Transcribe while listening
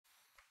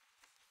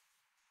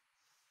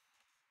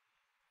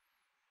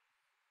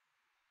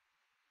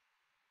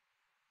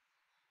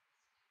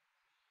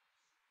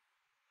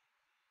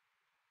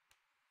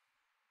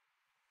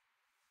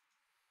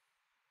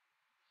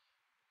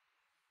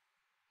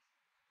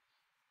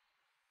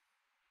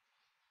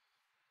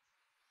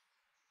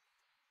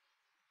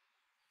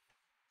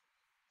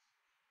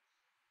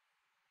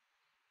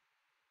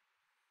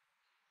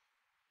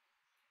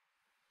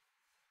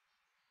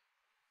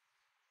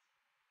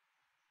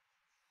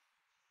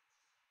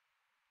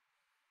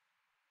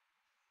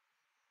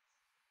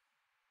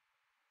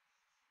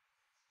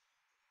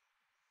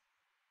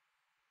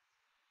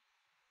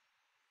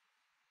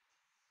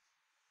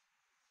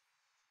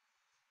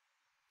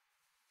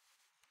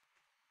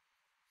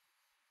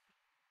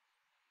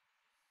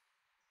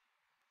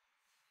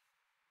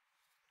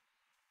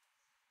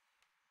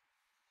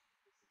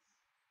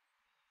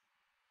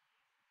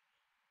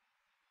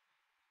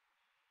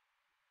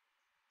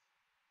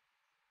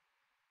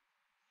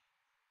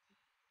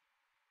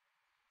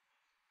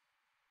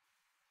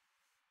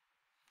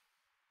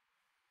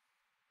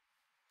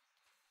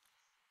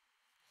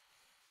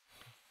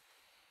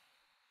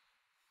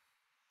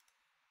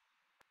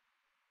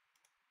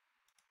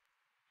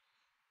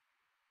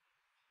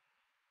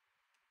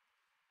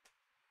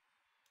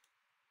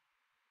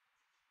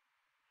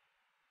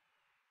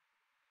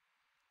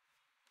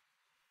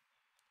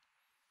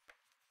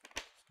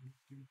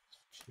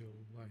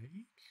Chill like.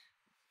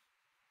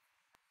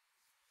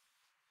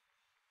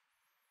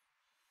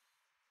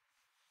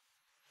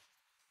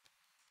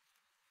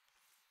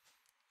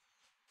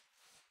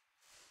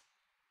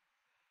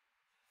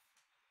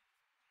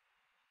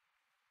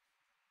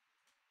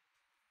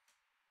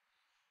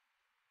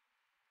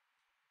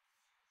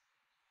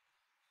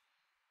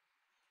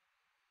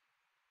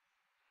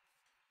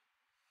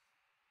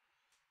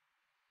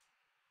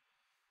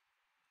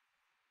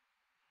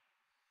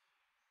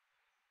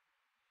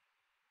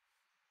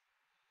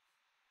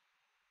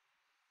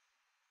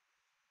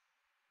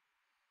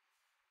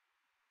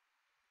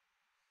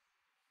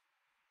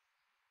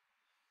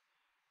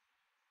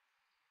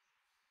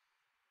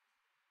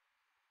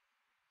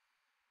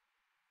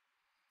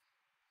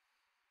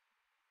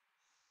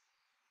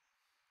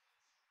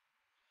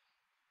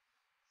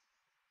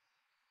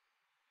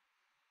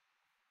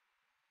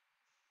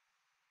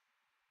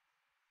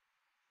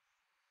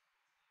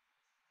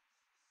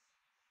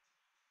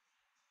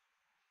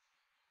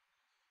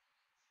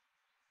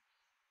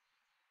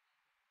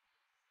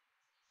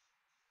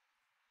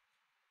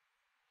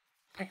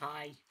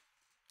 Hi.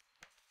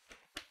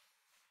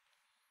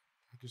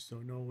 I just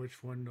don't know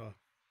which one to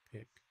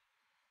pick.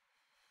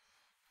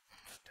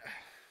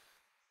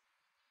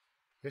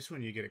 This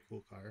one you get a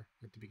cool car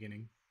at the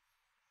beginning.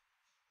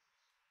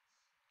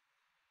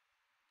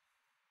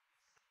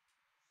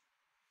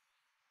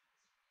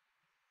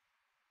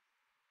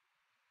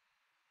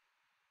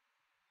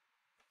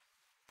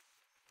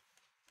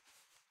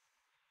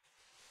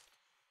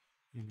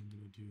 And I'm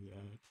going to do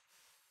that.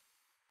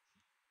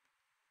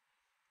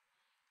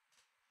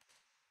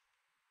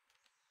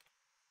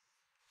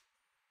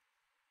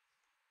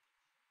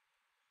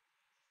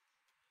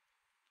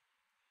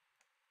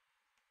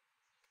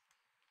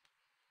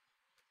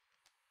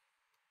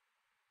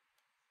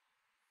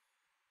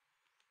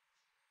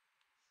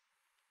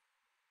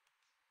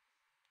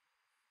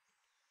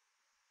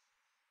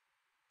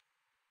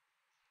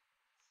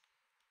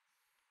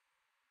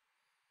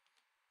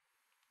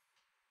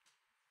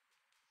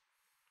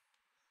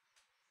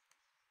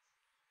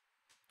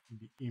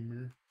 The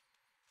Immer.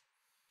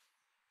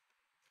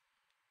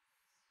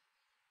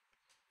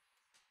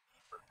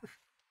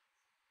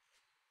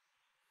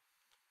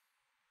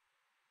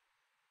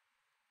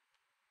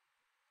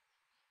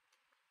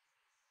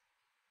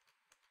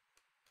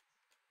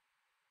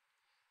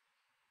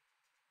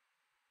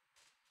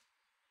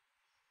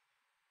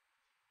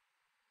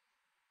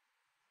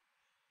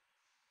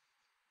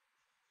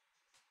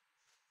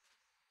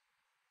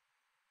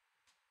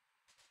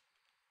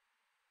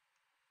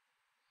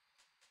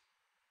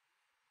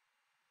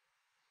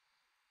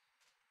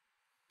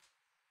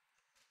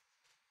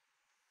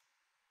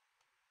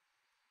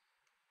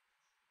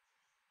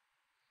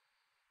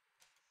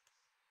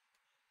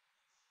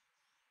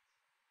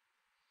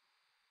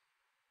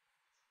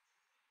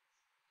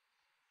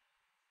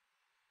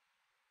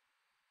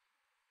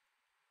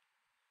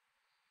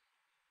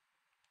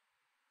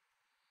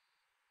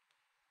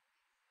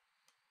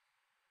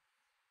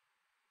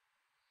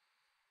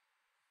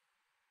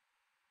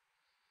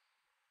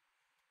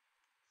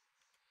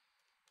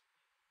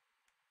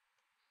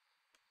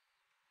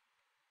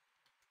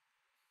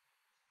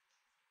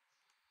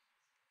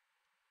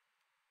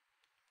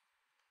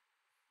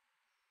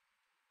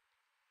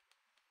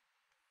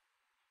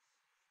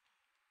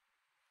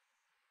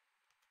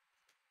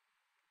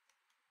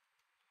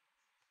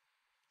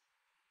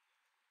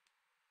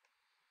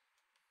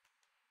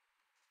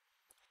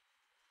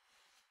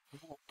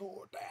 I'll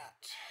do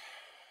that.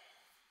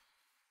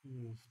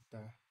 The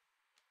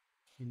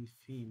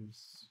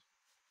infamous.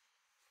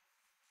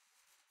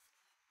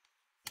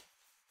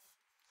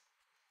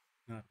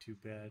 Not too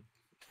bad.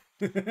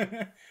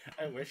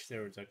 I wish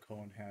there was a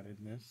cone hat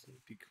in this.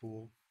 It'd be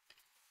cool.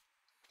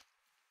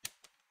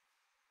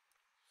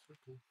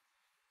 Circle.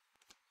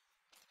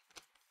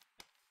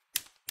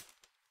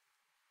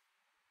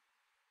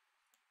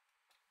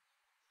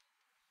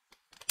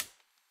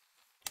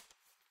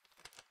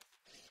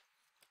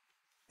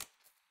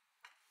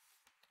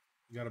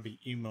 You gotta be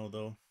emo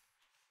though.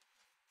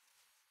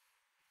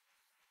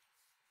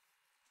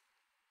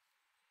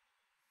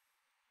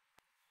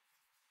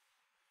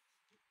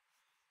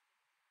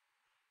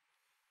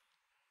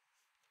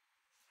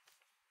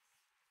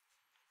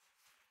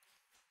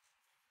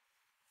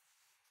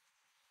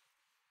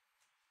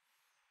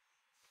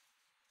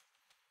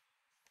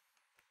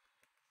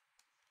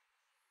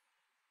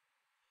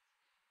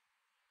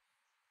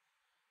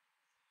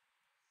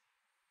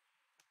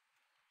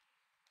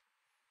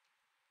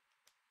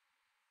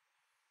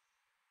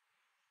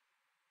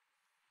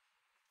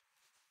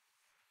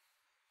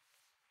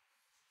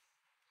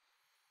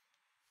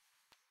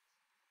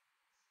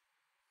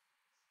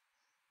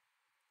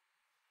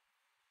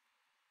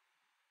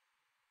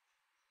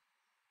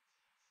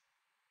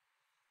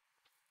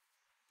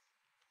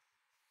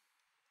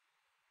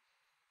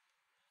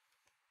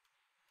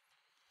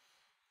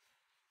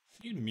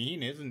 She's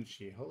mean, isn't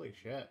she? Holy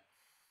shit.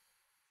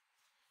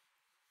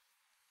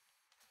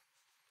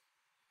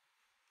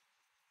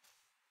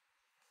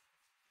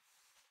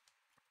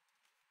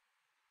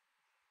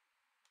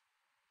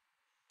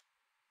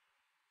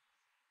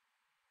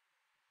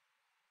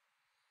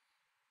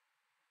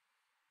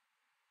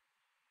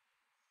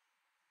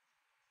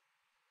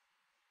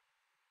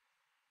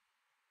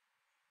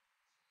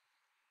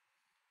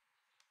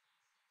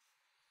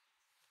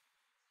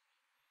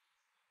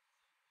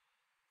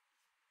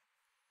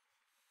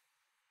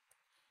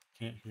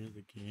 can't hear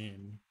the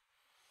game.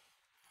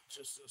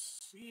 Just a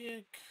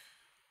sec.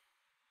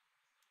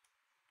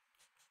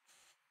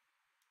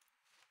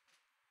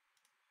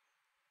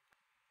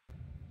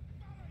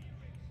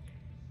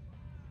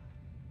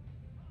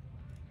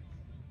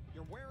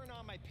 You're wearing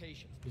on my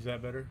patience. Is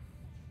that better?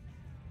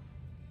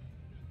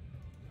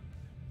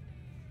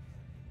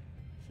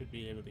 Should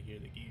be able to hear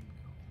the game now.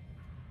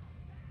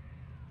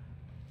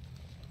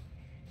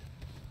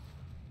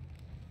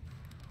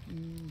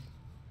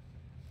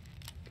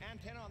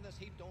 Antenna on this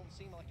heap don't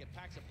seem like it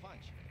packs a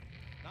punch.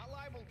 Not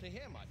liable to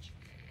hear much.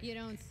 You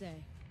don't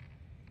say.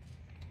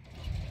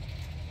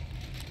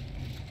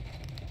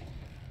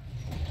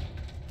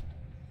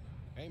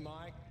 Hey,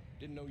 Mike.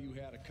 Didn't know you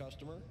had a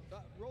customer.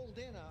 Rolled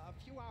in a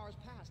few hours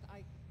past.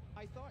 I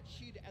thought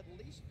she'd at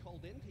least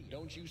called in to you.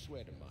 Don't you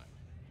sweat it, Mike.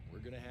 We're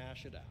gonna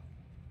hash it out.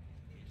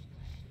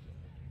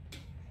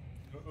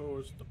 Uh-oh,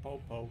 it's the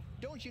Popo.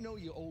 Don't you know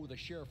you owe the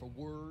sheriff a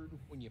word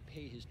when you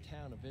pay his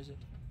town a visit?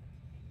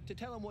 To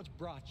tell him what's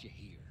brought you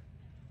here.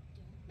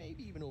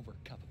 Maybe even over a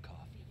cup of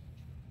coffee.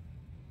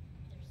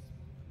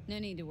 No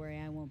need to worry,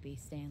 I won't be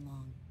staying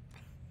long.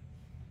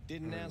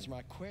 Didn't answer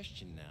my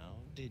question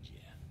now, did you?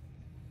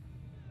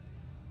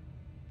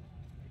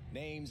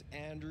 Name's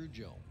Andrew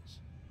Jones.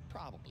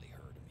 Probably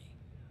heard of me.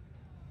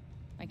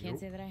 I can't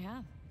say that I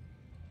have.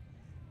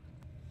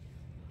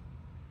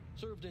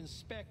 Served in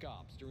Spec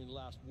Ops during the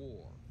last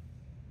war.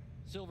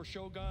 Silver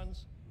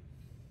Shoguns?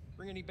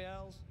 Ring any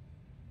bells?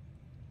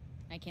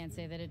 I can't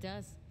say that it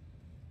does.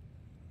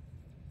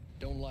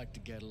 Don't like to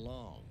get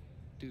along,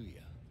 do ya?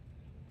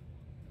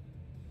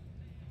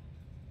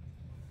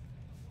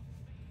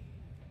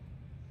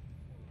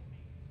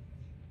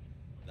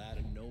 That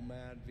a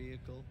nomad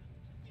vehicle?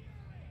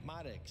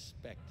 Might have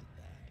expected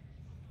that.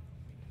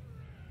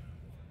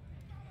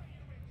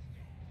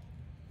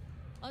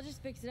 I'll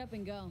just fix it up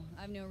and go.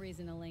 I've no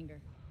reason to linger.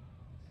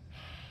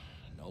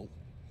 Nope,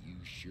 you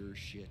sure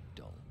shit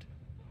don't.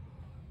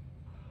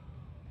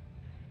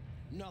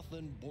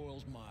 Nothing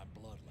boils my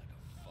blood like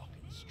a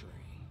fucking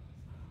string.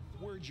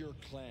 Where'd your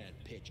clan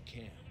pitch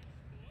camp?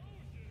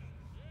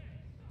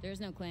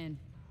 There's no clan.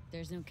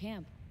 There's no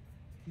camp.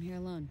 I'm here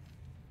alone.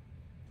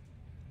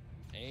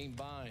 Ain't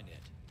buying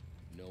it.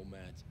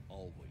 Nomads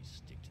always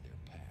stick to their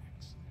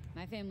packs.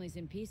 My family's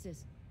in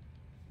pieces.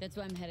 That's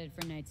why I'm headed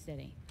for Night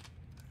City.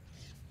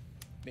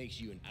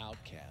 Makes you an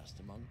outcast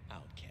among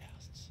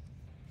outcasts.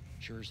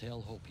 Sure as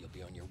hell hope you'll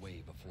be on your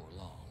way before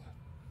long.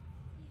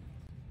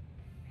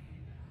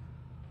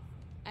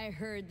 I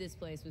heard this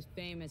place was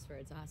famous for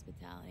its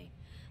hospitality.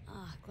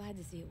 Glad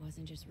to see it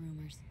wasn't just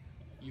rumors.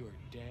 You're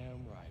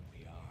damn right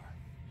we are.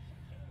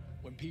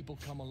 When people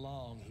come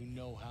along who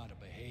know how to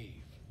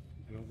behave.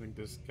 I don't think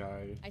this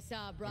guy. I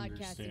saw a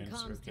broadcasting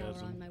comms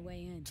tower on my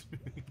way in.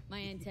 My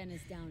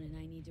antenna's down and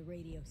I need to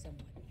radio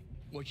someone.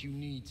 What you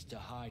need's to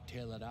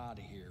hightail it out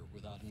of here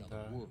without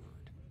another word.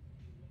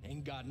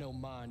 Ain't got no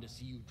mind to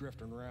see you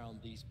drifting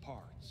around these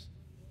parts.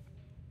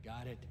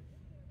 Got it?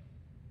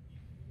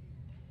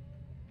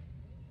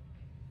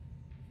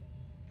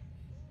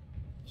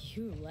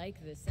 You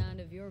like the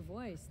sound of your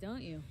voice,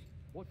 don't you?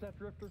 What's that,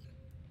 Drifter?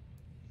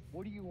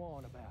 What are you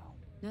on about?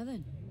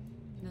 Nothing.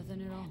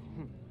 Nothing at all.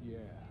 Yeah.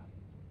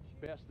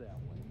 Best that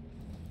way.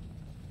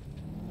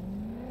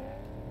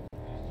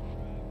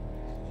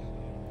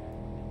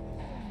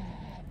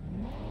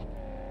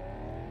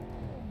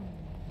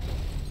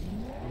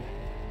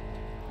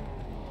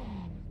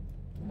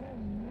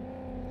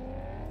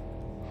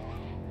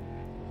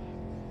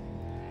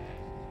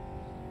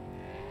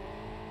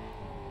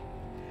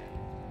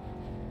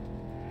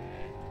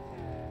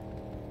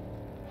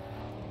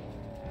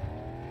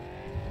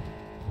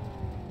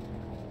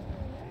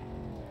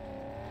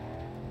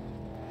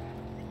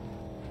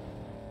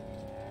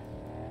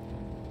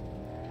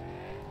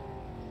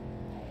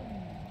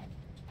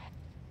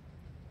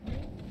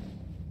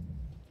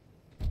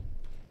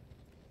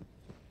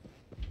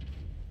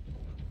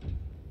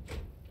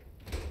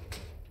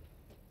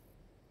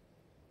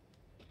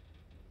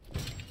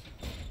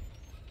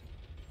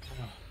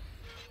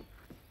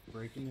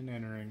 Breaking and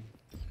entering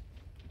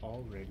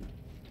already.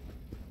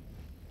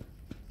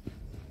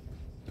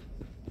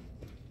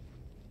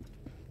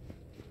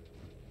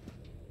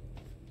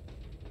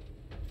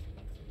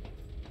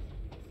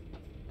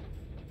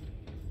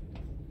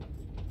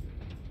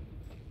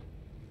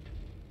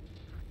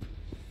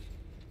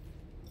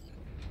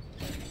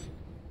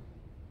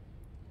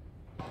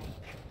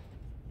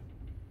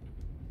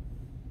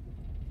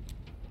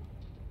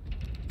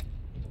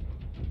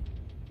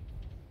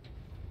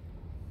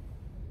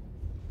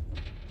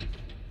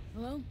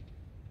 Hello?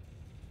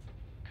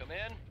 Come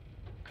in.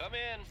 Come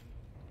in.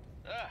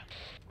 Ah,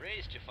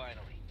 raised you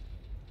finally.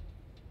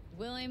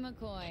 Willie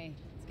McCoy.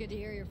 It's good to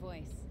hear your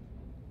voice.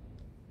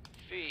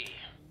 Fee.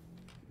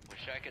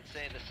 Wish I could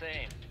say the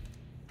same.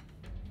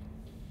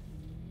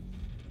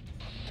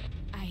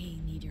 I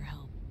need your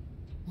help.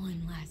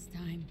 One last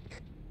time.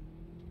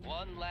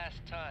 One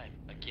last time.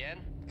 Again?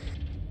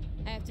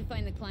 I have to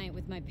find the client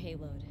with my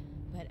payload,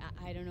 but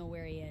I don't know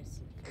where he is.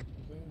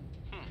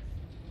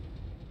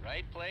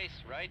 Right place,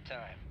 right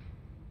time.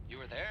 You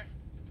were there?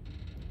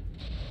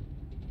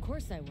 Of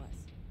course I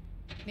was.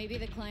 Maybe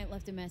the client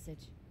left a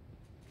message.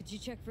 Could you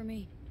check for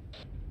me?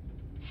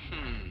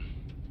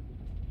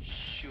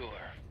 Sure.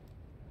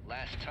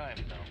 Last time,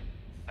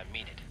 though. I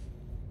mean it.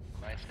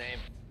 Client's name?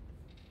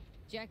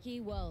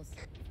 Jackie Wells.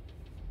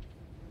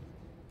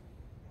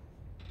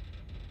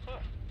 Huh.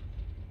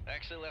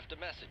 Actually left a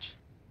message.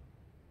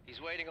 He's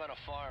waiting on a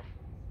farm.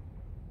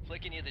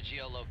 Flicking you the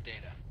geoloc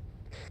data.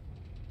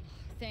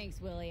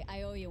 Thanks, Willie.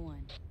 I owe you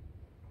one.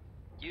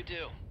 You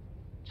do.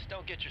 Just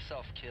don't get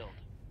yourself killed.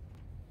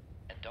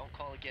 And don't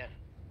call again.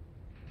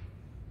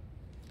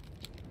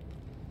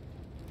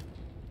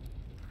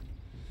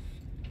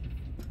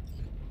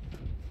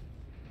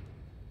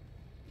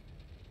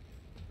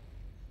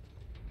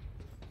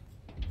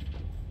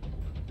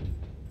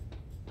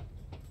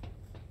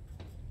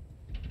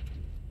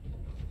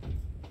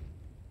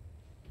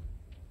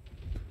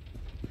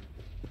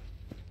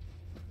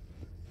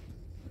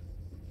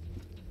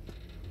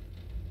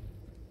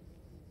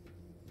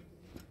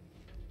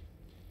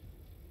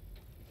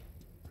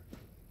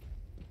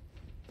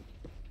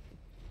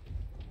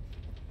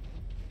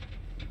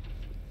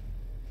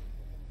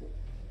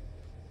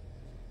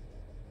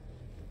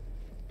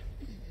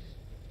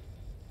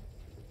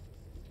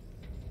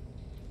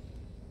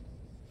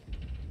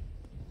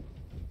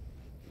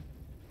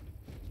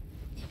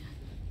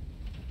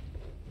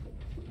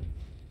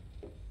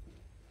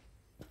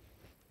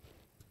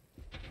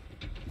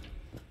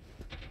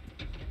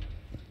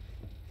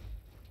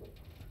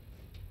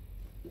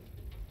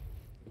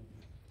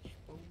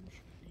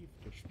 Leave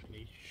this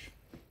place.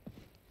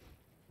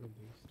 For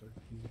they start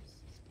being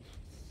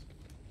suspicious.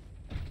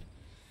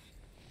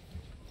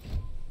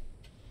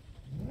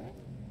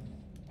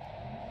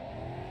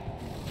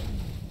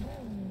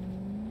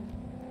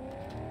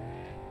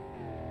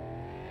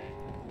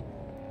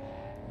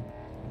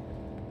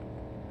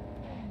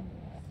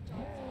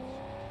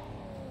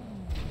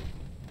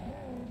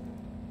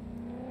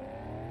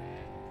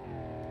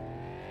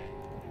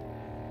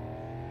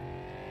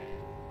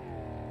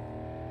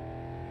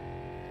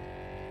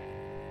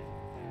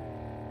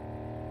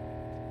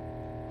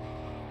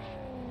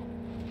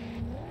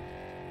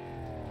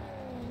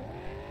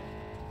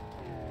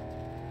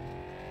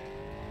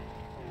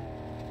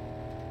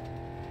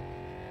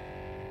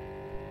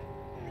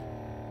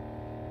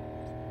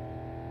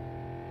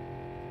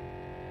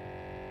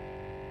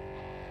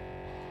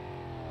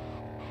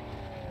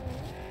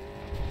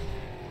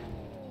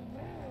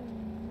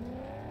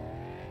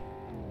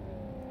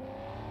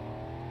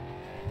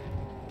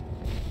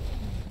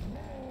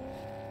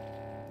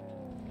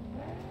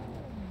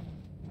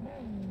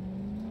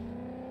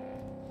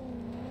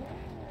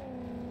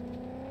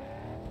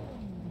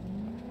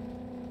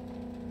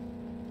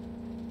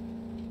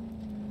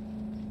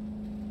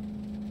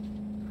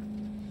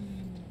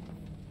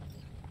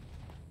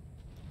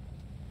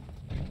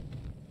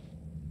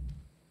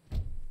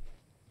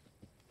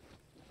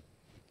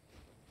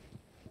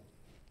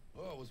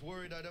 Oh, I was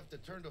worried I'd have to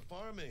turn to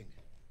farming.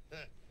 Yeah,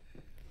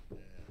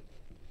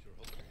 sure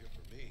hope you're here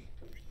for me.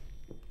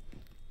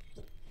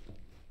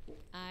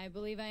 I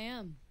believe I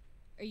am.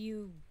 Are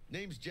you...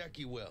 Name's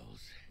Jackie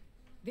Wells.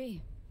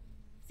 V?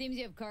 Seems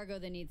you have cargo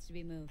that needs to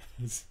be moved.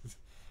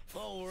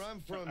 Oh, where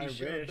I'm from, I you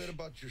share a wish. bit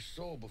about your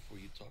soul before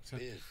you talk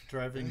biz.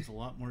 Driving's a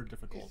lot more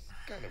difficult.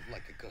 It's kind of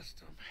like a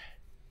custom.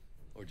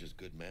 Or just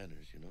good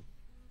manners, you know?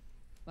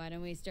 Why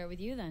don't we start with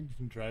you then? You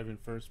can drive in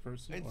first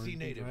person or NC you can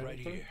native drive right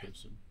in third here.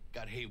 person.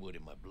 Got Haywood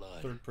in my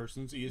blood. Third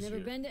person's easier.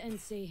 Never been to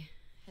NC.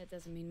 That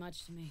doesn't mean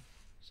much to me.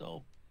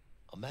 So,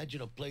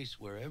 imagine a place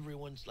where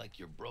everyone's like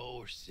your bro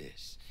or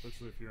sis.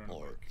 Especially if you're on a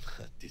Or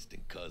bike. a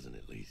distant cousin,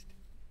 at least.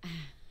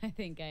 I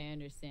think I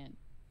understand.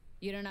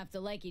 You don't have to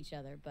like each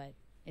other, but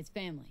it's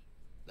family.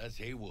 That's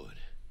Haywood.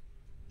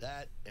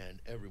 That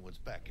and everyone's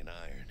back in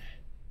iron.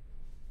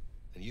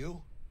 And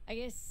you? I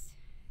guess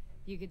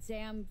you could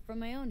say I'm from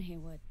my own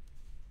Haywood.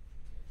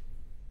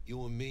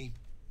 You and me,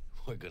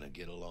 we're gonna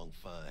get along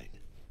fine.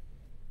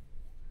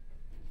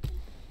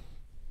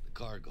 The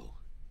cargo.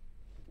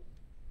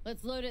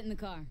 Let's load it in the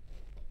car.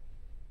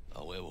 A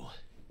huevo.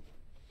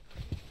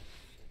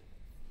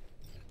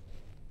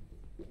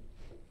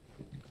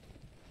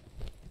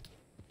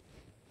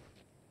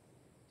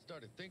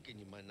 Started thinking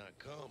you might not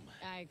come.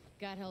 I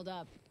got held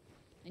up.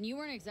 And you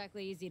weren't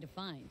exactly easy to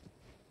find.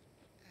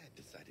 I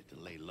decided to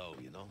lay low,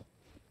 you know?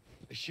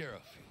 The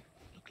sheriff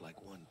looked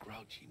like one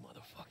grouchy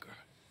motherfucker.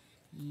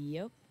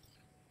 Yep.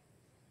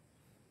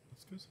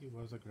 That's because he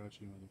was a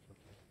grouchy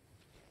motherfucker.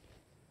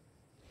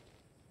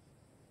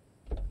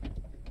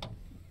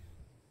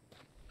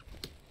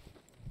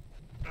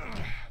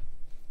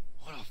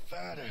 What a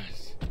fat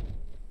ass.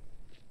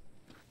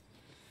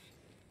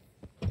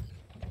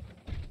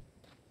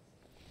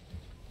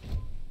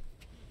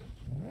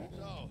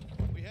 So,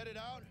 we headed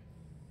out?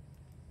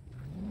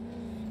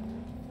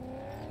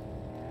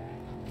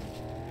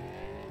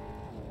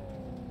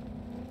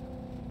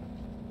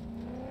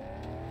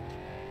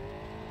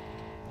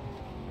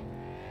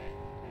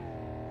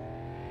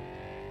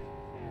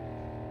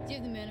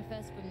 have the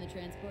manifest from the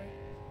transport?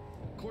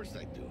 Of course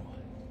I do.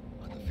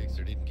 But the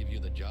fixer didn't give you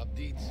the job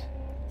deeds?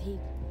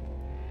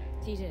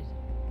 He did.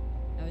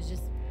 I was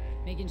just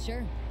making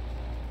sure.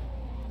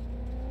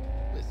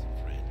 Listen,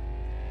 friend.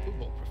 We're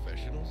both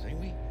professionals, ain't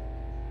we?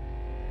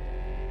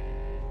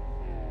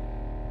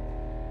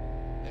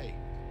 Hey,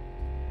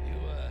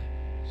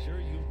 you, sure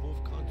you've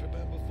moved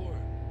contraband before?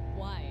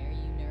 Why? Are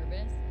you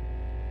nervous?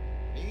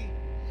 Me?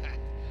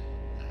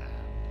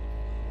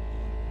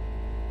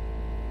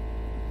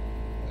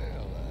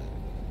 Well,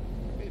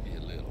 maybe a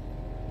little.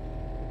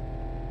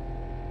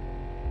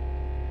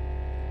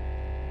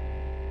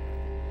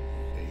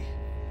 Hey,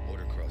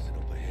 border crossing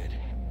up ahead.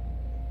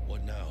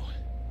 What now?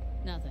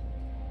 Nothing.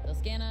 They'll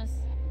scan us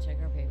and check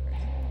our papers.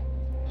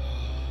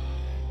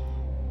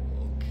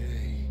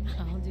 Okay.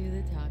 I'll do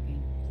the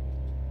talking.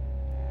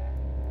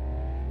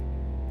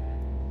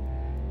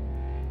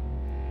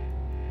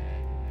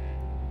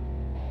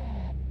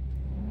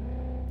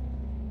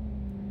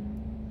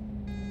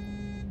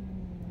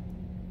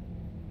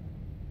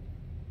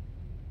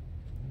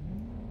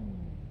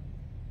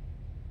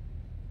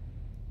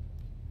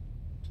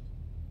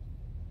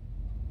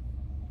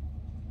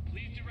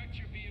 Please direct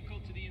your vehicle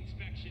to the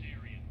inspection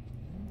area.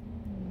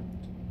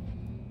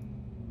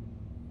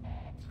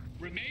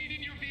 Remain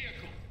in your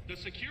vehicle. The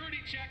security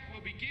check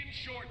will begin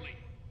shortly.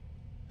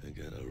 I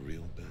got a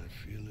real bad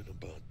feeling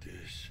about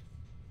this.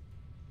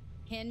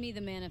 Hand me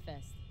the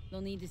manifest.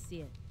 They'll need to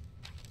see it.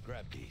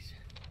 Grab these.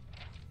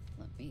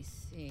 Let me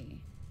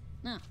see.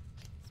 No,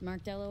 it's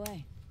marked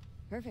LOA.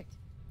 Perfect.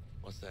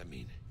 What's that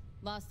mean?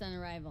 Lost on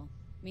arrival.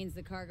 Means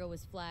the cargo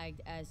was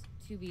flagged as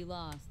to be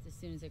lost as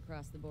soon as it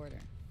crossed the border.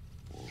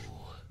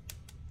 Oh,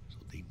 so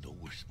they know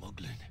we're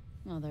smuggling.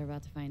 Well, they're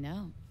about to find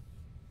out.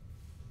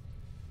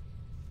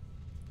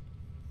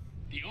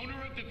 The owner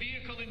of the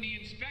vehicle in the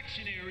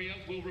inspection area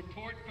will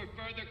report for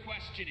further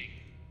questioning.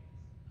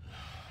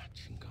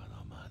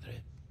 Chingada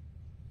madre.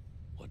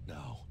 What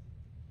now?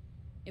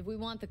 If we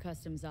want the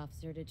customs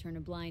officer to turn a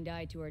blind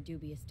eye to our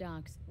dubious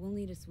docks, we'll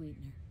need a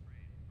sweetener.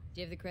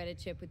 Do you have the credit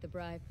chip with the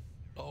bribe?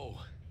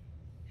 Oh,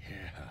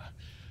 yeah.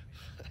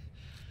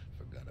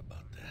 Forgot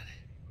about that.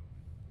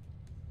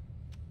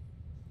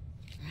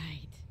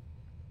 Right.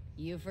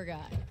 You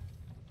forgot.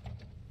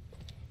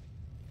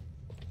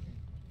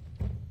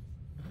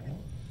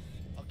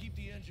 I'll keep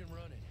the engine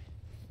running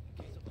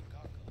in case of a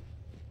cock-up.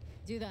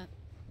 Do that.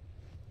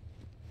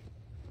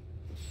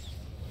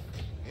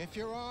 If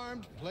you're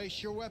armed,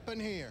 place your weapon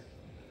here.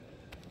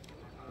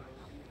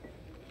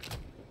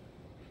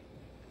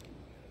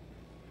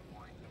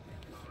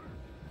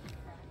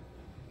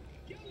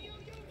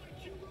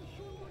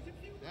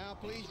 Now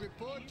please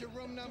report to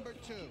room number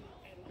 2.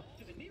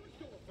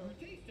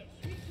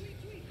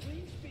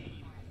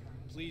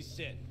 Please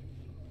sit.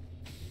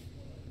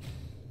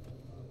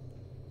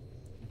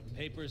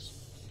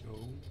 Papers.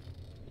 So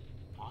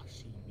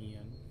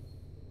Oxymian.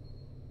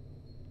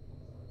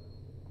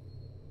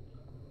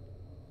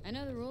 I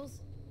know the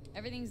rules.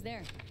 Everything's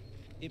there.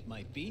 It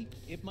might be,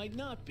 it might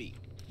not be.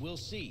 We'll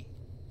see.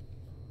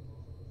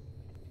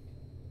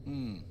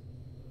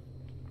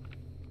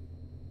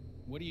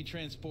 What are you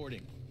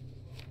transporting?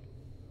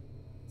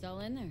 It's all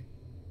in there.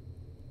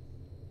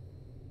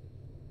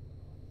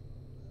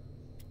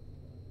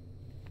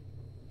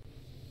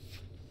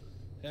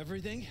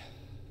 Everything?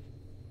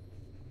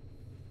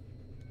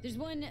 There's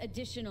one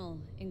additional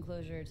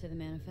enclosure to the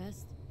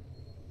manifest.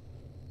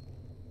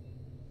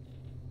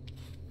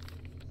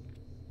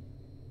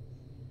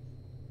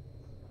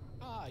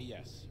 Ah,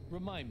 yes.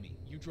 Remind me,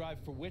 you drive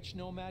for which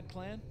nomad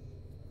clan?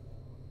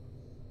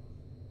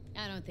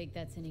 I don't think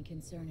that's any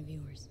concern of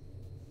yours.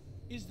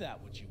 Is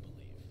that what you believe?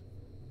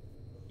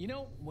 You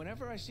know,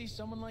 whenever I see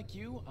someone like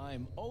you,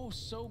 I'm oh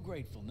so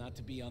grateful not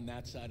to be on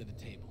that side of the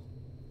table.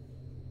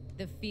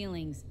 The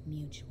feeling's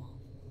mutual.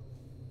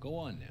 Go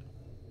on now.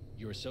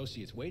 Your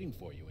associate's waiting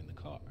for you in the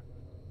car.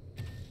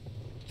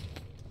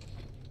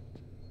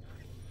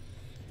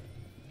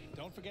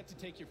 Don't forget to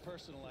take your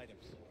personal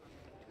items.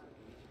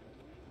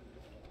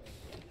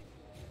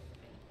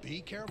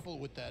 Be careful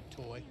with that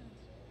toy.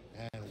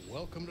 And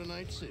welcome to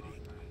Night City.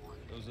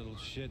 Those little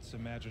shits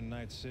imagine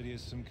Night City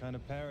is some kind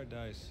of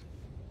paradise.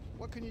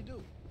 What can you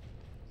do?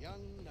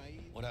 Young,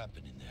 naive, What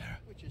happened in there?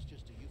 which is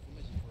just a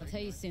euphemism for I'll tell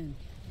you ignorant. soon.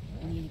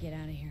 I need to get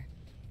out of here.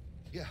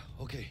 Yeah,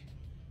 okay.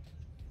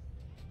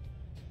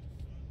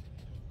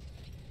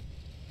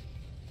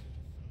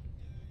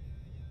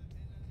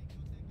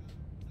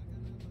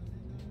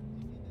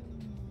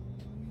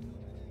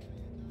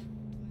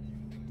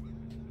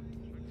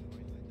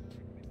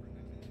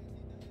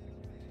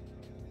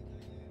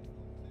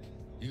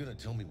 You gonna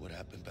tell me what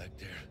happened back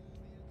there?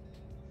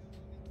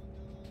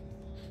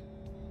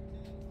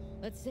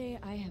 Let's say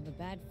I have a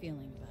bad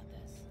feeling about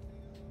this.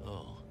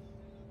 Oh.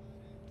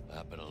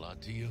 Happened a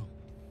lot to you?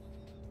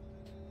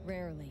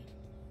 Rarely.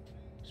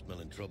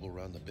 Smelling trouble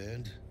around the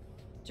bend?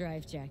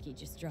 Drive, Jackie,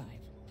 just drive.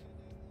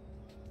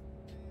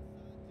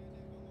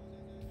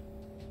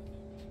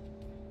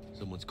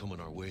 Someone's coming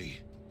our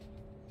way.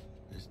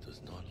 This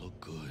does not look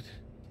good.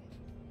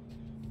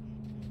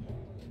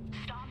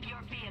 Stop your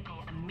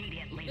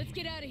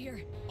Let's get out of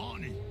here.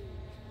 On it.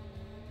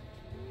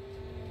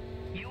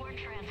 You are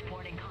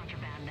transporting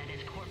contraband that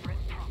is corporate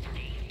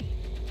property.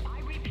 I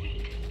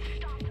repeat,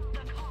 stop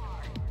the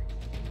car.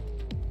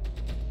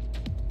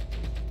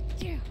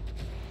 Yeah.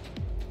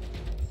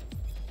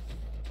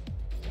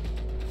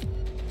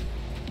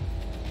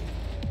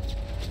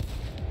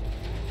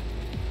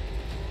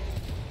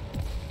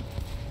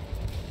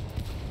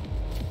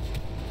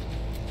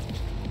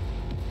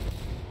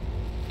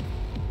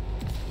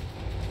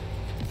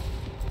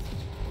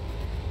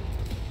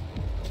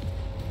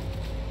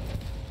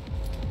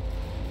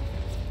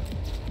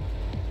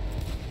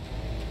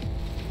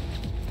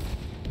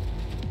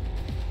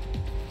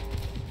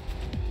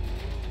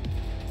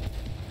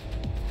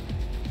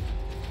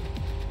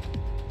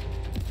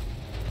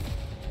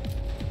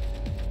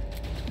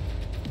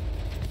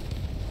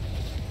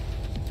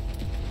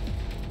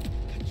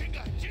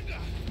 Chinga, chinga.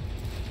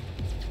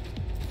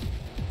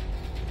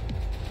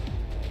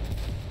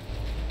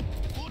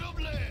 Put up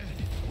lead.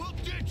 We'll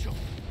ditch them.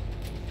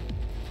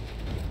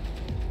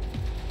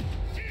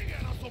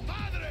 Sigan a su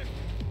madre.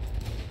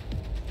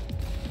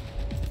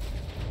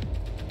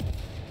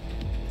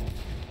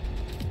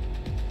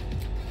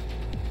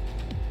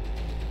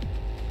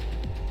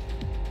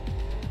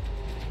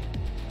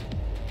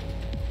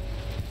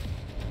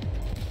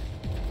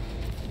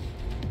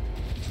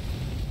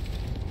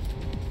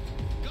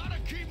 Gotta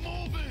keep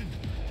moving.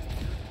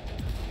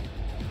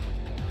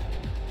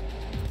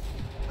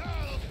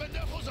 Ah, those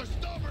pendejos are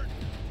stubborn.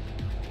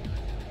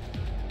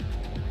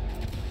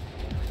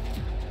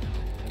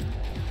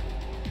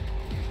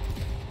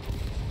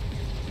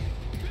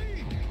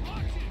 Hey,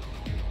 watch it.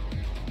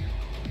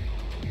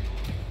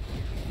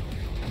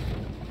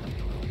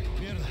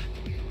 Mierda.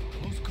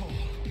 Close call.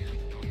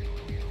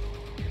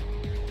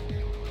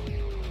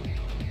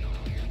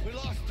 We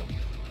lost them.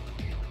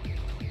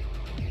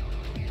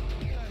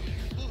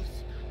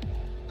 Loose.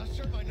 Not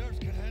sure my nerves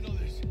can handle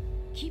this.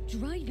 Keep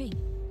driving.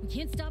 We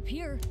can't stop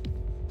here.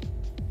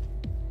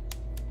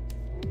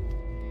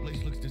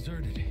 Place looks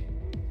deserted.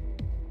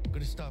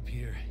 Gonna stop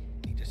here.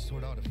 Need to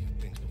sort out a few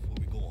things before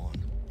we go on.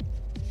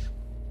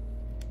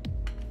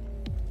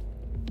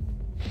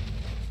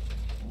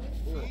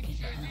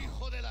 ¡Pinches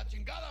hijo de la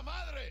chingada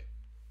madre!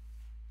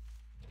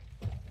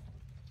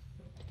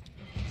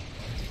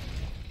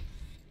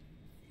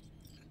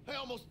 I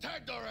almost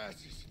tagged our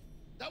asses.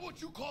 That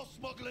what you call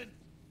smuggling?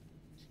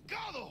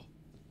 Chingado!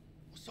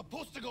 Was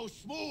supposed to go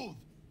smooth.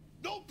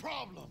 No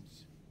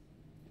problems.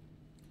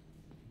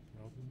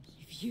 Problems?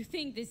 If you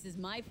think this is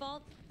my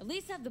fault, at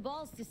least have the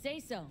balls to say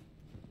so.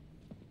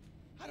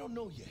 I don't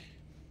know yet.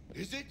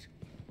 Is it?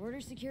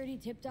 Border security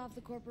tipped off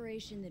the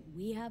corporation that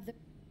we have the...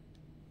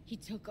 He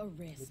took a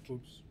risk.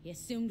 Oops. He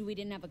assumed we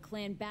didn't have a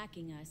clan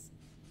backing us,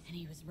 and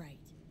he was right.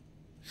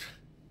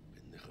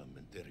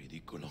 Pendejamente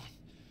ridículo.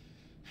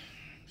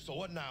 So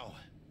what now?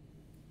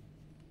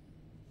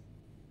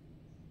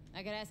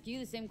 I gotta ask you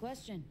the same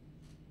question.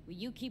 Will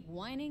you keep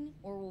whining,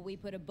 or will we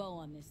put a bow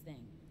on this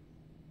thing?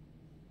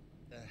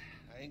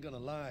 I ain't gonna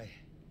lie.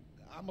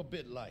 I'm a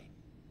bit light.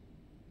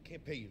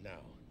 Can't pay you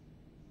now.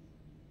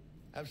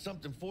 I have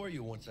something for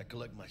you once I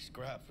collect my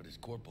scrap for this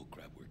corpo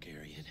crap we're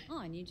carrying. Oh,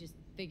 and you just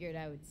figured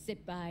I would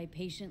sit by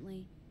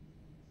patiently?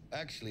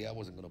 Actually, I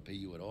wasn't gonna pay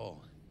you at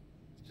all.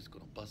 It's just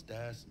gonna bust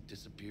ass and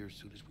disappear as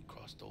soon as we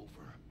crossed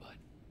over, but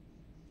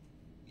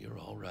you're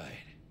all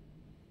right.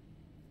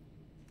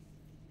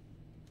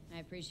 I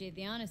appreciate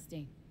the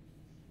honesty.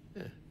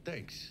 Yeah,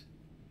 thanks.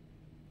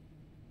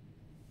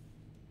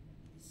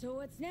 So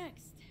what's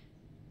next?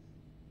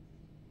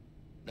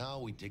 Now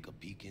we take a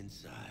peek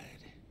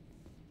inside.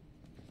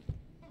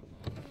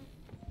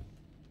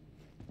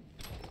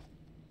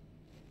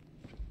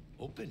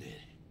 Open it.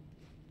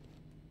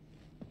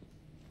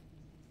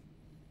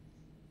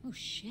 Oh,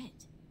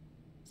 shit.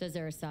 Says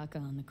Arasaka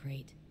on the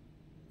crate.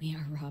 We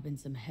are robbing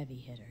some heavy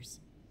hitters.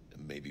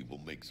 And maybe we'll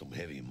make some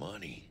heavy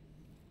money.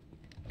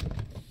 Oh,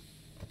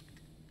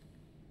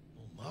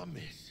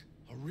 mames.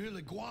 A real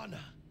iguana.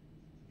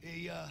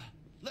 A,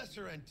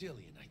 lesser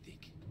Antillean, I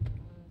think.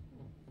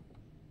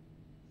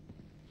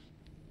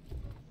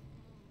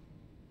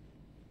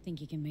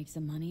 Think you can make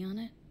some money on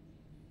it?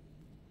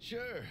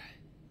 Sure.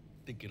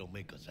 Think it'll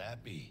make us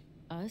happy.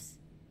 Us?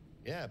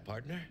 Yeah,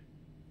 partner.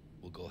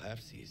 We'll go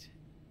halfsies.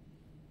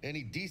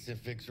 Any decent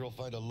fixer will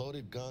find a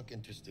loaded gonk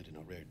interested in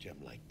a rare gem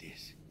like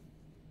this.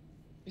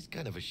 It's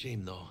kind of a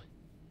shame, though.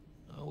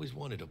 I always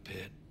wanted a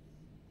pet.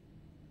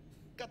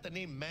 Got the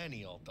name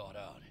Manny all thought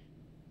out.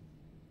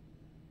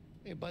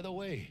 Hey, by the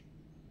way,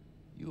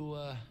 you,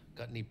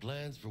 got any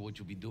plans for what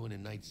you'll be doing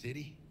in Night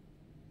City?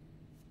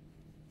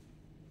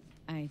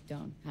 I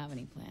don't have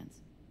any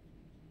plans.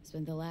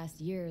 Spent the last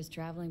years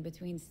traveling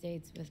between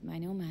states with my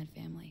nomad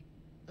family.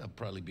 I'll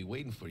probably be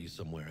waiting for you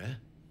somewhere, eh?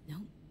 No.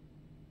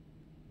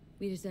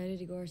 We decided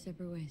to go our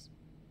separate ways.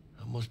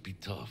 That must be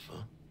tough,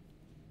 huh?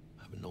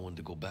 Having no one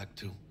to go back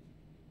to.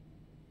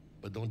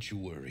 But don't you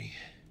worry.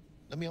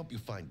 Let me help you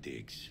find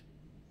digs.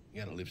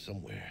 You gotta live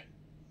somewhere.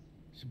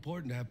 It's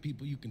important to have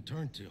people you can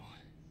turn to.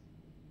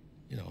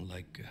 You know,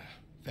 like,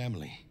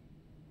 family.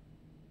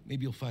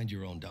 Maybe you'll find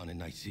your own down in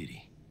Night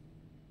City.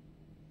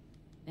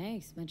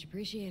 Thanks, much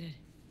appreciated.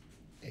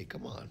 Hey,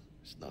 come on.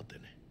 It's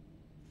nothing.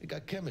 We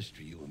got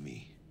chemistry, you and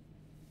me.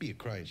 Be a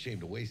crying shame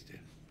to waste it.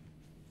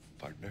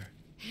 Partner.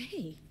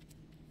 Hey.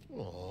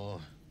 Aw,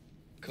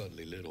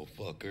 cuddly little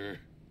fucker.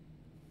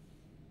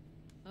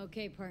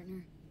 Okay,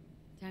 partner.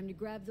 Time to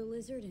grab the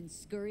lizard and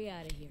scurry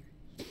out of here.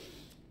 I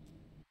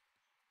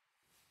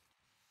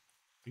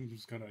think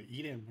he's gonna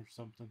eat him or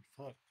something.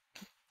 Fuck.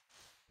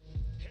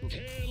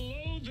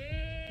 Hello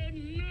there,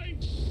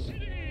 Night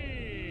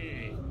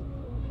City!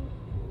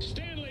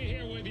 Stanley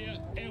here with you,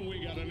 and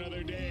we got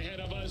another day ahead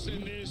of us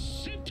in this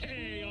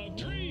city of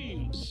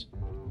dreams.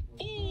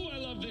 Ooh, I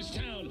love this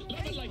town.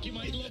 Love it like you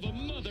might love a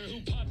mother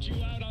who popped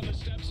you out on the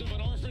steps of an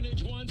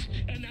orphanage once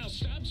and now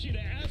stops you to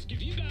ask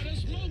if you got a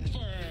smoke for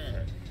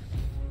her.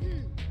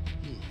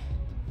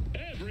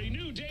 Every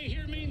new day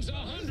here means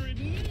 100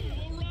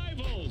 new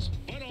arrivals,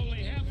 but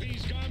only half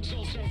these gonks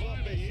will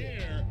survive a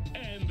year,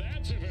 and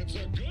that's if it's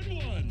a good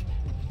one.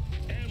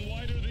 And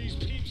why do these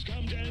peeps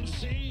come to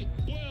NC?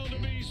 Well, to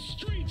be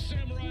street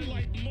samurai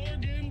like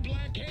Morgan,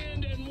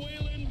 Blackhand, and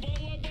Waylon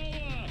Boa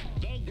Boa.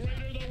 The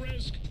greater the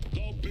risk,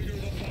 the bigger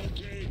the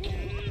bounty,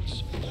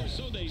 kids. Or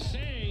so they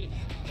say.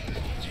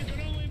 But you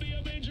can only be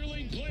a major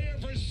league player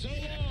for so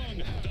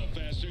long. The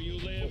faster you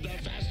live, the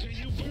faster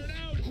you burn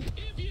out.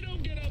 If you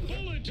don't get a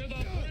bullet to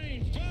the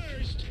brain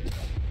first.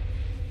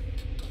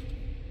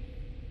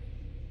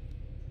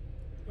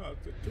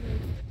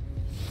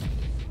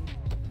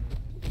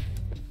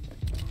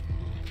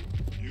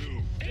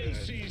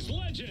 NC's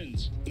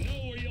legends.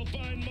 Know where you'll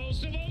find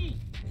most of them?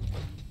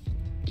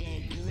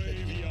 The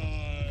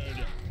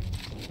graveyard.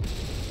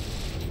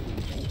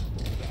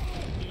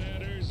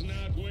 Matters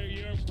not where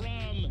you're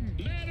from.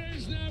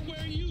 Matters not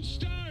where you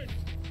start.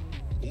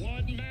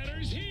 What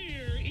matters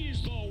here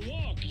is the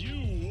walk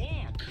you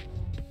walk.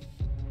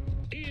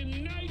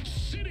 In Night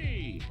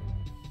City.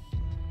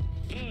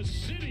 The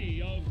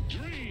city of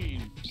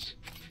dreams.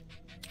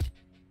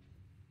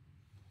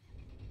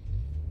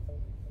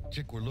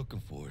 Chick we're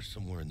looking for is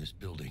somewhere in this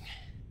building.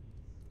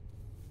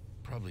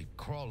 Probably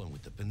crawling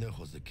with the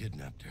pendejos that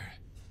kidnapped her.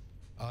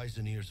 Eyes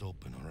and ears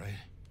open, all right?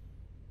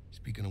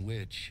 Speaking of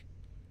which,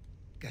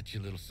 got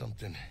you a little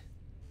something.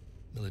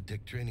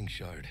 Militech training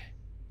shard.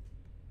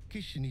 In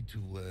case you need to,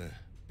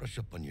 brush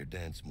up on your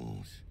dance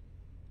moves.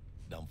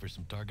 Down for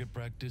some target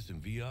practice in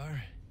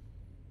VR?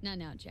 Not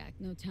now, Jack.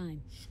 No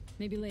time.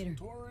 Maybe later.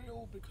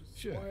 Tutorial? Because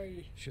Sure,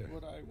 why sure.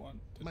 would I want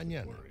the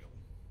Mañana. tutorial?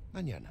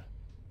 Mañana.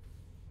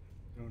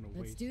 Don't wanna Let's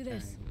waste do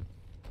this. time.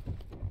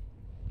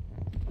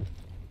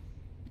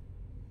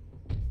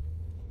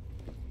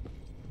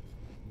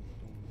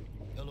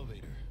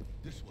 Elevator.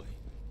 This way.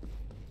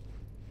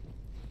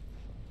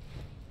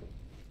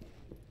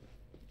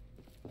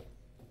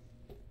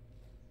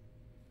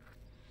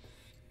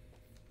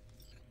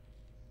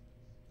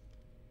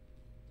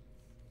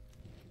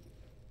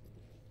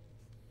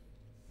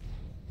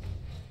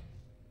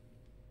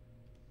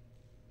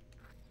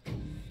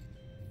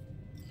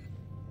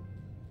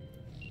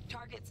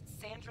 Target's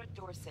Sandra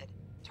Dorset.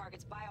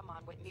 Target's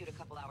biomon went mute a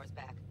couple hours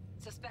back.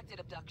 Suspected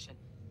abduction.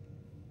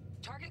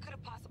 Target could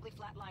have possibly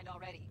flatlined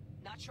already.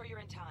 Not sure you're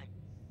in time.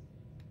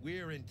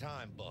 We're in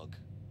time, Bug.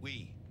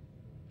 We.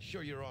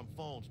 Sure you're on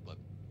phones, but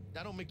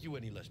that don't make you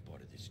any less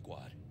part of this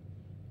squad.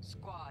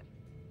 Squad.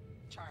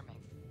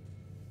 Charming.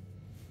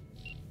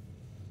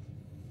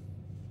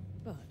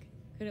 Bug.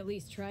 Could at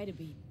least try to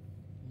be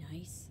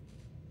nice.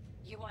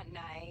 You want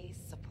nice,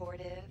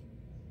 supportive?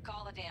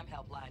 Call a damn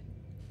helpline.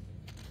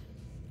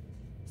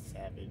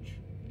 Savage.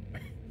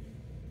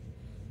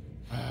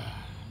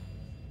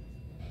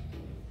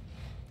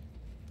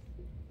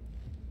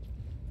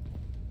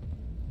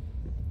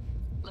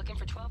 Looking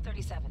for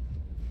 1237.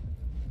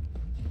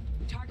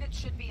 Target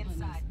should be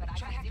inside, but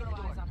I have zero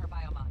eyes on her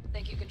biomon.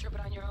 Think you can trip it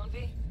on your own,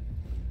 V?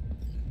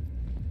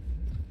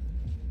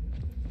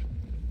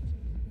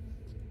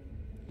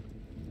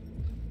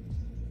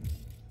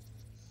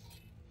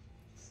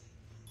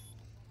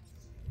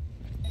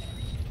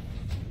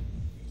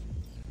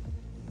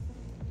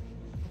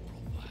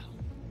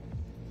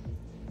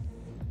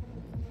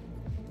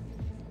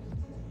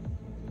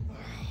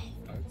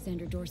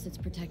 Sandra Dorset's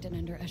protected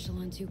under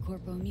Echelon 2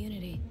 Corpo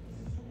immunity.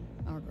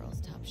 Our girl's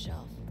top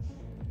shelf.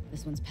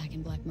 This one's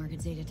packing black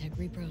market Zeta Tech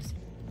repros.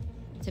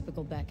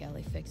 Typical back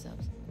alley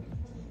fix-ups.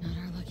 Not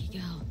our lucky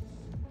gal.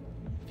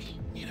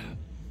 Mira,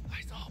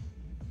 eyes up.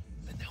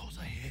 Pendejos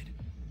ahead.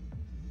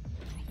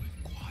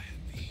 Real quiet,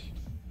 V.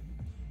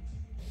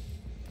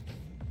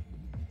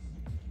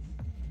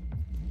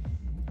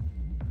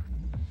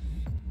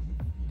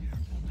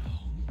 Careful now.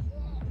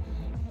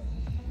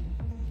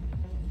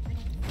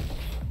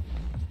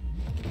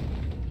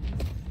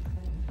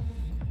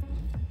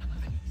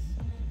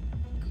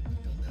 Couldn't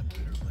have done that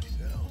better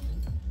myself.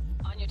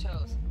 On your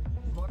toes.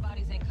 More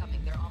bodies ain't coming.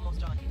 They're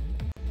almost on you.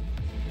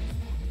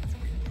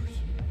 Creepers.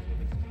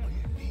 Oh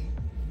yeah, V.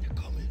 They're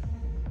coming.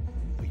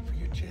 Wait for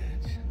your chance.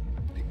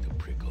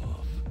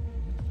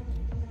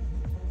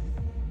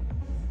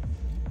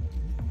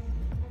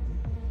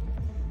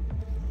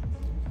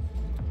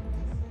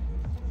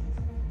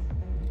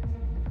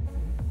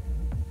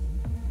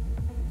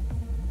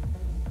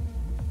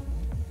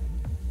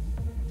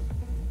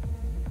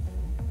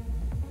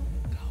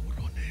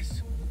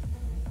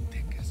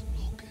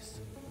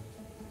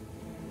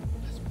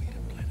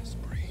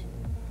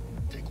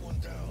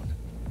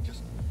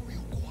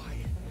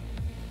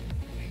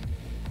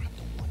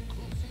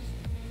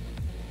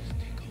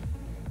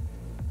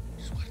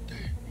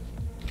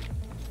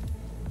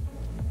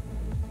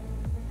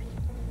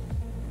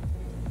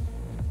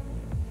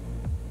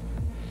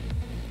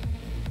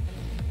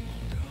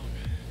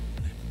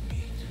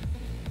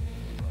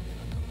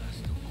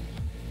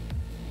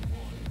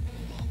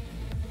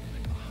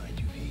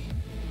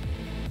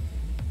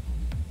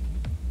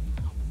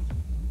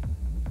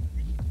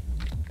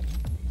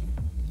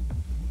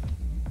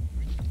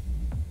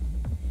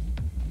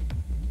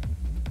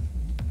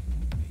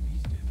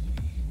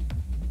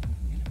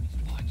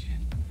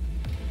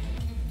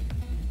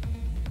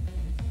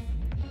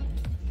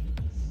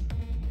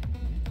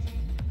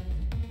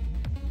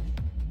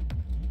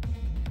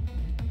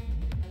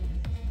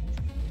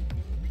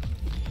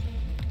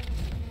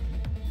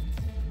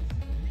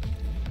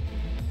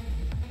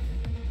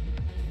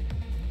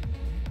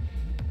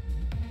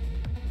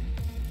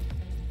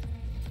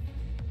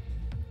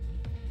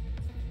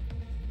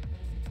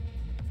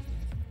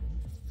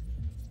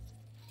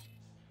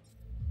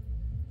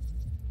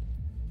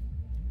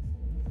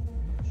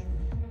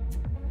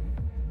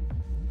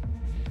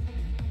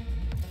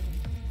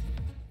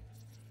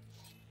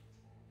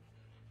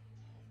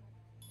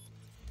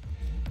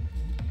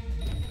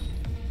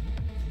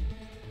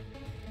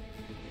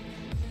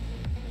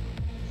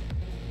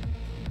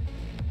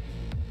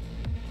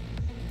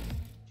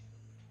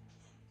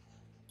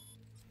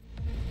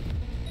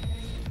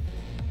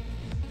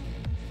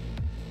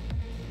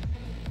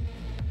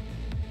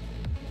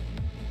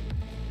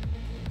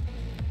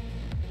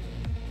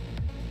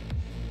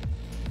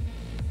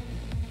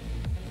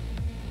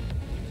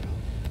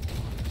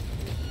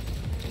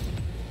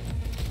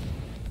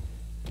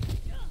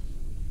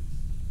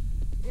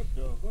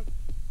 the fuck?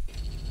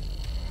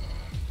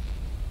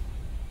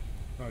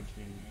 Oh,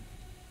 genius.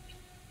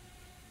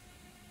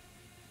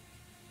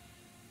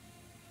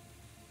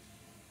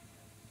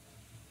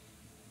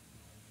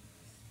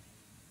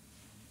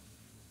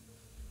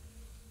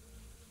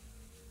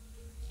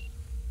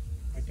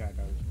 I thought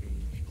I was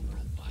being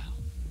Profile.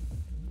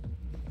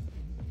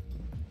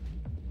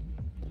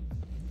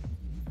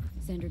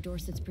 Sandra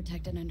Dorset's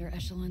protected under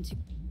Echelon 2.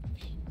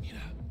 Mira,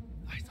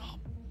 eyes up.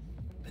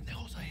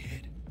 Pendejos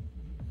ahead.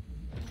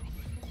 Drop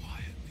it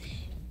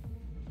quietly.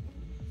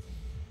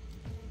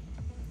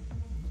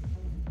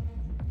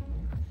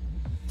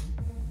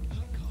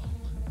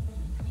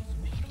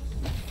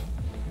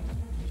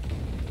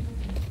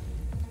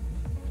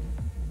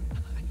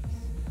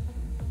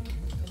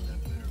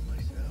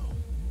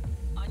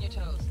 On your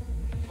toes.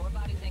 More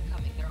bodies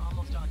incoming. They're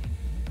almost on you.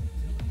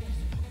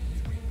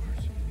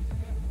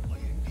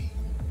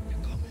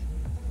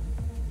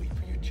 Wait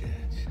for your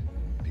chance.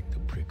 Pick the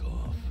prick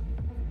off.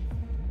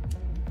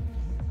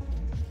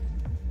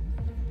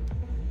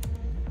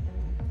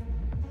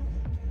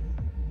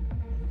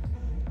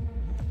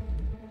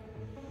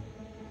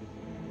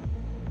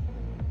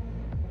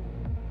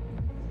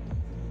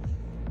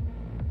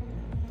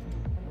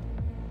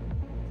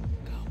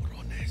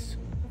 Cabrones.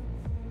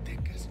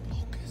 Dicas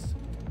locas.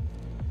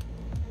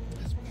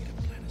 Let's meet and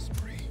plan a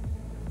spree.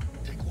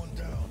 Take one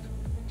down.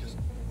 Just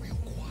real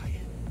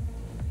quiet.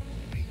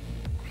 Hey,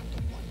 grab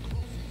the one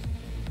closest.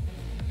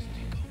 Let's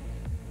take him.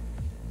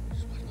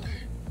 Suerte.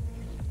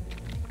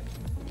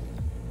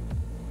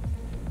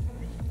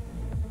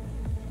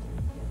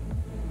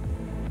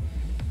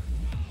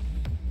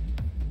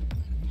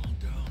 All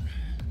down.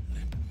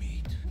 Limp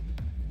meat.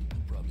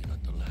 But probably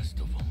not the last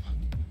of them.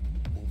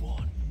 Move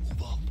on.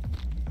 Move up.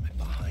 Right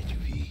behind you,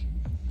 V.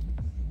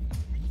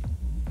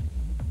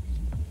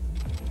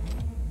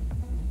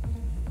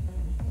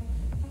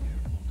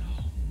 Careful now.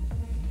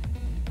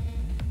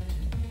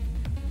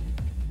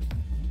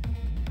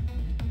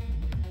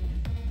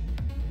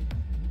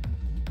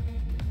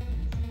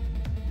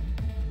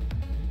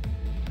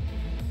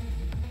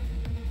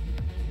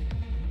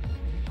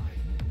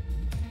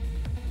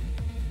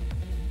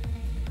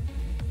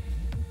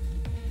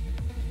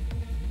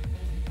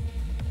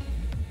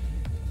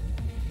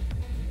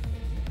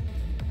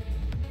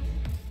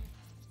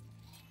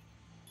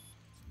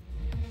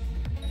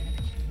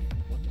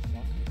 What the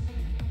fuck?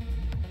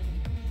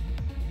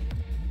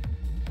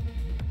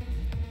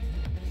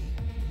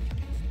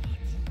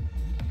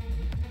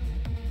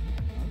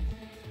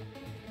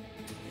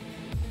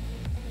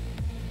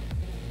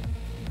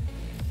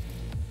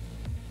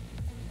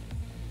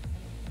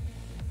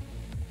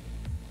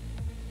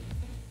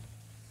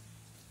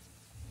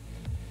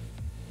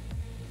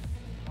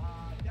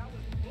 That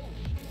was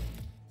bullshit.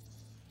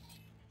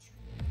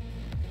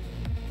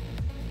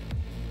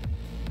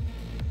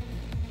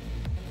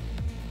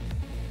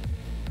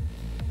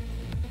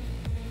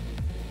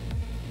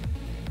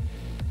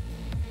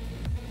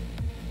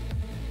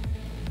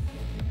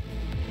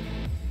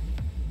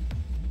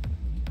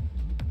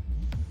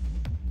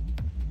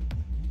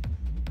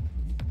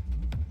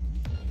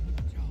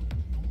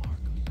 No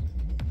marcos.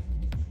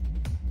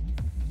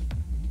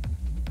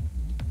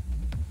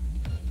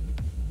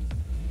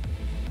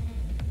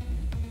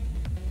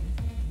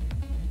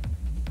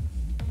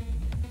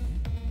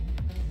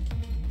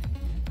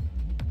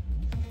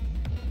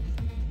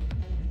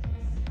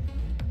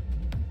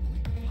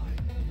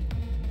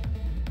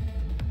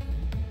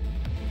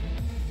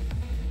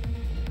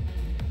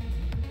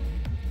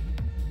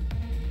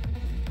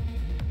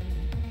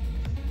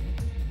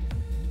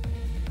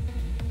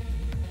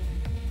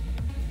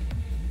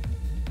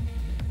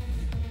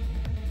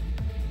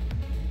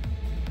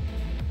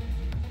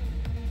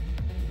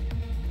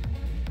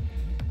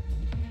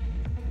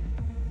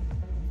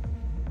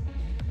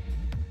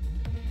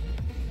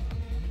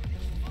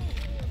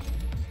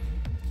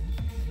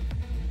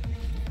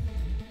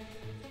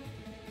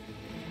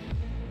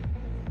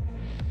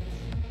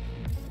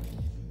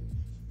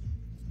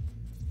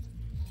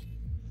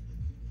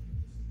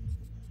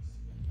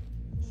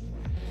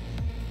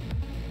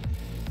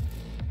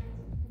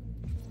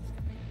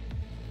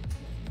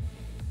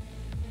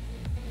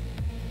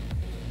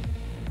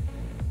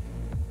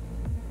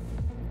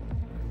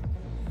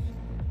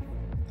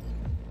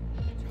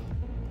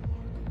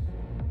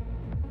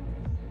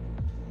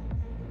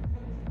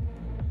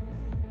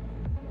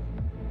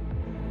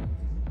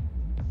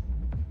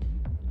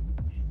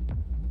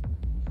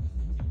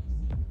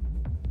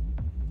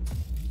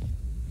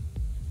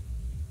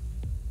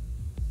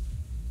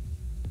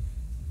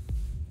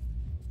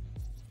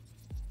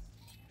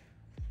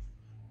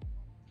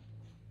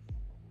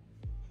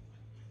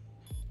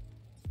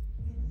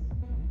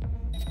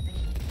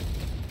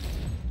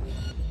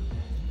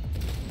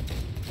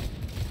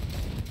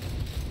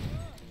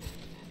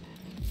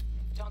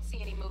 Don't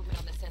see any movement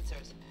on the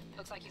sensors.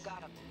 Looks like you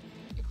got them.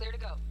 You're clear to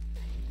go.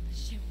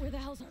 Shit, where the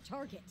hell's our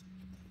target?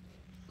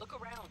 Look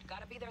around.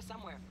 Gotta be there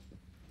somewhere.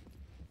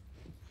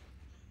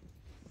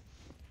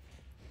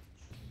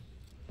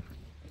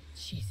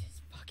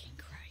 Jesus fucking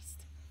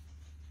Christ.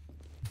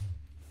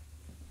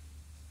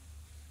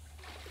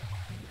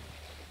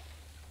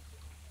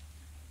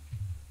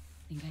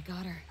 think I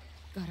got her.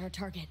 Got our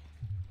target.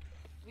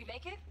 We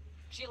make it?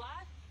 She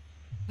alive?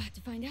 About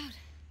to find out.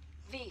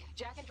 V,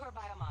 jack into our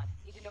biomon.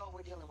 Need to know what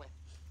we're dealing with.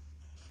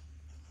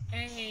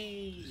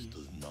 Hey! This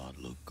does not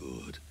look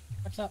good.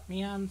 What's up,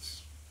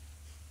 Meons?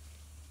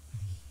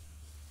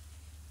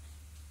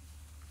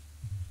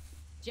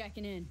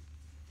 Jacking in.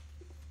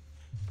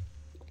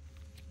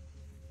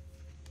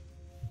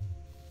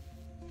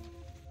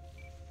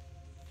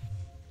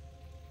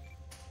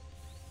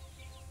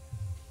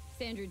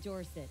 Sandra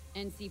Dorset,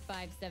 NC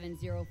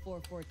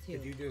 570442.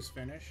 Did you just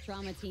finish?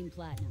 Trauma Team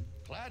Platinum.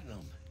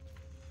 Platinum?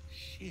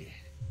 Shit.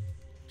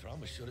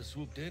 Trauma should have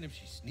swooped in if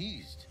she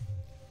sneezed.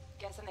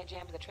 Guessing they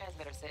jammed the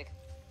transmitter, Sig.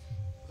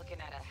 Looking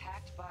at a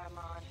hacked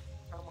biomon,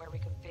 firmware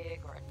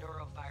reconfig, or a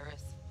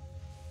neurovirus.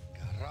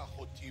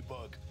 Carajo,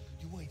 T-Bug.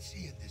 You ain't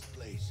seeing this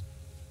place.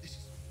 This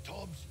is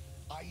tubs,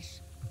 ice,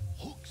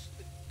 hooks,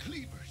 and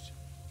cleavers.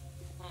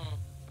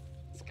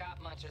 Scott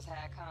Muncher's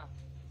hack, huh?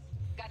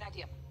 Got an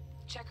idea.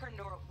 Check her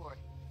neuroport.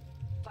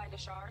 Find a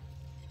shard?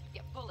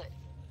 Yeah, pull it.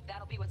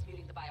 That'll be what's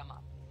muting the biomon.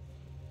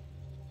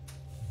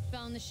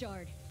 Found the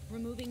shard.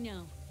 Removing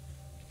now.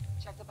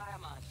 Check the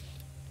biomon.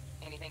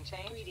 Anything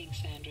change? Greetings,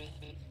 Sandra.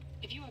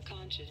 If you are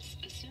conscious,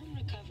 assume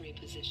recovery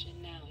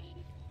position now.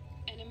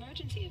 An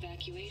emergency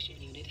evacuation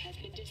unit has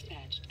been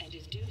dispatched and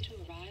is due to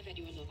arrive at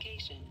your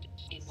location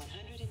in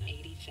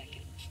 180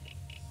 seconds.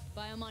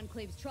 Biomon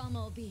claims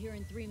trauma will be here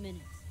in 3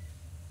 minutes.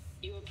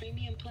 Your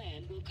premium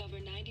plan will cover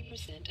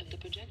 90% of the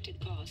projected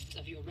costs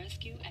of your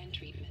rescue and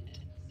treatment.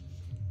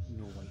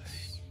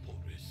 Nice.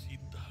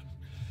 Pobrecita.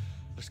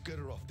 Let's get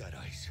her off that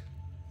ice.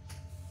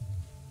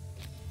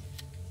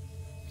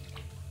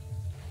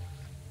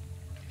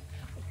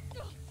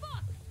 Oh,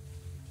 fuck!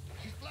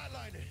 She's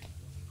flatlining.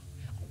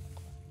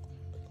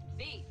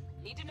 V,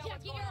 need to know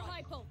what's Jackie going air on.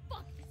 hypo!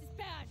 Fuck, this is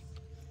bad!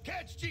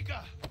 Catch,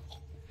 chica!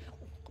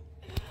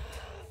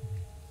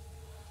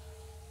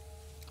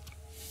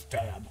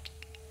 Stab.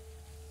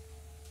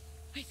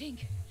 I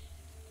think...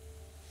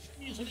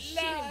 She's Oh, shit,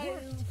 it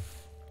worked!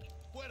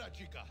 Fuera,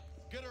 chica.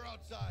 Get her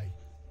outside.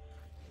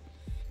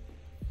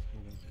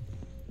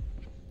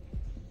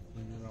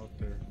 Bring her out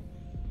there.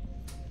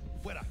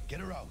 Fuera, get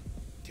her out.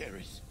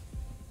 Terrace.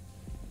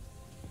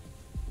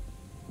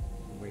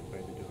 Wait for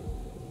her to do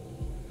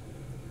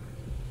it.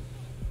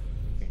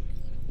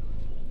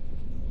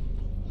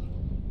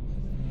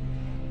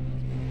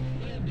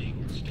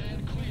 Landing.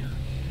 Stand clear.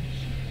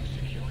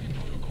 Security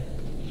protocol.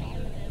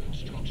 Follow all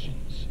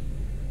instructions.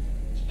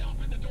 Stop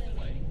in the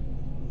doorway.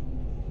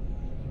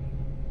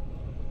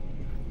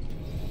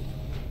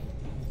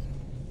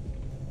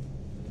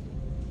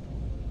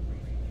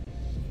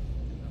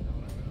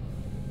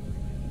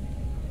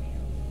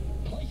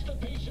 Place the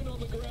patient on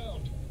the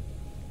ground.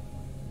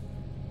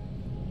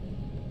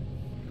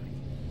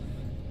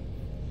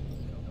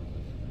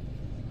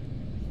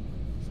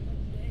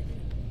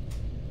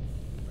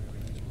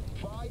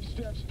 Five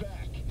steps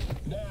back.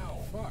 Now.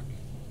 Fuck.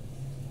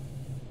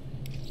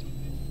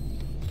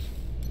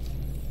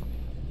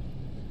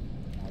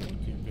 I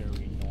looking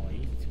very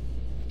annoyed.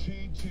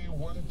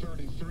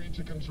 TT-133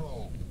 to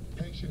control.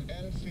 Patient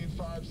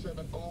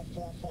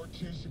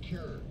NC570442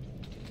 secured.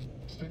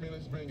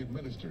 Stimulants being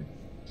administered.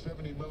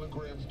 70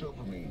 milligrams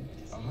dopamine,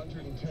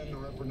 110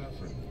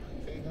 norepinephrine,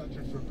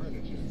 800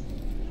 fibrinogen.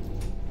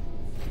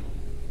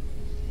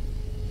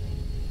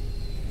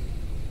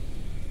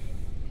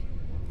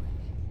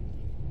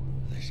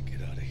 Let's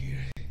get out of here.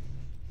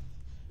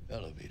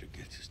 Elevator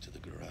gets us to the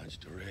garage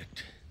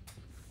direct.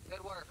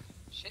 Good work.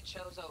 Shit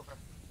show's over.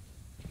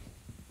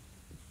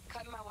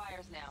 Cutting my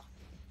wires now.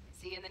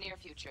 See you in the near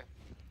future.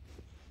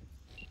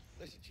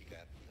 Listen, chica,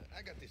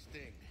 I got this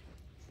thing.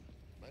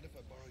 Mind if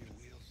I borrow your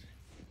wheels?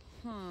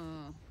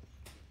 Huh.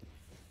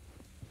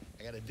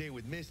 I got a date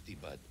with Misty,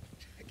 but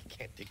I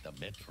can't take the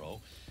metro.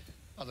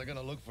 How's it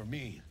gonna look for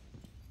me?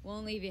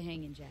 Won't leave you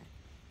hanging, Jack.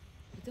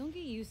 But don't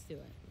get used to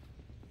it.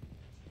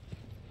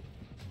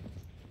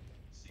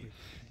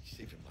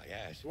 Saving my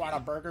ass. You want a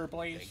burger,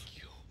 please? Thank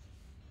you.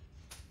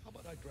 How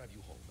about I drive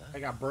you home, huh? I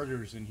got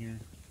burgers in here.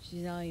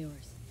 She's all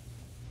yours.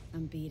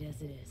 I'm beat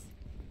as it is.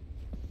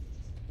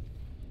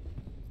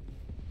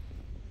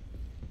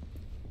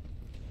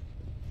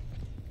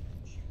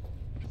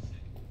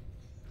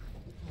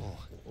 Oh,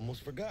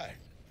 almost forgot.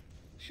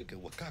 Should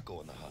get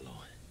Wakako in the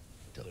hollow.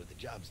 Tell her the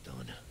job's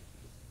done.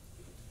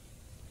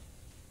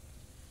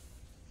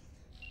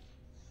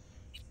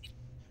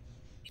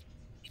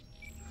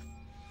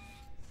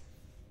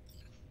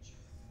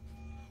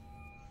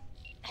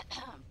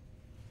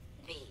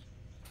 V,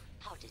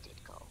 how did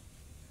it go?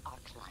 Our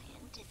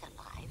client is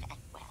alive and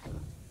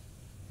well.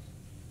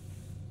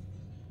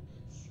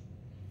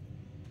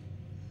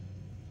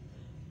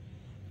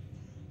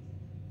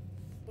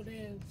 What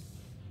is?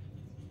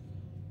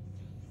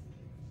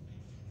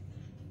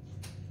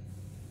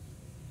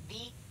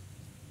 V,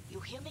 you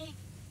hear me?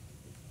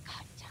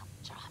 Goddamn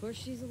job. Of course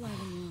she's alive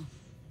and well.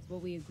 It's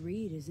what we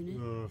agreed, isn't it?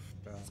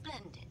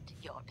 Splendid.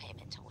 Your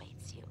payment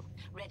awaits you.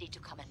 Ready to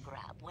come and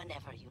grab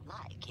whenever you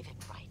like, even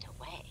right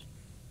away.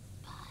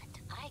 But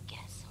I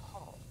guess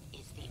home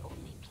is the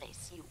only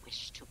place you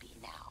wish to be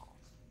now.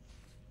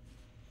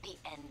 The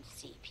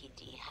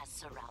NCPD has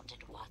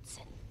surrounded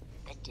Watson.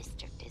 The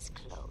district is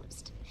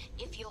closed.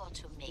 If you're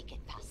to make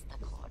it past the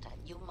cordon,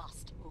 you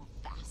must move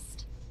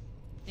fast.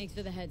 Thanks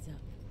for the heads up.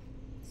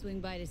 Swing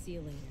by to see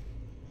you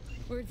later.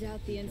 Word's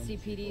out the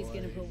NCPD is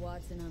gonna put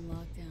Watson on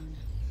lockdown.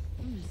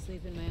 I'm gonna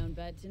sleep in my own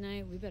bed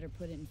tonight. We better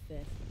put it in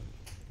fifth.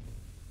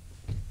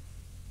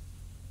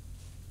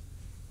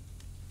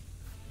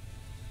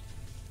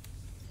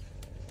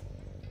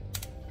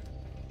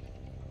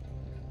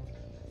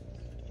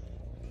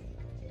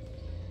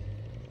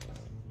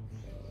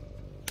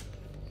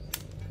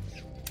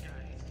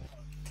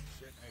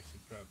 I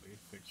should probably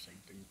fix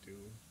something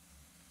too.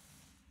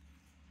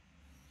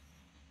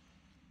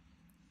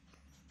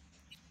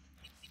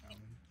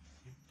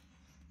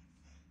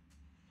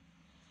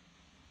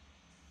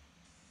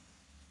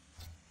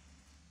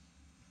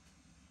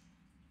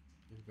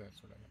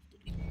 That's what I have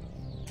to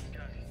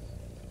do.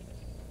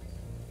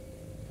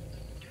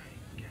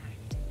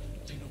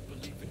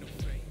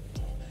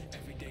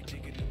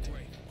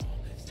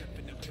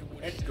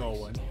 It's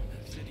going.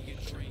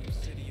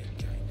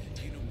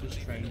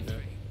 Just trying to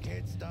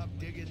Can't stop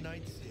digging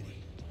Night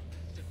City.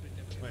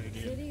 play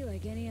again. City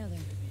like any other,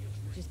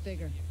 just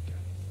bigger.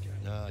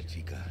 Nah,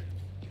 chica.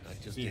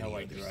 Not just See how any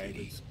I other drive?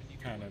 city. It's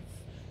kind of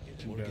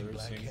Morgan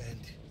embarrassing.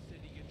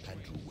 Blackhand,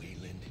 Andrew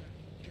Wayland,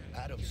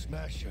 Adam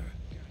Smasher.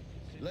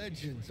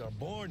 Legends are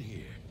born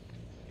here.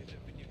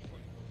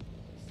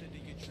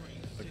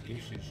 But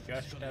this is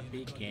just a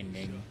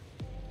beginning.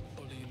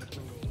 I'm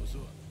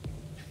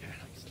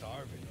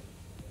starving.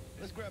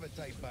 Let's grab a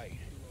tight bite.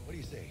 What do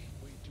you say?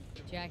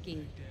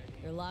 Jackie,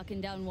 you're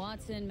locking down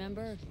Watson,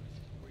 remember?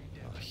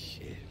 Oh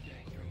shit,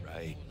 you're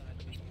right.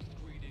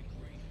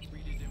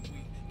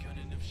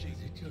 Is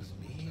it just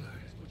me or...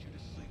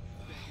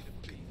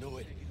 I know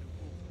it.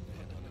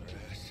 Head on our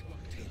ass,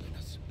 tailing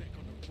us.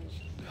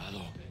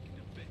 Hello.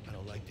 I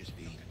don't like this,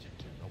 V.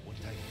 Not one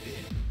tight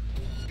bit.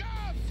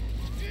 Scabs!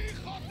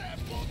 Hijo de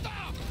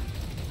puta!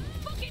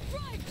 Fucking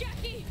drive,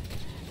 Jackie!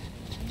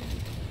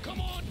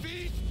 Come on, V!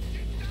 Hit!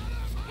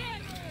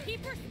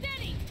 Keep her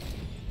steady!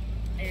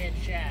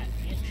 Headshot,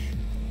 bitch.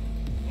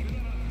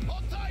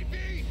 Hold tight, V!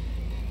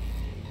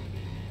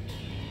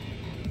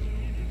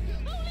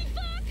 Holy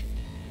fuck!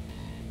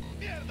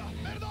 Mierda!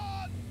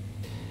 Perdón!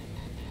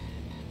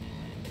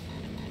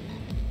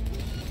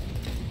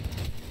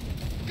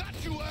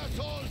 Got you,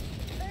 assholes!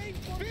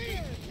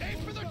 Aim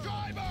for the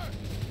driver!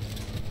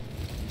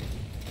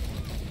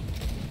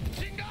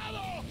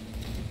 Chingado!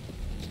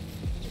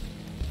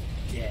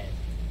 Dead.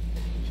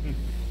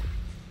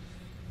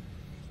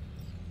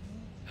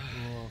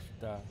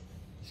 Wolf,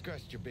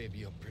 Scratched your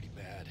baby up pretty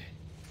bad.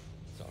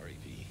 Sorry,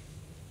 V.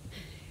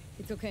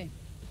 It's okay.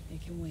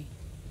 It can wait.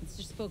 Let's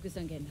just focus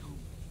on getting home.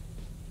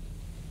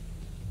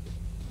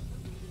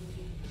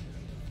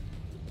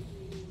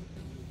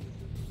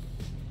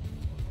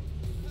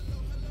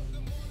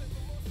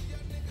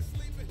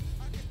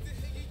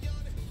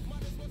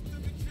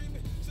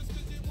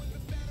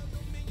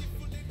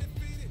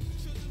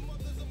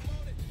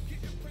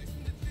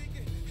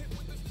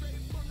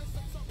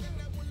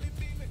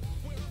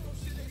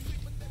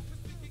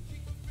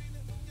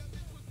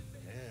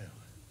 Damn.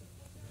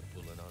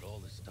 We're pulling out all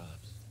the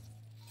stops.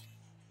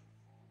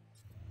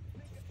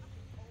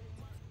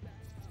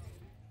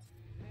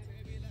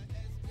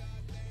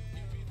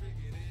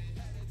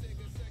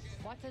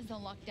 Watson's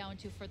on lockdown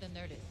to further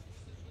notice.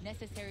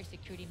 Necessary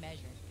security measure.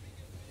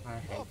 I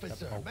hate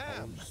Officer, the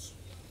ma'am. popos.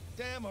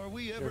 Damn, are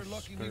we ever They're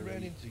lucky we ran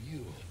scurry. into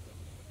you?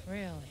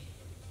 Really?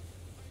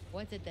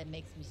 What's it that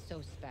makes me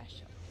so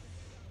special?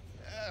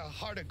 A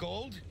heart of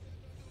gold?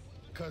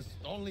 Because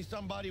only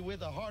somebody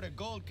with a heart of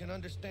gold can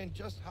understand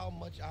just how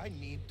much I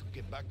need to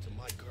get back to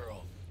my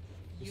girl.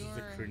 This is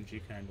a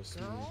cringy kind of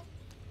scene. Girl?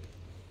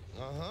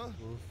 Uh-huh.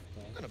 Wolf,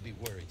 I'm gonna be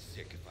worried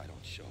sick if I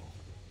don't show.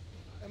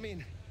 I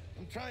mean,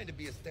 I'm trying to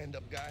be a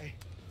stand-up guy.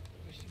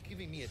 But she's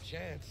giving me a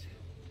chance.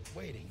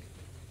 Waiting.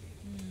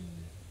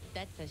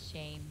 That's a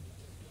shame.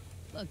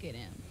 Look at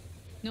him.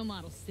 No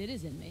model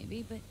citizen,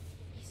 maybe, but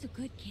he's a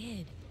good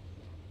kid.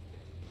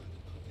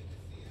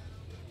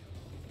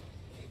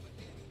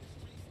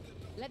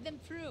 Let them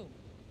through.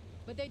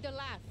 But they're the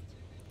last.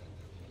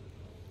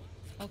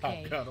 Oh,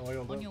 Okay, God,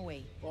 oiled on up. your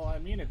way. Well, I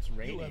mean, it's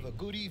raining. You have a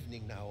good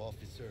evening now,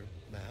 officer,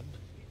 ma'am.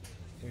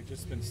 They've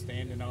just been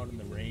standing out in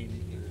the rain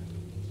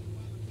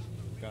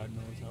for God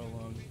knows how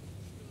long.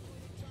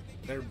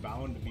 They're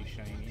bound to be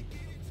shiny.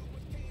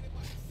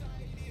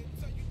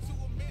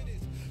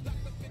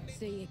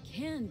 So you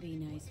can be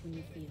nice when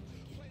you feel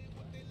like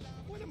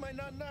When am I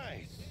not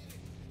nice?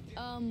 it.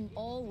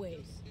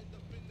 Always.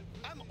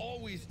 I'm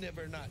always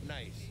never not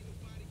nice.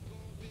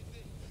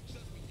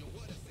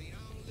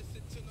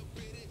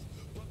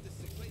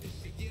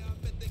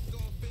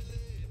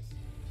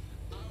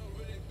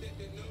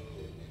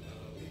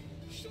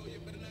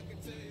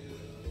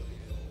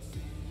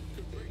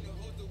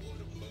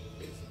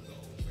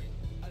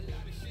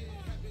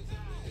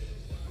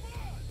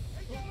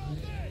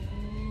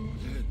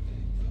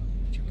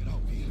 Check it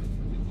out, V.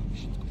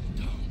 Shit's going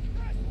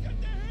down.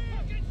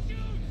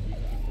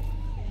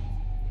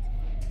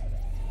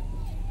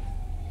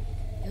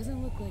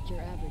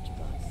 your average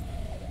boss.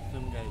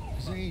 Some guys.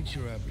 This ain't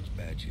your average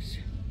badges.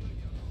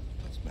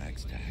 That's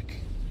Max TAC.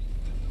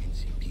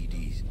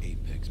 NCPD's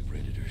apex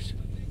predators.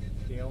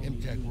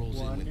 MTAC rolls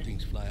in when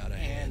things fly out of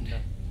hand.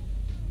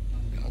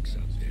 Gonk's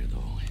out there,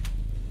 though.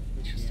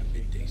 Just a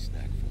midday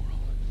snack for him.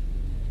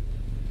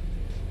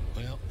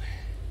 Well,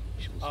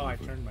 show's over. I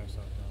turned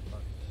myself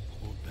down.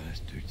 Poor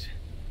bastards.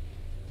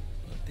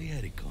 But they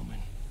had it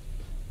coming.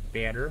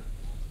 Better.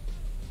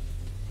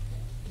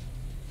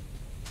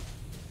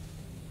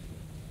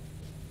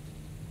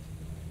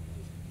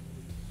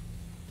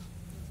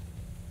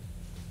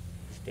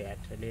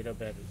 That's a little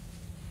better.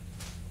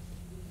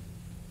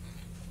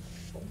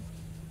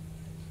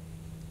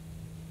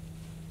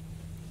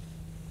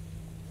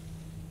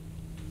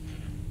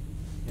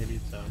 Maybe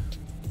it's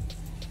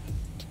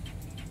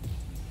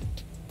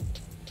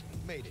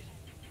Made it.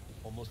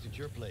 Almost at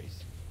your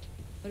place.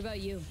 What about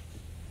you?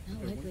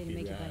 Not It likely would to be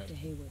make it back rad. to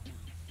Haywood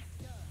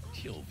now.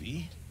 Chill,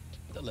 V.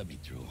 They'll let me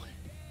through.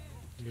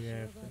 Do you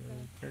have to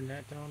turn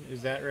that down?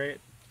 Is that right?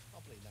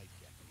 I'll play nice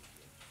jack.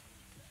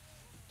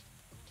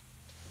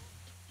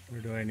 Or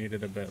do I need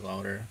it a bit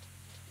louder?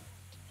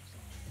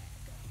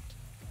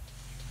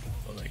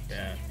 Go like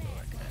that, go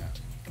like that.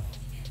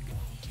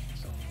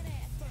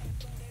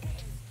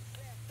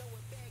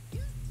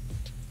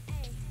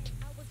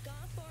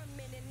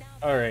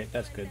 Alright,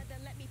 that's good.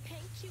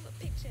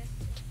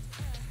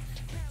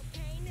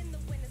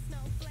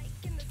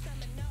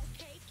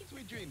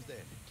 Sweet dreams then.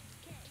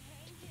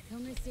 Tell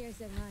Misty I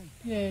said hi.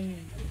 Yay.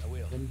 I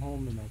will. I'm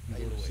home and I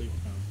can go to sleep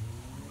now.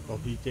 Well,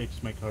 he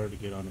takes my car to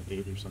get on a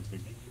date or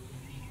something.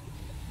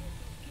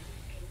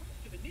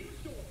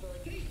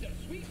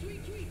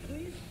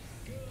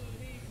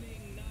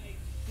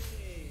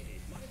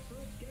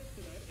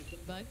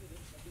 Bug?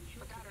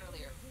 Forgot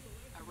earlier.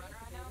 A runner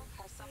I know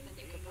has something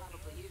you could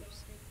probably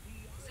use.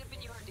 Zip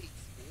in your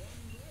deets.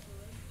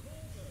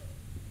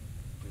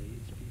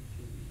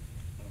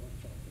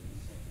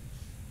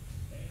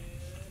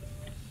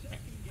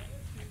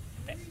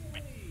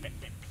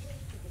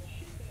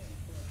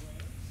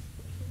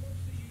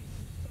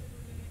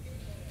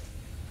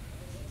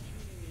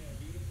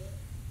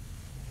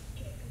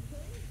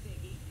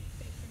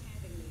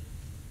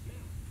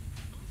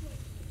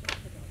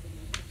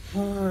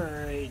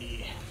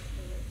 Alrighty.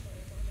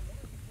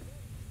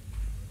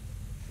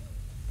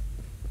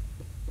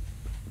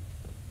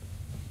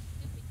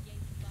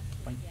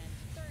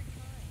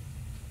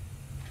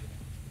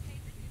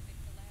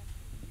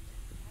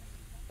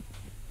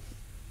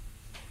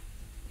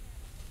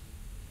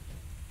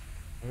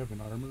 I have an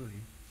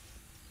armory.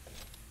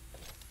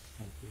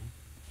 Thank you.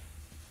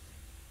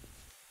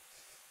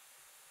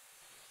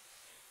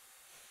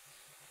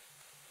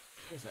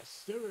 There's a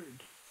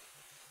steward.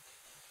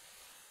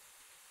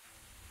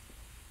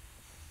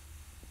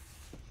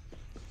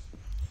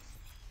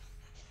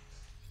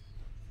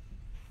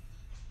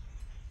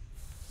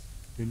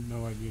 Didn't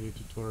know I needed a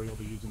tutorial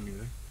to use a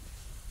mirror.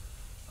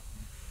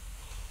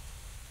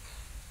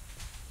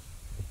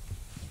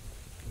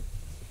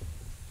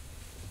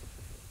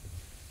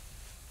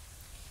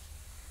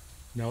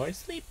 Now I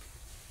sleep.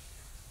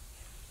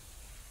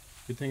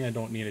 Good thing I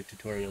don't need a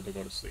tutorial to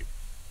go to sleep.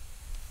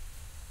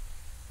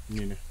 I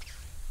mean,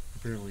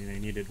 apparently I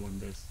needed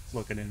one to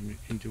look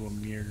into a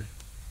mirror.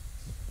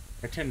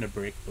 I tend to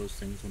break those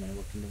things when I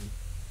look into them.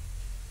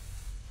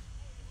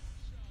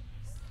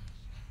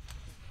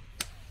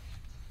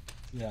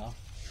 Yeah.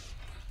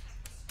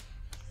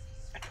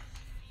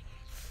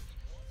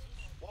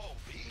 Whoa,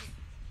 V.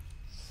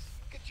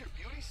 Get your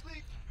beauty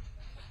sleep?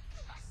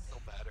 No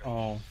matter.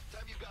 Oh.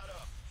 Time you got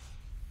up.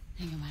 I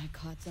think I might have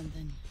caught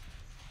something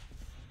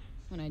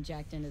when I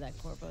jacked into that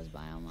Corpo's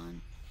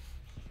biomon.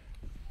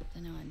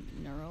 Don't know, a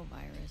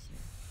neurovirus or...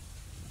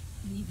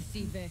 I need to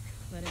see Vic.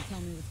 Let her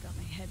tell me what's got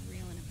my head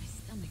reeling and my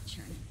stomach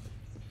churning.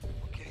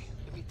 Okay,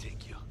 let me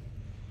take you.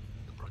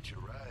 I brought you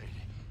a ride.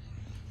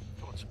 If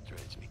you want some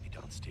threads, meet me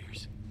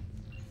downstairs.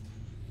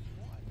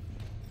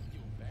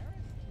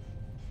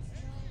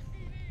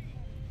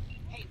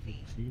 Hey,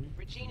 V.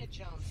 Regina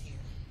Jones here.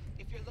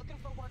 If you're looking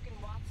for work in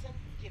Watson,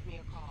 give me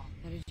a call.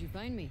 How did you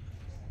find me?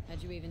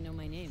 How'd you even know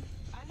my name?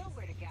 I know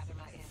where to gather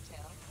my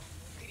intel.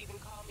 Could even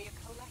call me a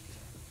collector.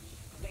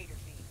 Later,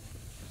 V.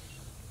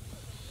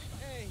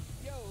 Hey,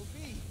 yo,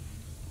 V.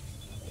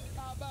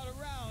 How about a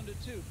round or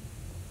two?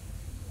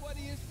 What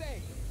do you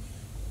say?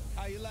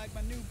 How you like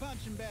my new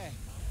punching bag?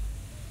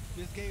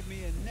 Just gave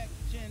me a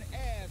next-gen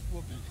ass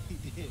whooping. He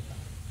did.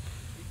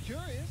 You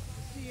curious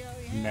to see how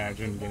he handles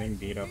Imagine getting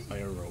beat up by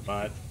a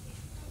robot.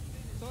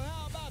 So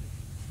how about it?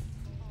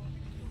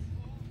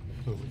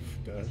 Oof,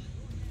 duh.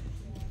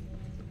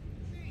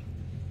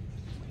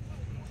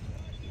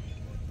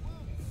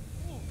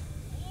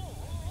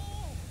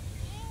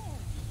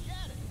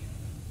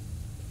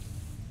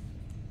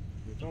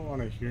 You don't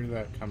want to hear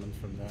that coming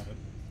from that.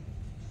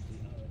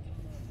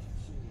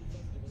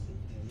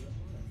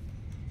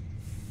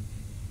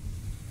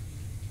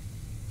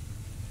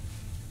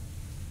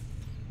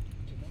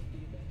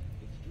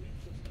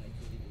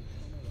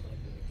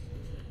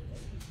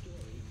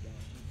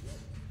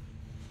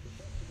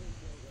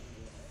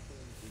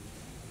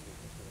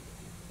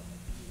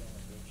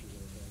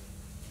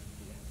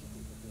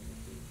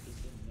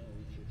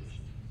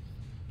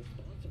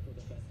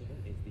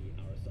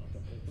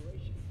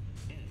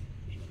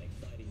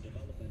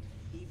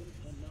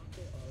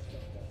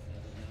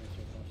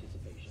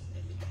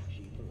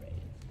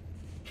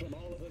 From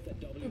all of us at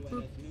WNS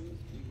News,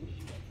 we wish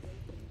you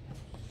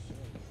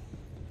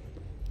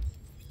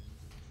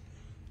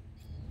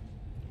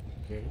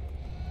Okay.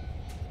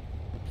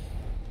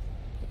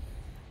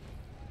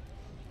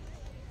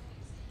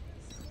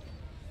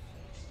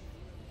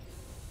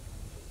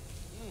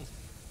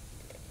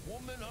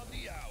 Woman of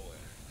the hour.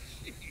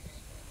 Jeez.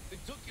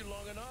 It took you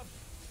long enough.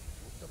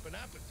 Worked up an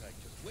appetite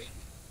just waiting.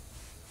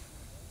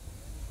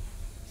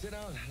 Sit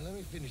down, let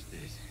me finish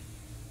this.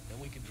 Then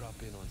we can drop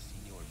in on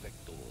Senor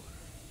Vector.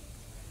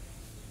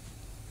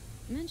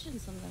 You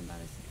mentioned something about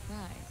a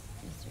surprise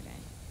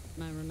yesterday.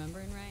 Am I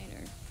remembering right,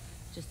 or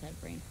just had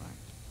brain fart?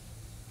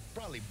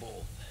 Probably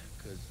both,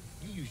 because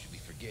you usually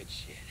forget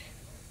shit.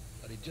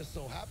 But it just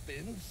so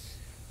happens,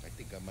 I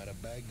think I might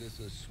have bagged us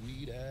a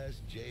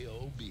sweet-ass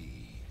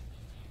J.O.B.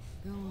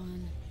 Go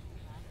on.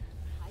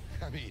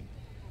 I mean,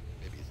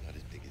 maybe it's not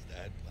as big as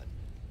that, but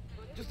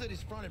just that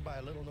it's fronted by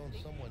a little-known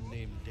someone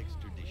named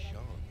Dexter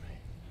Deshawn.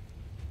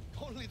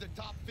 Only the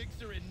top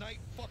fixer in Night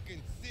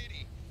fucking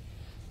City.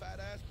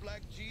 Fat-ass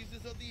black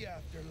Jesus of the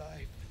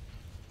afterlife.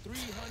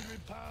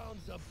 300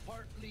 pounds of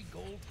partly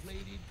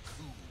gold-plated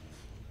cool.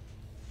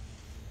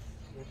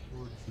 What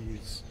were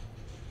these?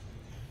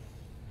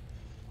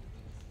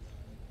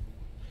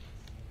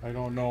 I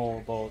don't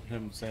know about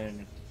him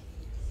saying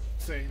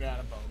that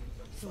about me.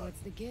 So what's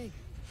the gig?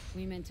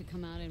 We meant to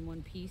come out in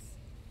one piece?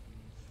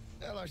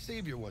 Well, our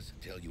savior wants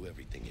to tell you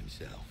everything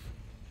himself.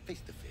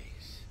 Face to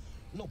face.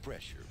 No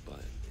pressure,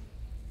 but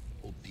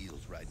whole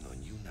deal's riding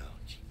on you now,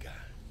 chica.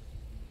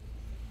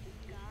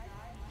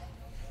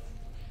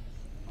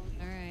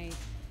 All right.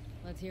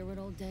 Let's hear what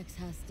old Dex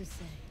has to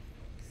say.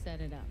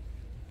 Set it up.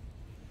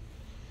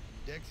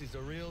 Dex is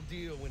a real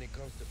deal when it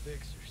comes to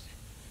fixers.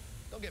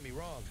 Don't get me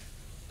wrong.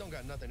 Don't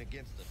got nothing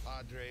against the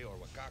Padre or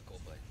Wakako,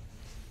 but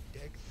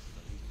Dex is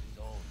a league of his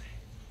own.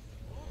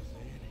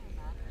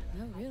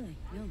 No, really,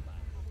 no.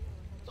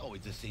 It's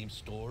always the same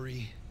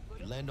story.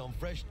 You land on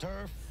fresh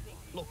turf,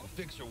 local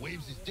fixer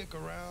waves his dick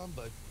around,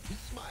 but he's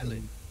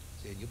smiling,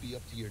 saying you'll be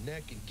up to your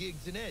neck in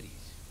gigs and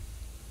eddies.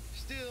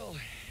 Still,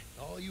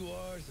 all you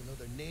are is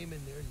another name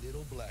in their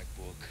little black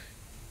book.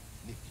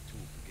 Nifty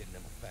tool for getting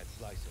them a fat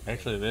slice of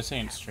Actually, this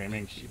ain't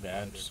streaming too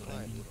bad, so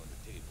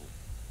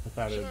I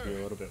thought it would be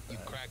a little bit You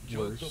bad. crack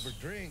jokes Worse. over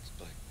drinks,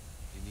 but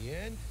in the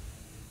end,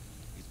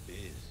 it's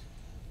biz.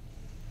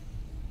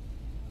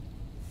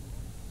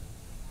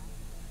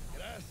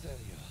 Gracias,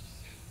 Dios.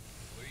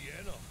 Muy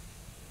lleno.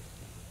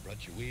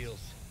 Brought your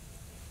wheels.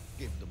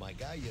 Gave them to my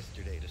guy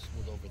yesterday to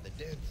smooth over the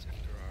dents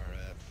after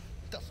our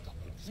dust up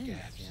with the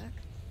Thanks, scabs. Jack.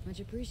 Much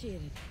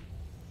appreciated.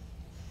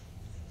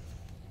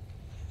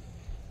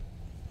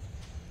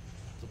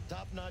 Some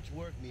top-notch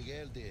work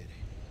Miguel did.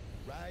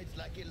 Rides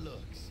like it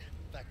looks.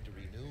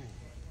 Factory new.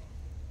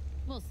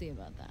 We'll see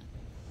about that.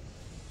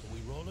 So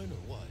we rolling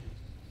or what?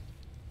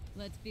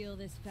 Let's feel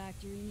this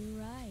factory new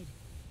ride.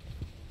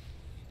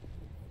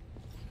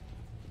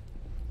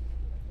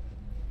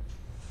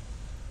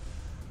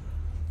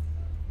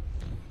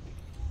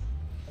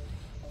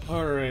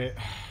 All right.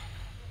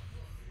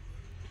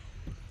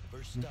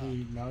 First stop.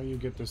 Now you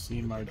get to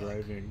see my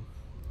driving.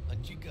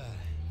 Chica,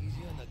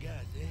 easy on the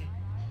gas, eh?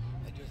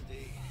 I just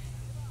ate.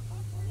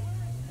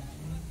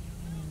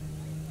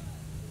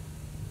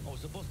 I was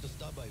supposed to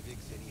stop by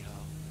Vic's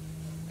anyhow.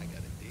 I got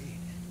a date.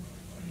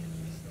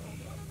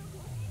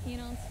 You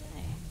don't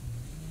say.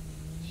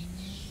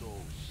 She's so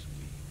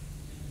sweet.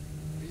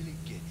 Really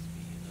gets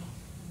me, you know?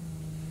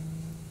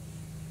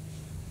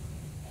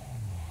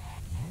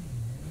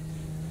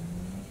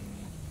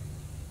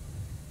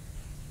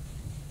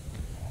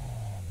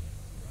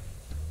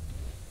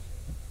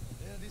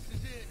 Yeah, this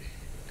is it.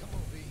 Come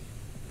on, V.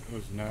 It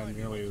was not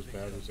nearly as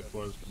bad as it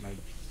was when I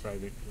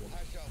tried it.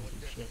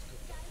 Shit.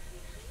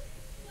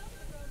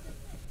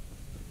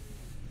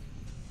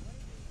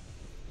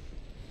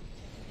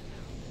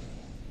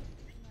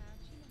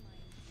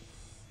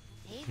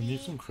 Hey, I need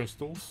babe. some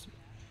crystals.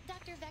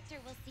 Dr.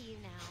 Vector will see you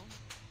now.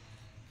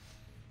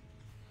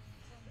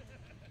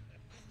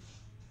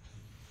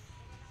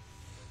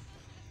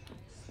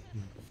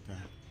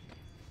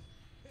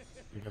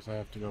 I guess I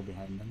have to go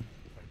behind them.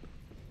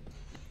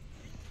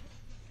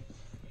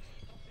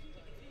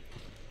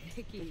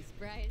 Vicky,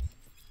 Bryce.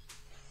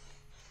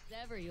 As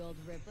ever, you old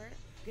ripper.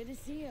 Good to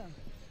see you.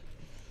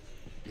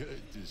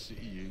 Good to see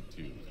you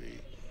too, V.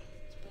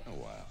 It's been a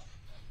while.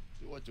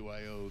 So what do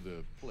I owe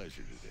the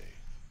pleasure today?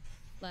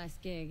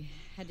 Last gig,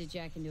 had to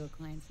jack into a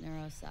client's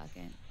neuro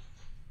socket.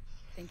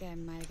 Think I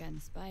might have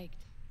gotten spiked.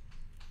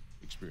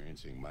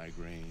 Experiencing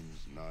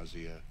migraines,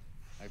 nausea,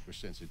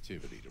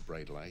 hypersensitivity to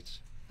bright lights?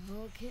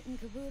 Oh, kit and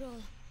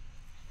caboodle.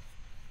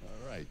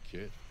 All right,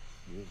 kid.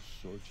 We'll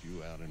sort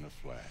you out in a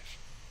flash.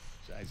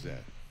 Besides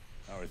that,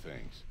 how are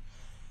things?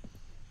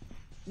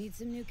 Need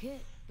some new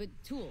kit, but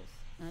tools,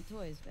 not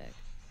toys, Vic.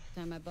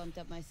 Time I bumped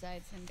up my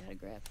sights and got a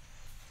grip.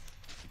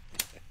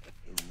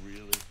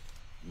 Really?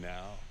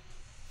 Now?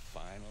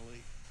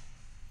 Finally?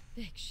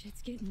 Vic,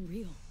 shit's getting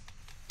real.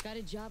 Got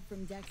a job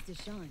from Dex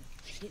Deshawn,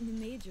 hitting the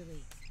major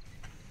leagues.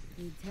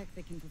 Need tech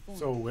that can perform.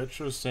 So Witch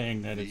was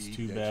saying that it's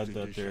too bad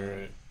that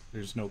they're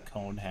There's no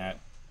cone hat.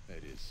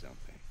 That is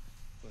something.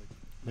 But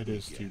That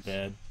is too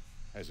bad.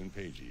 Hasn't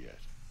paid you yet.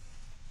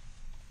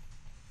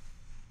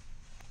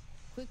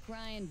 Quit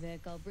crying,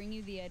 Vic. I'll bring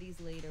you the Eddies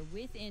later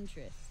with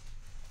interest.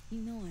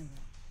 You know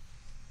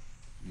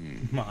I will.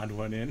 Mod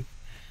one in.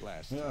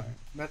 Last Yeah, time.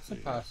 that's a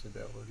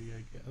possibility,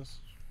 I guess.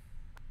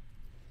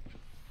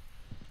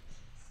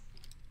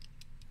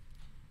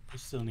 I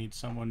still need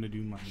someone to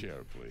do my chair,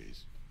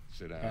 please.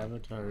 Sit down.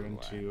 Avatar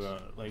Relax.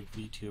 into like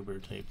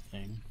VTuber type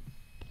thing.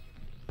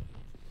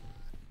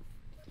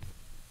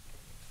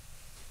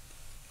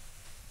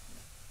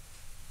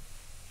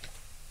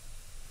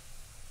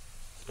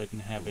 So I can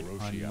have it on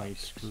Hiroshi my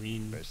optics.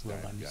 screen Best while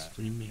I've I'm got,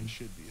 streaming. and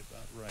should be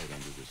about right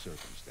under the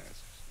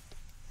circumstances.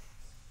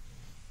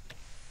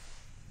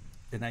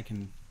 Then I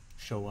can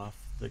show off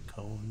the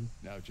cone.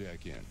 Now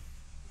jack in.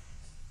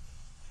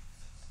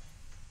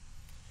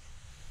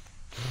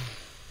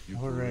 You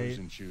All right. peruse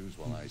and choose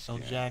while I I'll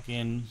scan. jack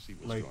in See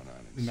what's like going on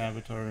an inside.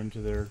 avatar into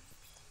their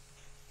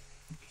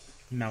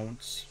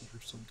mounts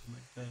or something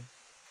like that.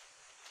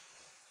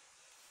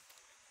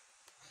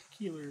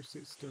 Killer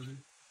system.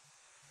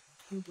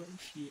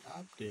 Hiroshi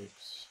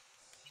optics.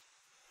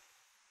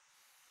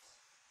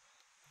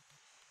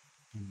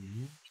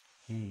 And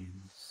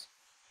hands.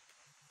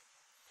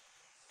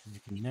 You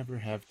can never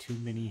have too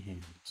many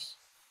hands.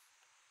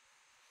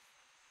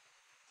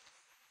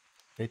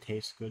 They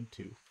taste good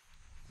too.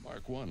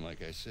 Mark 1,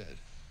 like I said.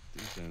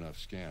 Decent enough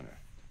scanner.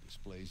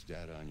 Displays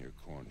data on your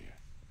cornea.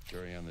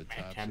 Cherry on the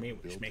top. In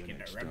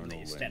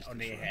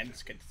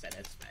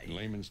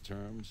layman's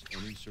terms,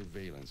 any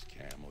surveillance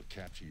cam will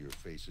capture your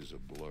face as a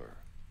blur.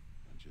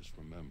 And just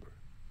remember,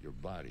 your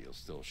body will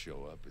still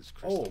show up as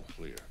crystal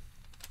clear.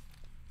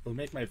 It'll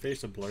make my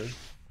face a blur.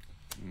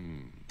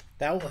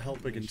 That will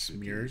help against Should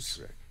be a smears.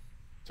 trick.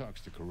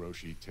 Talks to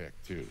Kuroshi Tech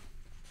too.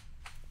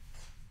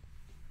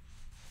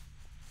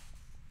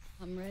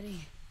 I'm ready.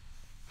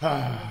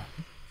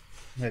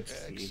 Let's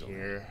see Excellent.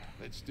 here.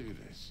 Let's do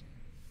this.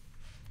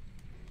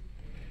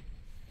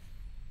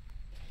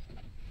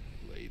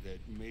 Lay that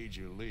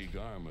major league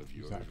arm of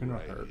yours Is that gonna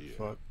right hurt? here.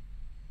 Fuck.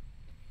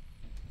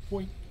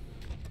 Boing.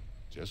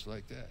 Just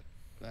like that.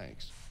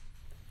 Thanks.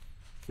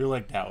 Feel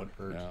like that would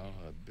hurt. Now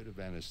a bit of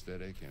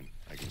anesthetic and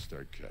I can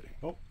start cutting.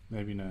 Oh,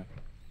 maybe not.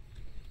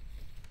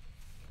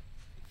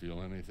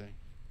 Feel anything?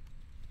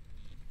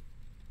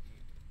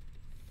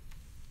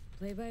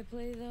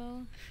 Play-by-play,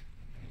 though?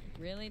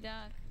 Really,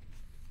 Doc?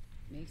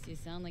 Makes you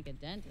sound like a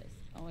dentist.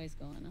 Always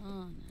going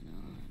on and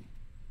on.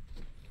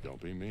 Don't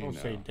be mean Don't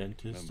now. say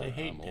dentist. Remember, I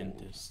hate I'm old.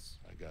 dentists.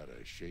 I got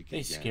a shaky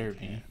They scare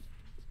organic me. hand.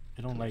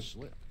 I don't Could've like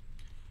slipped.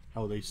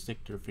 how they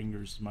stick their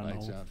fingers in my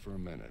Lights mouth. out for a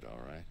minute,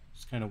 all right?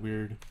 It's kind of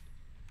weird.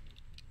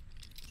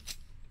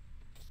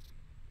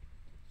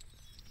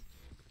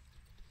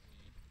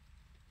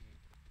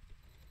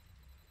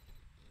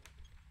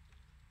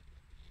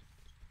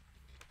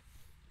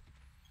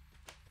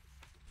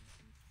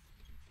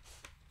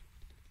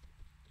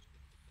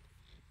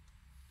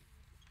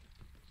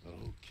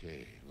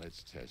 Okay,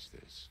 let's test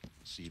this.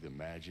 See the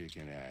magic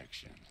in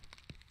action.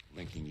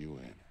 Linking you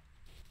in.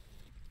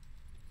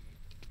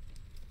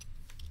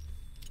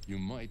 You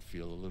might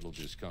feel a little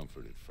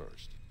discomfort at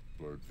first.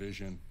 Blurred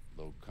vision,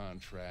 low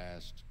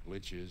contrast,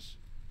 glitches.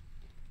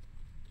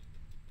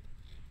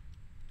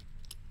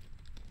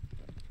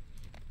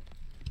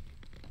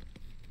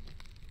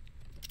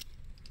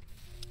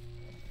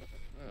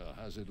 Well,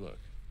 how's it look?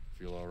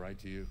 Feel all right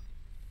to you?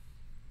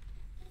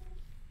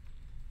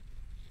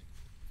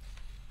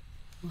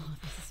 Oh,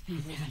 this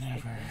is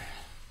fantastic.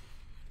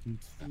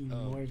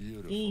 More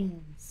beautiful.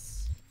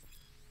 things.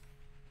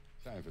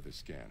 Time for the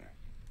scanner.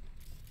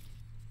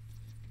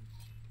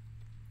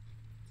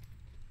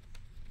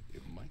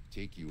 It might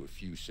take you a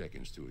few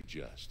seconds to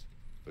adjust,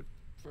 but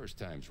first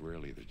time's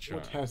rarely the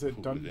charm. What has it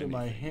Fool done with to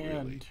my anything, really.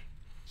 hand?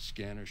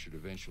 Scanner should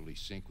eventually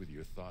sync with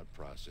your thought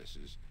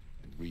processes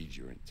and read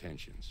your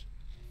intentions.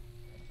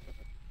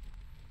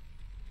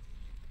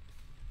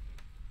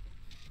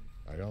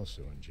 I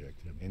also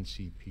injected an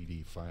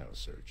NCPD file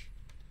search.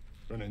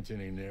 Run into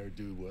any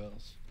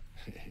ne'er-do-wells?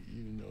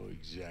 You know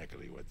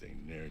exactly what they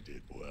ne'er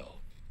did well.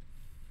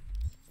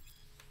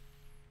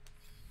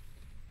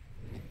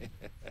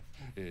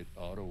 It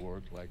ought to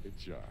work like a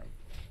charm.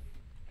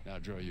 Now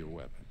draw your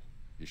weapon.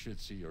 You should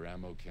see your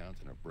ammo count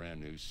in a brand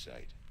new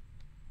sight.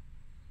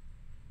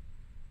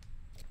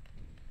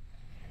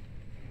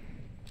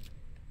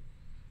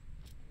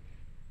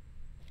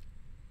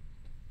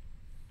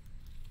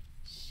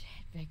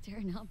 Shit,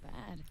 Victor, not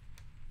bad.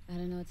 I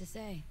don't know what to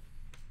say.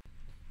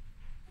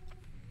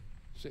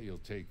 Say you'll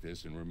take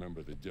this and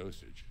remember the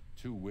dosage.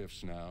 2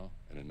 whiffs now,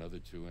 and another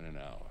 2 in an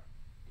hour.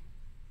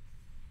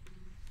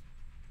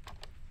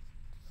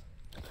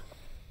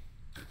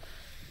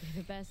 You're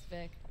the best,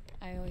 Vic.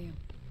 I owe you.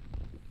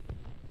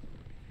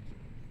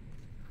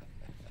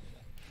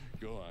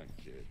 Go on,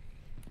 kid.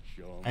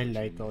 Show 'em I what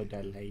like you all made.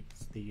 the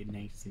lights, they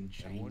nice and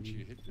And once you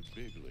shiny. hit the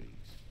big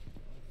leagues,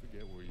 don't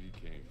forget where you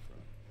came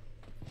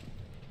from.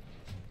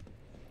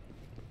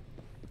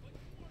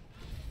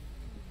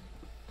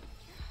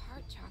 Your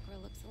heart chakra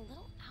looks a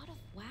little out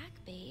whack,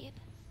 babe.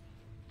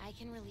 I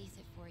can release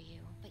it for you,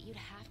 but you'd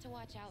have to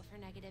watch out for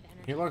negative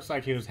energy. He looks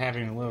like he was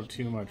having a little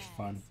too much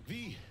fun.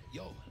 V,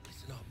 yo,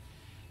 listen up.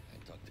 I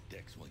talked to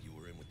Dex while you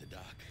were in with the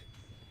doc.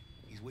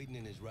 He's waiting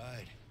in his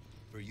ride.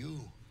 For you.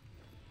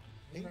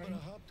 Ain't but a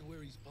hop to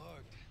where he's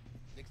parked.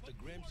 Next to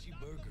Gramsci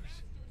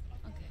Burgers.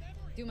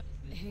 Okay.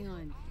 Hang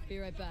on. Be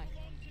right back.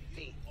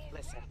 V,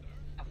 listen.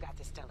 I've got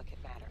this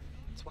delicate matter.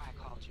 That's why I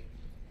called you.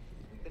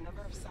 The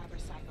number of cyber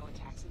psycho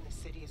attacks in the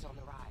city is on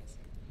the rise.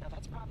 Now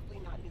that's probably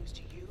not news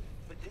to you,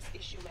 but this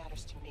issue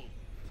matters to me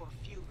for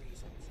a few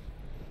reasons.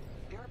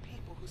 There are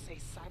people who say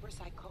cyber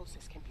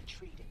psychosis can be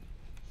treated.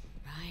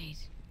 Right.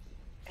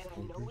 And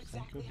I know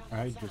exactly how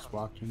I that just sounds,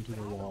 walked into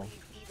the but I wall.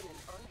 believe even an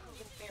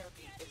unproven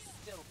therapy is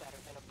still better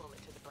than a bullet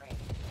to the brain.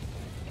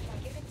 If I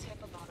get a tip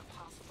about a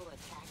possible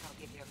attack, I'll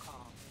give you a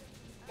call.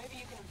 Maybe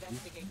you can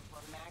investigate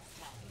before Max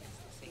Tack hits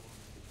the scene.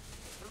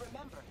 But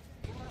remember,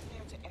 you're not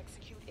there to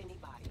execute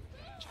anybody.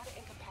 Try to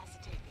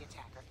incapacitate the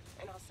attacker,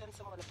 and I'll send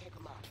someone to pick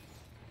him up.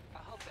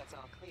 I hope that's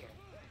all clear.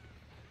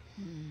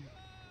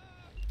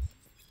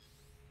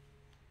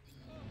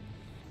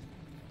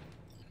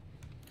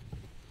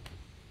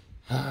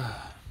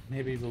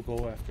 Maybe we'll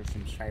go after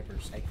some cyber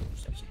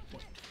psychos at some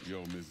point.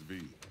 Yo, Miss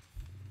V.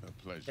 A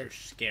pleasure. They're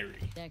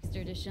scary.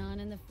 Dexter Deshawn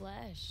in the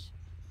flesh.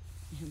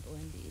 Ample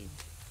indeed.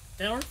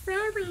 They're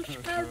very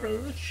scary.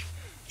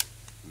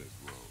 Let's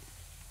roll.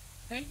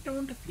 I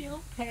don't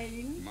feel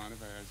pain. Mind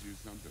if I ask you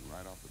something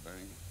right off the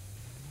bang?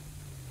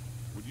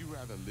 Would you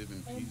rather live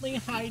in peace Only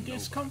and high see nobody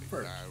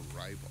discomfort. die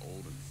ripe,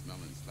 old, and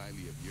smelling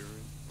slightly of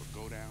urine, or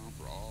go down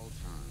for all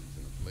times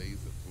in a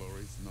blaze of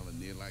glory smelling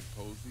near like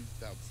posies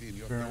without seeing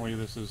your Apparently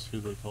this is who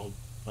they called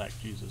Black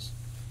Jesus.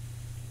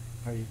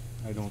 I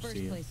don't First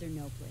see it. place or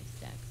no place,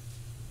 Dex.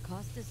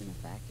 Cost isn't a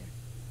factor.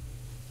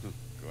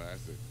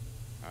 Classic.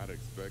 I'd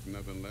expect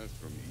nothing less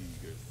from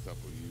eager,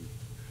 supple youth.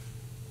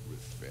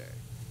 Respect.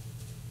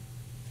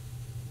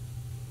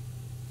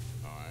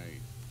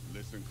 Alright,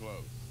 listen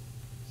close.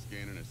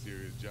 Scanning a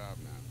serious job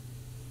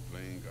now.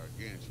 Playing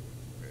gargantuan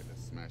compared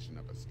to smashing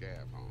up a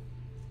scav home.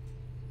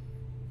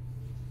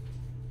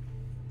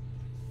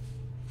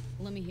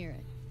 Let me hear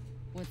it.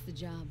 What's the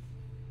job?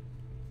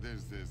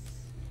 There's this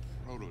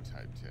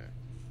prototype tech.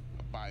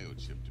 A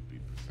biochip to be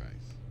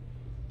precise.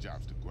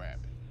 Job's to grab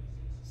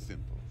it.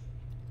 Simple.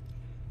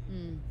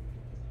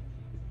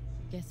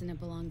 Guessing it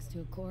belongs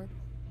to a corp?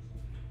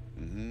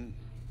 Mm-hmm.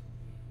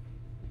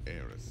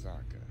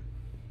 Arasaka.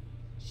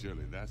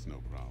 Surely that's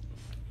no problem.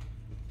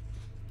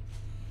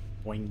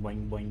 Boing,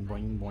 boing, boing,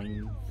 boing,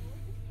 boing.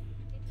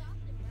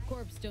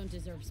 Corps don't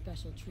deserve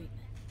special treatment.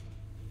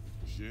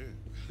 Shit,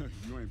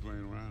 you ain't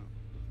playing around.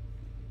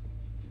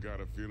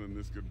 Got a feeling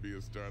this could be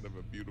a start of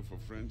a beautiful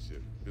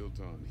friendship built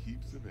on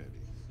heaps of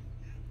eddies.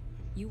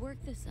 You work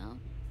this out?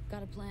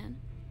 Got a plan?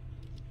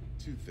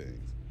 Two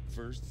things.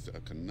 First, a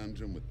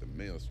conundrum with the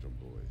Maelstrom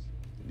boys.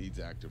 Needs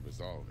active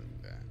resolving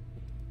that.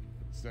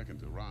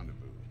 Second, a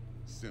rendezvous.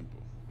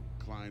 Simple.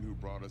 Client who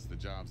brought us the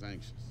job's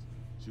anxious.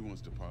 She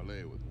wants to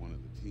parlay with one of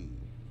the team.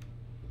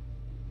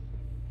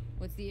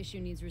 What's the issue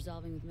needs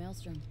resolving with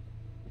Maelstrom?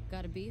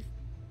 Got a beef?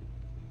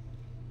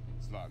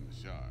 Slot in the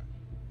shard.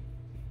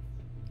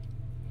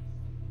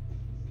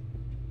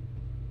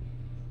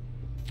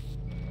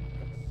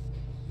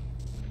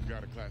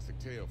 Got a classic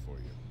tale for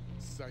you.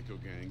 Psycho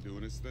gang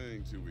doing his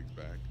thing 2 weeks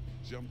back.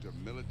 Jumped a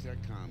Militech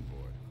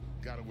convoy.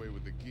 Got away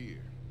with the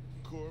gear.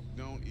 Corp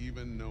don't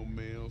even know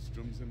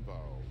Maelstrom's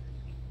involved.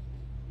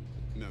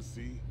 Now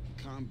see,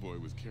 convoy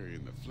was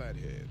carrying the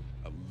Flathead,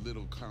 a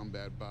little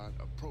combat bot,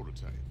 a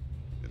prototype.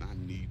 And I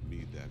need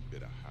me that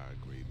bit of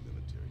high-grade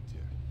military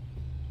tech.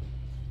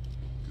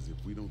 Because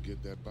if we don't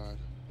get that bot,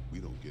 we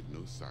don't get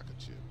no soccer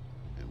chip.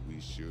 And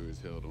we sure as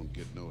hell don't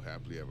get no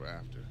happily ever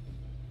after.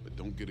 But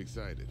don't get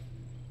excited.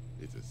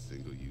 It's a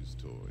single-use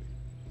toy.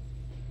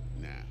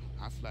 Now,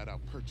 I flat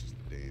out purchased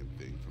the damn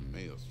thing from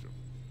Maelstrom.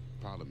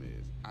 Problem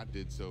is, I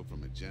did so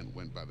from a gent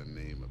went by the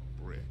name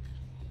of Brick.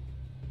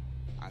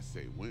 I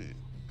say when,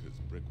 because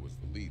Brick was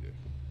the leader.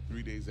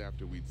 3 days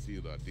after we'd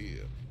sealed our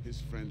deal,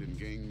 his friend and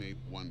gangmate,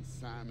 one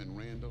Simon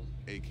Randall,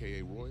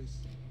 a.k.a. Royce,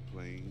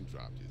 plain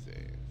dropped his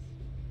ass.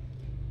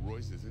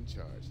 Royce is in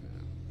charge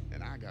now,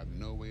 and I got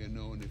no way of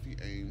knowing if he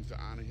aims to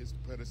honor his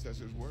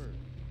predecessor's word.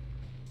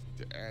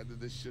 To add to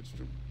this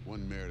shitstorm,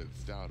 one Meredith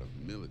Stout of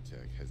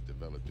Militech has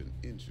developed an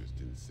interest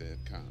in said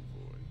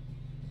convoy.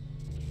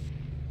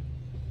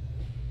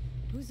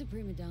 Who's a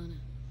prima donna?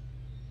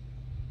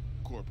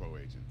 Corpo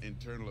agent,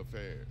 internal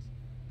affairs.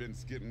 Been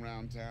skidding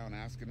around town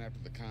asking after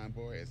the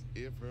convoy as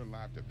if her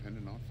life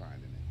depended on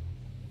finding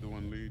it. The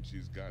one lead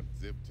she's got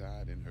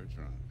zip-tied in her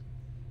trunk.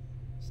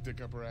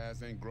 Stick up her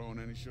ass ain't growing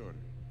any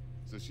shorter,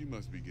 so she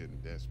must be getting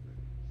desperate.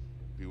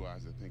 Be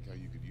wise to think how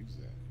you could use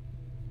that.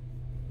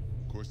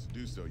 Of course, to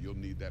do so, you'll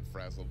need that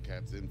frazzled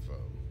cat's info.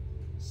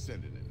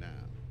 Sending it now.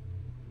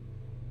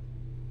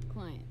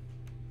 Client.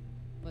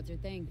 What's her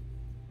thing?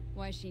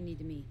 Why's she need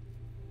to meet?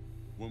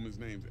 Woman's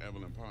name's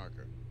Evelyn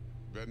Parker.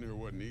 Vetting her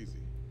wasn't easy.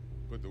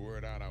 Put the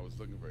word out I was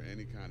looking for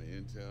any kind of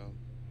intel.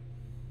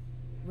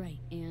 Right,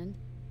 and?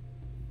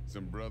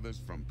 Some brothers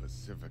from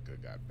Pacifica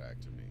got back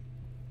to me.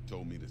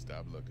 Told me to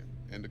stop looking.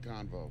 End of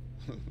convo.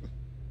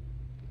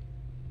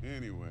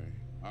 Anyway,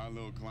 our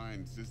little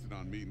client insisted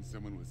on meeting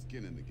someone with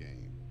skin in the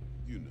game.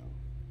 You know,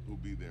 who'll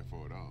be there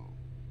for it all.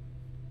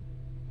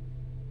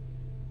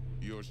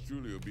 Yours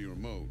truly will be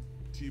remote.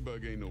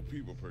 T-Bug ain't no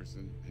people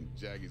person, and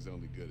Jaggy's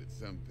only good at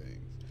some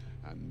things.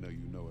 I know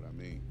you know what I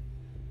mean.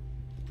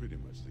 Pretty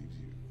much leaves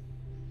you.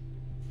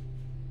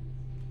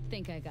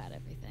 Think I got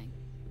everything.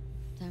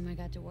 Time I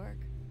got to work.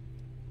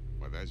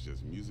 Well, that's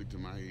just music to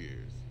my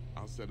ears.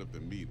 I'll set up the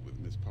meet with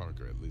Miss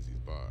Parker at Lizzie's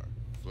bar.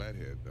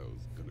 Flathead,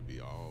 though's gonna be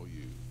all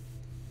you.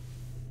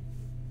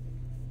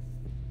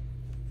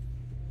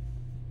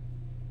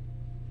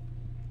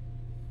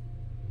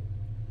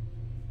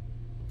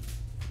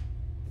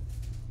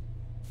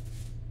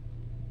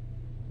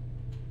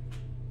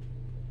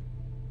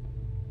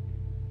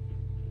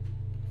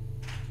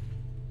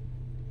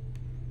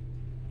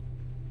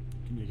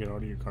 Can you get out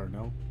of your car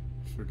now?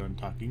 If you're done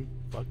talking,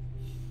 fuck.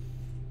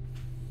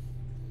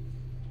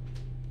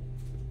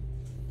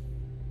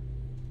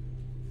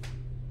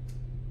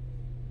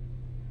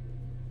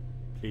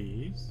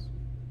 Please.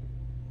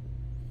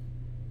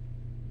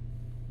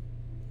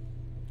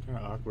 Kind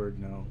of awkward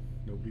now.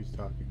 Nobody's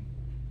talking.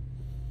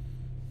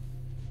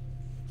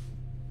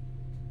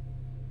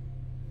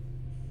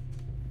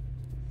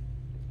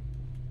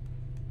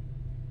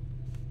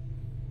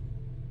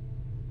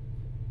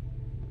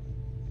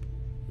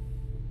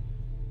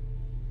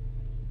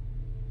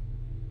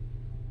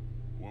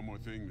 One more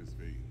thing, Miss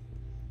V.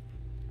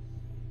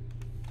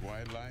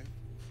 Quiet life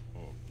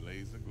or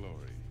blaze of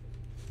glory?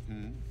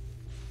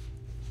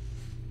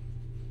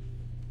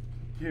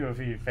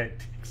 POV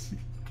effects.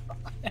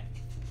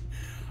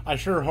 I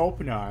sure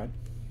hope not.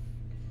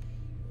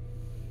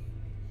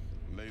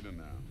 Later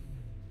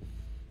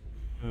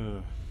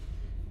now.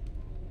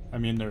 I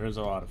mean, there is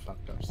a lot of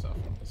fucked up stuff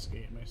in this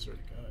game, I swear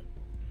to God.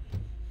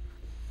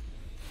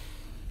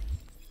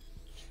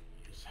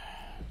 Jeez.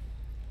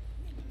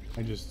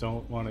 I just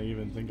don't want to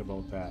even think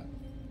about that.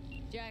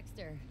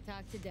 Jackster,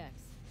 talk to Dex.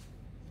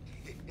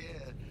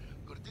 Yeah,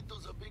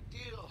 Gordito's a big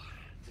deal.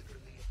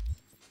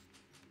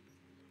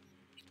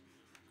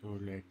 Go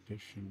like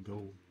this and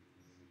go.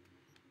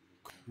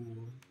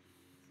 Cool.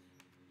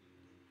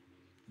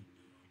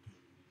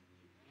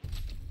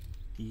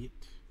 Eat.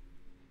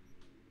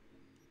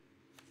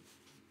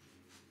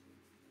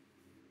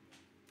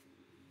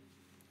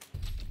 I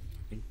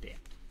think that.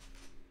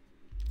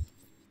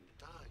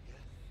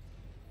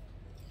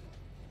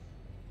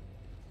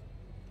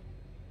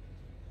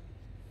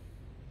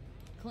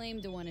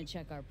 Claimed to want to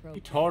check our profile. He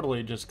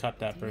totally just cut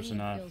that To me, person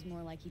it off. feels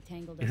more like he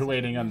tangled us You're up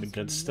waiting with on the Maelstrom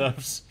good and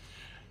stuffs.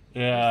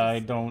 Yeah, I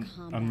don't.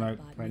 I'm not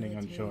planning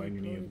on showing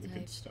any of the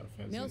good stuff.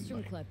 As Maelstrom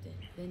in, like, clept it.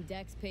 Then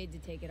Dex paid to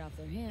take it off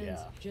their hands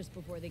Yeah. just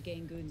before the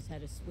gang goons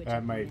had to switch. that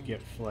up the might men.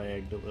 get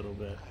flagged a little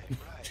bit.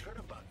 Right, heard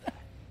about that.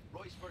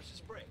 Royce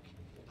versus Brick.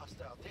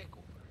 Hostile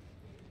takeover.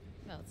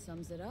 Well, it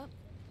sums it up.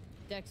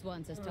 Dex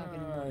wants us talking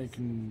to I Royce.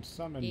 can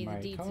summon Gave my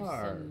the deeds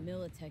car. of some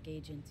Militech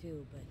agent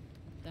too, but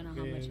don't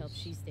know how much help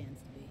she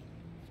stands to be.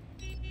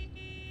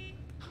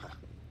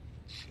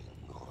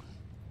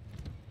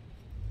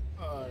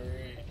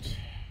 Alright.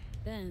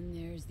 Then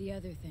there's the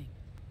other thing.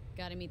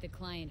 Gotta meet the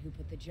client who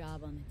put the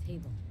job on the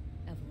table,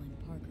 Evelyn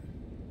Parker.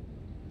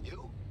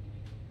 You?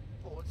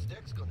 Well, what's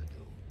Dex gonna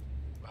do?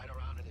 Ride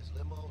around in his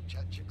limo,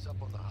 chat chicks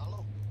up on the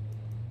hollow?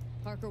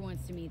 Parker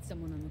wants to meet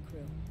someone on the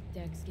crew.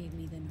 Dex gave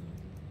me the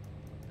nod.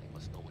 He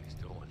must know what he's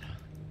doing.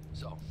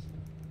 So,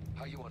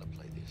 how you want to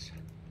play this?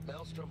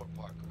 Maelstrom or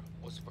Parker?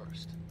 What's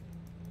first?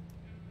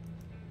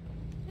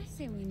 I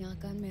say we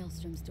knock on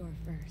Maelstrom's door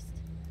first.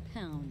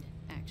 Pound,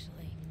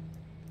 actually.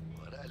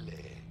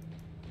 Orale.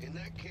 In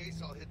that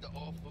case, I'll hit the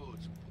all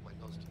foods and put my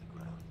nose to the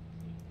ground.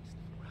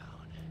 Sniff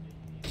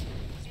around.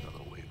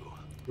 Hasta luego.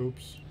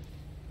 Oops.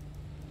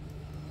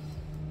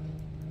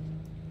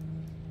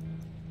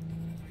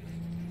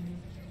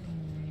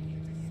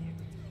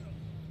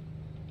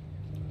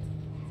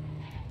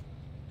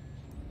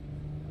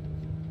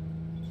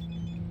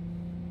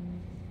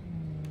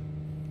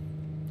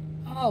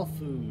 All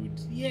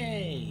foods,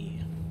 yay!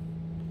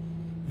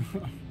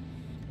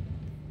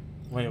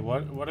 Wait,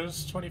 what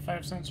is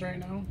 25 cents right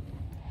now?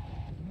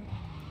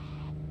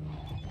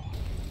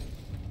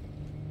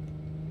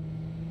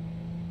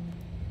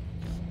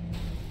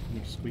 Can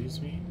you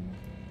squeeze me?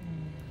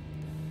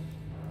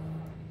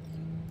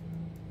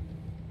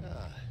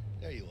 Ah,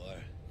 there you are.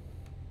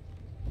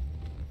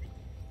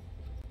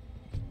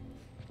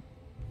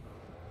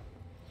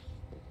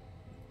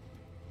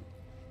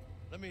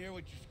 Let me hear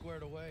what you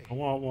squared away. I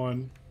want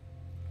one.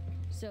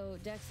 So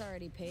Dex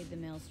already paid the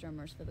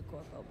Maelstromers for the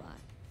Corpo bot.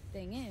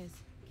 Thing is,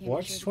 can't be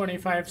What's sure the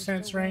 25 gang goons are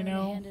cents still right willing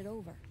to now? hand it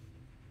over.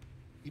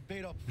 He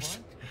paid up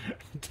front?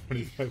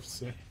 25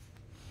 cents.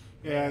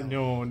 Yeah,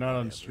 no, not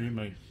on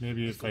stream.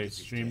 Maybe if I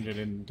streamed it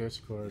in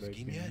Discord, I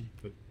can.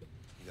 But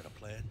You got a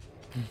plan?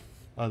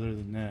 other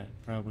than that,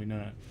 probably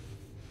not.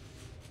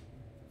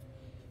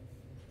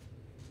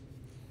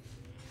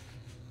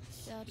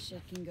 Doubt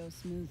shit can go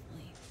smoothly.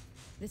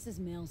 This is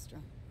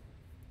Maelstrom.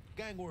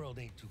 Gang world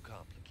ain't too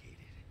complicated.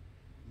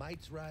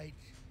 Might's right,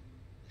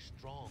 the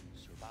strong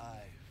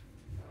survive.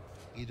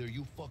 Either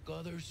you fuck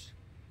others,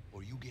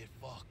 or you get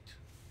fucked.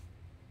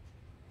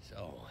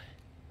 So,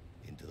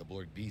 into the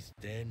Borg Beast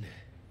den.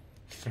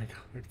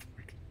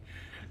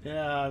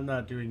 Yeah, I'm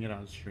not doing it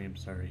on stream,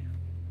 sorry.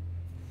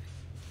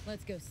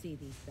 Let's go see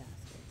these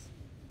bastards.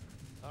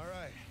 All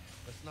right,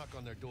 let's knock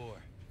on their door.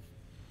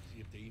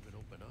 See if they even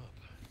open up.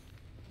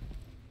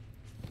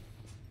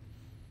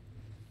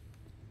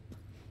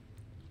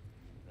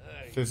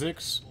 Hey,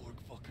 Physics? Borg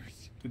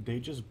fuckers. Did they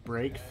just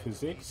break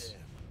physics?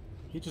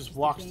 He just a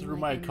walks game through like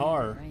my any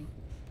car. other, right?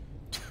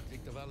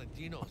 Take the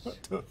Valentinos.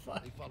 What the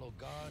fuck? They follow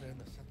God and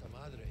the Santa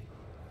Madre.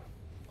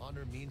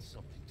 Honor means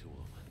something to them.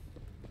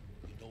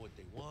 You know what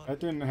they want. That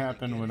didn't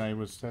happen when I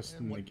was testing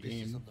and the what pisses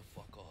game. them the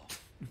fuck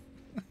off.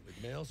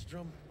 With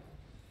Maelstrom,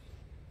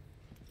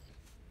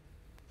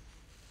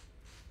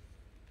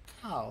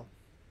 How?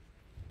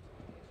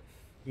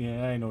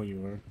 Yeah, I know you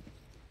were.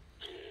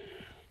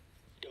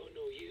 Don't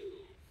know you.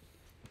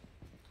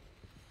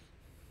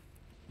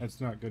 That's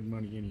not good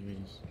money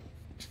anyways.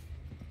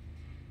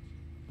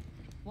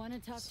 Want to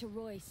talk to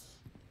Royce?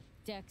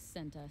 Dex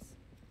sent us.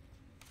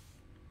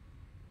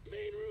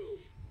 Main room.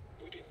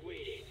 We've been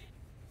waiting.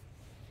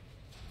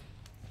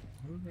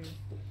 Alright.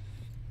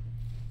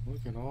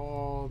 Look at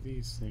all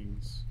these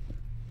things.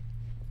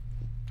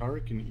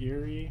 Dark and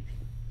eerie.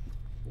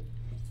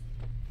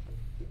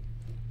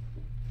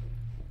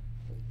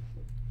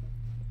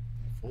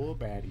 Full of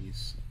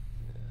baddies.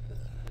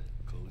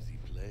 cozy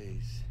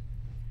place.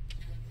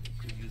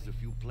 Could use a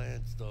few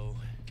plants though.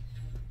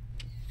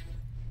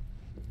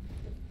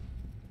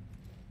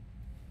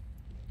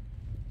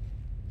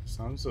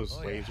 Sounds those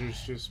Oh, yeah.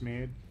 lasers just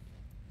made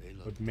They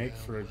look would make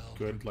damn for a well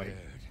good like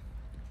prepared.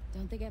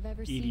 Don't think I've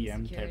ever seen EDM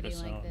type security of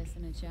like sound. this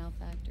in a chow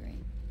factory.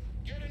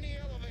 Get in the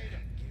elevator.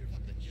 Gear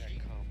from the Jack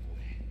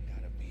convoy.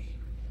 Gotta be.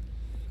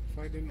 If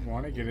I didn't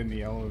want to get in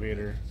the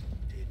elevator,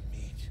 Did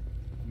meet.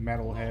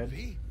 metalhead.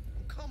 V,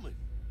 I'm coming.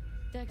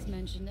 Dex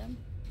mentioned him.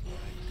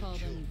 Called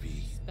him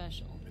V.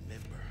 special.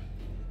 Remember,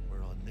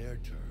 we're on their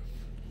turf.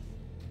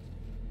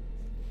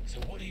 So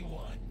what do you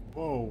want?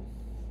 Whoa.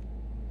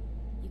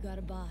 You got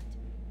a bot.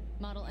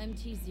 Model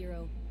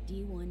MT0D12.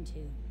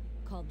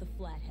 Called the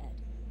Flathead.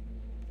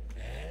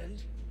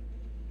 And?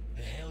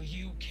 The hell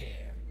you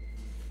care?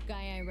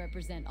 Guy I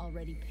represent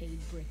already paid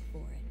Brick for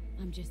it.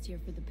 I'm just here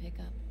for the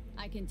pickup.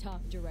 I can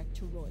talk direct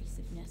to Royce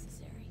if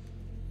necessary.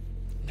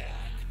 Nah,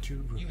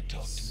 To you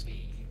talk Royce. to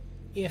me.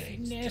 If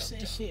Things jumped up.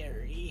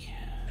 necessary.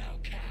 Now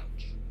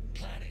couch.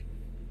 Planet.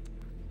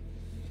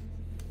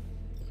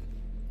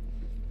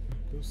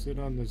 Go sit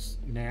on this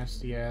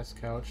nasty ass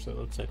couch that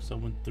looks like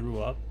someone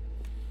threw up.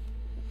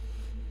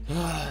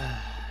 I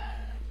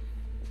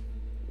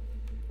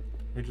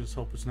just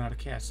hope it's not a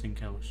casting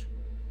couch.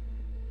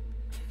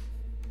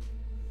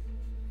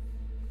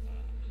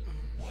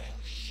 Well,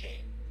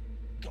 shit.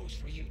 Goes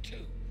for you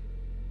too.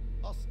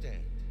 I'll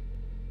stand.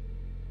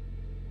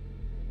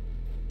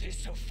 This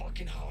so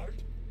fucking hard?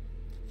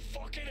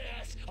 Fucking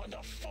ass on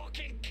the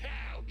fucking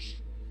couch!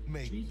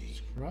 Maybe.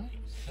 Jesus Christ.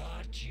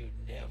 Thought you'd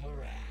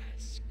never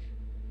ask.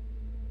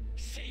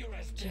 Sit your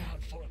ass down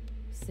for a...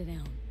 Sit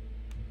down.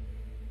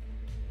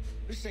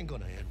 This ain't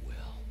gonna end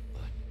well,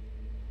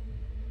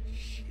 but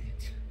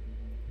shit.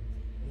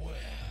 Well,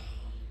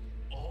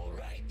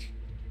 alright.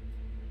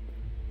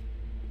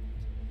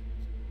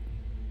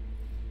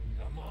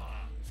 Come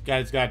on. This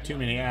guy's got too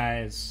many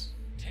eyes.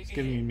 Take It's it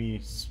giving in. me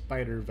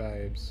spider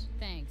vibes.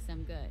 Thanks,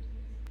 I'm good.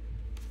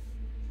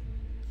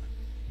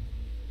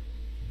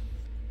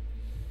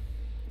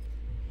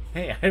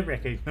 Hey, I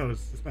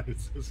recognize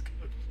this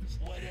couch.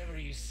 Whatever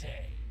you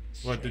say.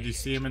 What, did you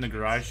see him in the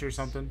garage or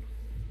something?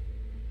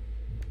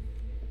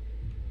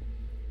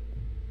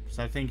 Because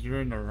I think you're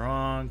in the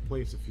wrong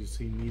place if you've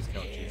seen these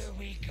couches. Here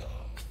we go.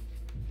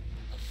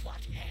 A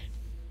Flathead.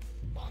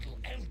 Model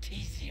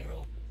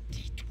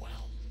MT0D12.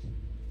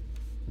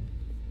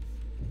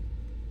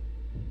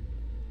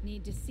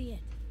 Need to see it.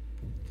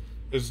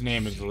 His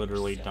name is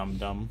literally Dum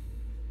Dum.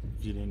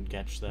 If you didn't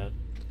catch that.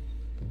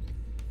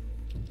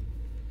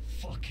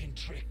 Fucking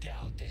tricked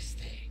out this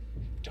thing.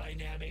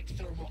 Dynamic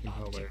thermal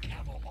optic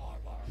camo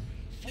armor.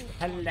 Full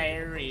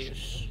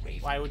Hilarious.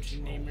 motion Why would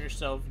you name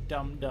yourself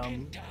Dum Dum?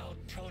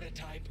 Endowed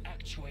prototype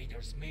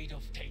actuators made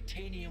of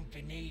titanium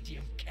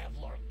vanadium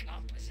Kevlar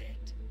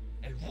composite.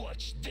 And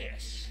watch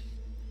this.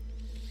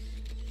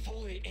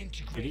 Fully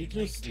integrated. Did he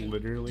just link to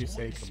literally the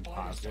say way the spider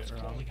composite starts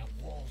wrong? crawling up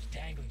walls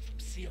dangling from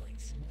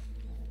ceilings.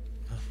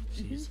 Oh,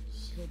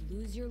 Jesus. Could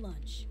lose your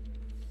lunch.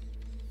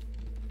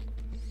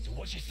 So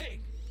what you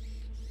think?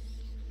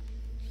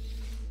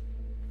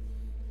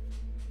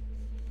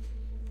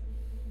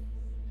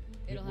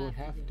 It It'll will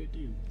have to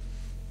do.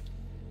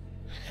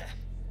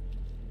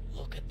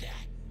 Look at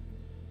that.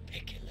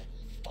 Picky little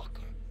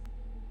fucker.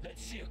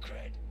 Let's see your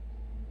cred.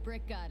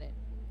 Brick got it.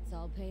 It's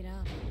all paid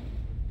off.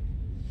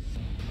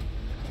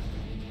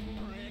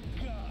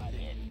 Brick got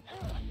it.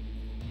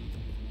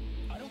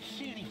 I don't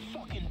see any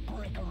fucking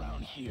brick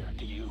around here,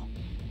 do you?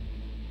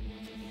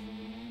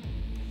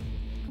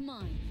 Come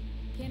on.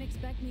 Can't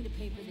expect me to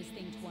pay for this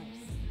thing twice.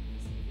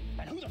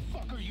 And who the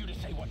fuck are you to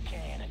say what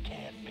can and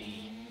can't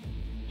be?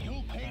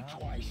 You'll pay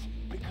twice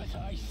because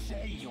I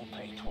say you'll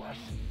pay twice.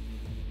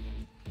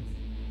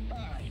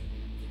 Alright.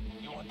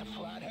 You want the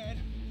flathead?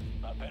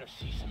 I better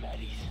see some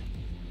eddies.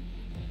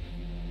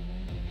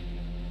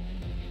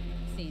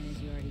 Seeing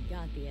as you already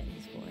got the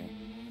eddies for it,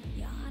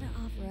 you ought to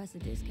offer us a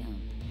discount.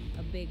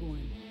 A big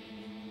one.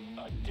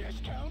 A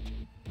discount?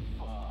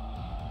 Fuck.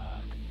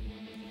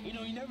 You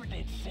know, you never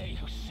did say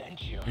who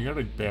sent you. I got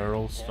a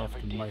barrel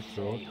stuffed in my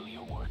throat. Who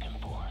you're working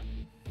for.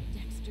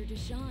 Dexter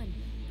Deshawn.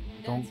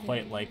 Don't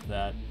quite like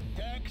that.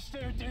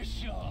 Dexter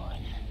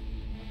Deshawn.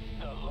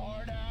 The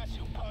lord ass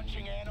who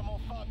punching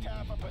animal fucked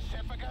half of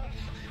Pacifica?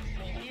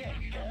 I mean, he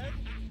ain't dead.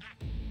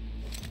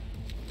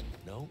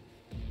 No,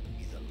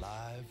 he's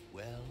alive,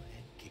 well,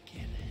 and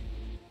kicking.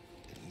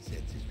 And he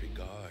sends his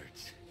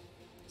regards.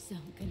 So,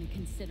 gonna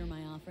consider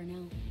my offer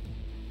now?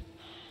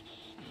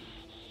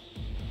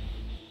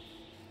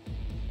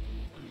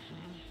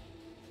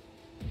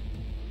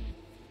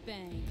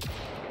 Bang.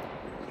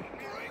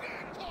 Bring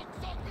it,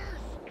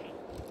 cocksuckers!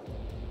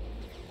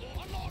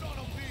 Unload on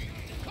them, B!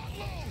 Cut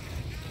low!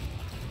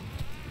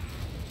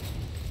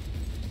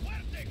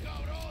 Fuerte,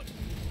 cabrón!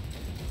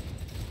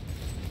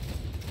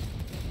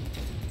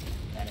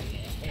 Gotta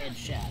get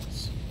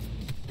headshots.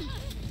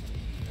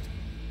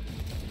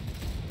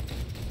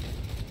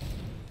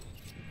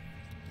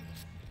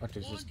 What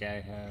does this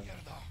guy have?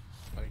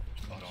 Like,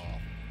 cut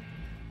off.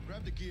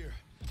 Grab the gear.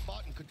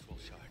 Bot and control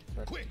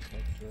shard. Quick!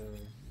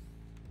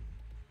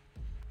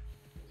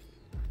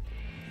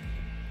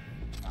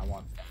 I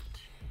want that.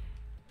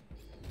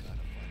 Gotta find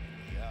a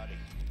way out of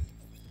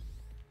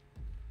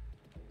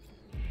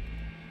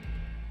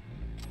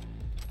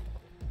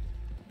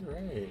here.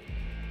 Right.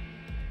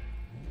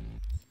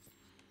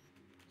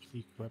 Let's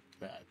equip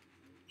that.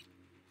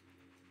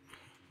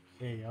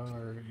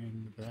 AR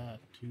and that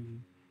too.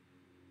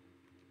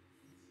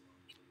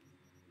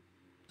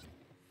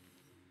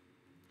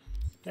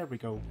 There we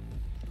go.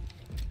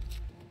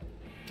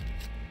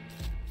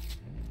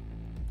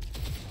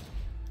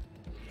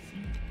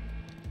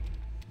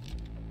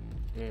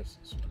 This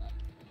is what I want.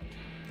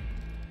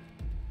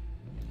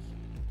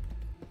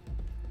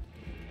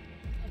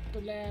 Up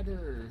the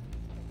ladder.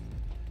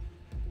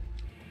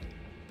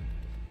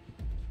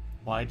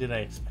 Why did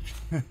I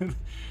expect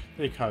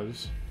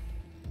because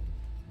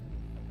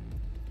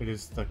it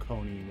is the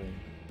Coney way.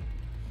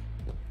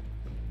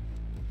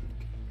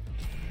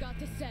 Got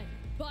the set.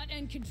 Bot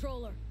and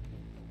controller.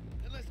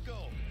 And let's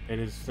go. It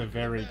is the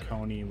very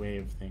Coney way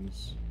of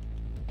things.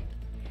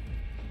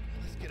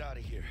 Let's get out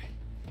of here.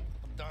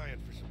 I'm dying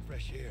for some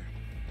fresh air.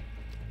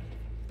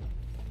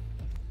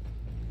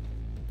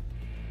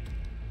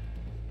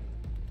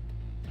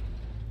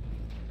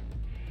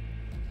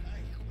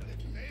 When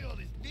it failed,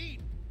 it's neat.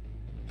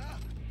 Ah,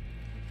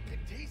 I can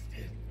taste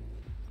it.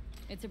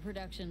 It's a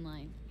production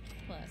line.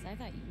 Plus, I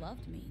thought you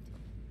loved meat.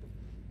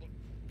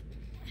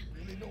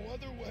 Really no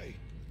other way.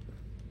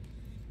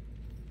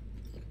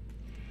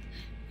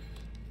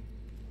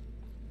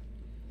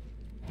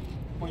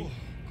 Point. Oh,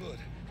 good.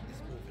 It's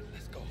moving.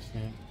 Let's go.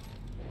 Okay.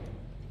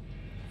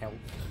 Help.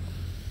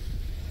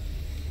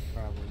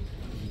 Probably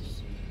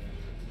easy.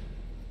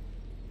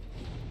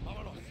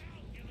 Vámonos.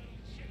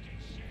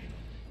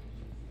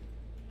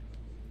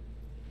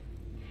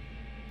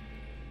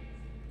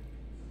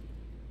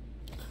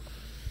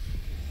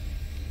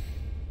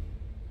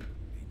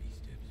 Baby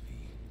steps, V.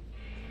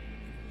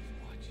 Who's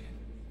watching?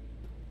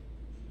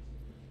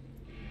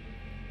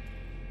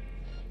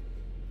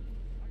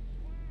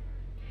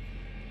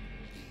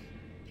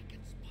 They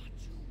can spot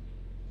you.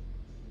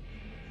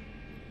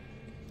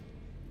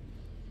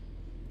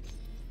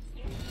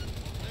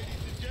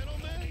 Ladies and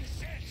gentlemen.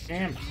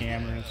 Damn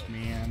cameras,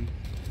 man.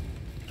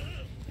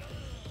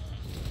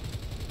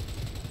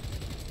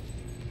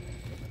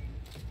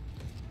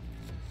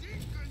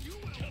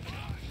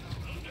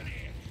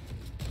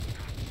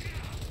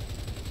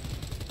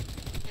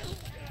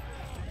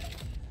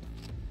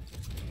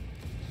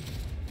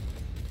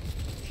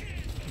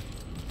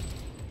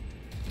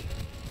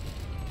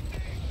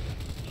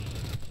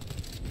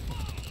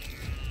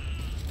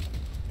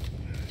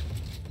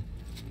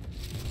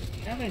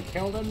 Haven't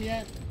killed him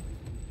yet?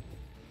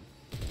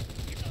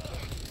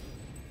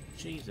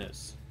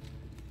 Jesus.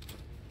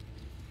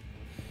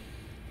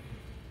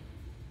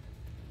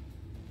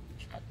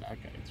 Shot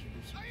that guy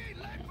through some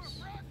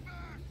glass.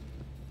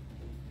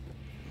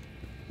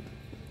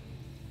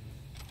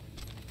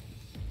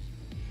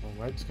 Well,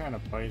 red's kind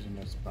of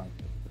poisonous, but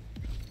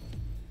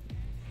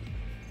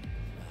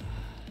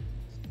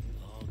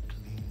All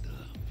cleaned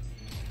up.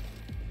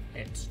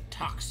 it's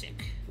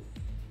toxic.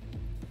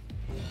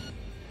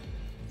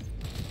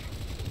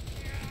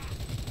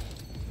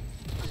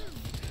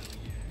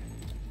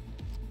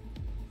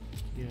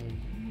 Yeah.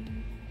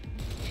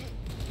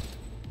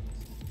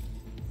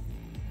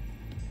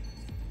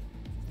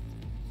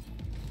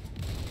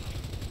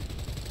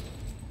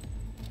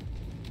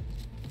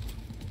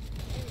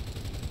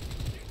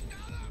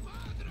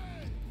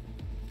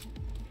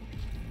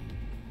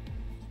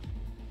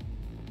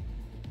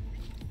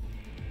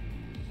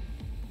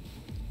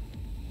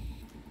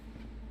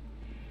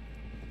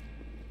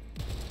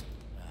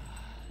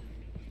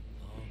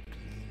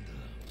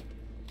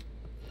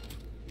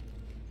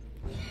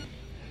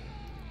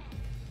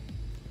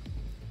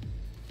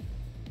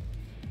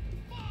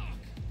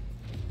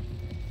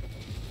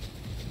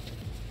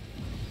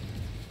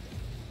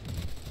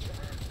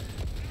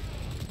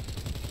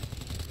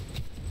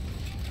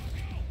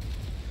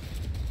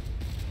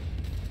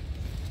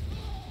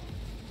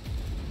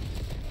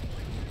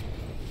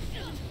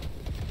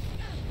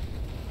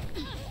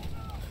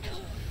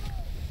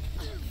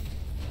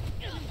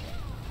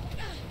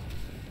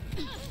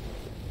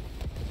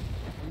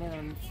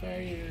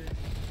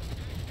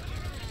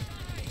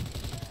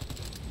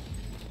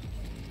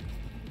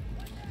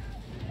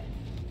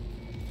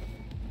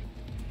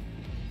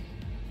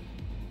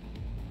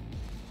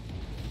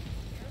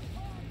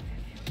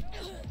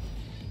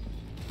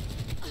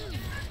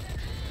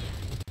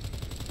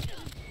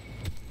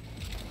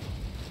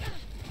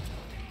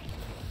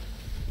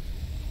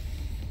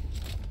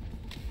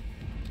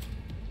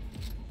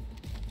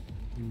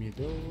 me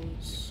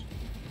those.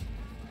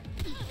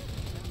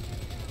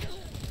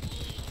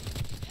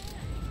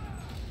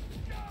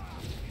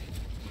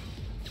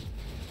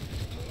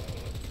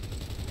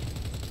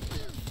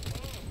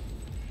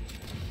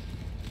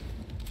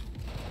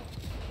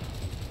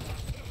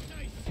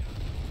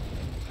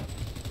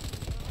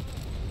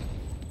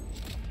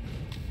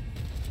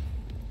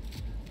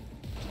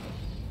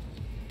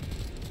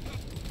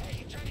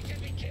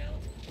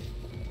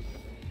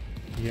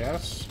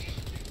 Yes.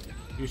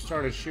 You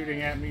started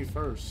shooting at me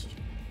first.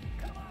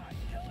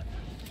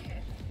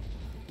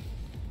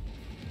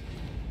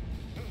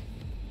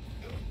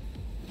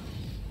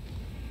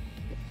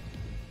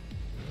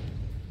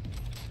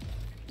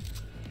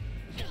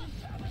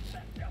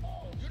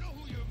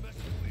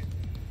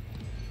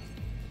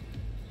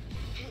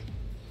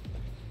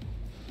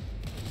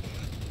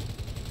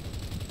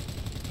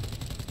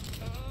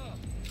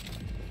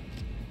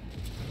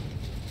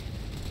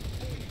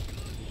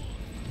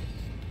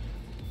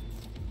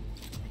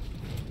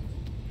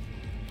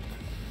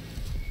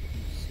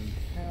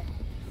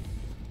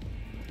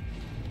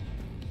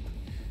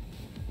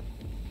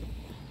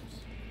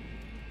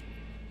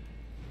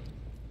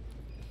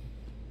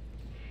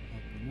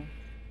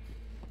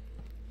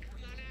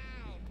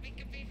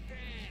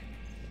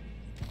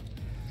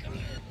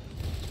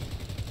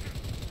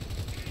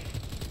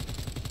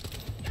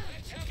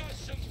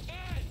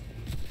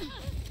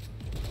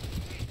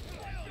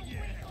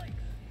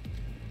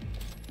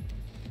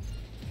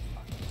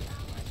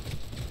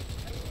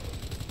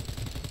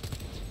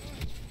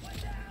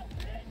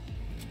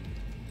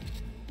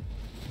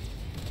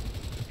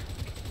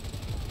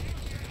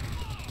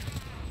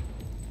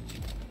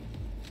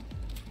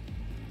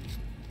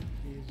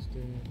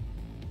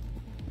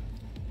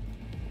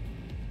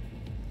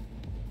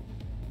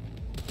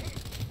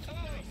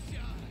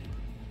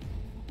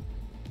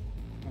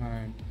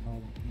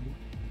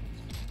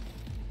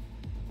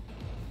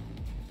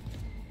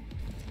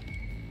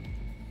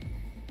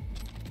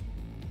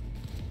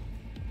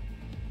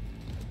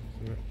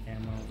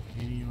 Ammo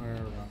anywhere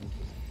around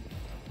here.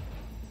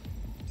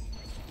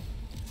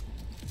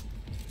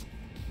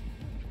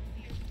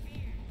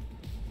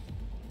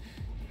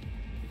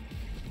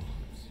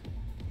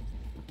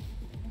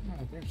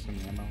 Ah, there's some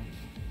ammo.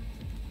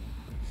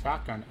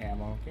 Shotgun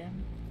ammo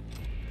again.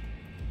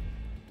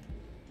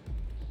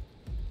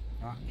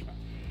 Not shotgun.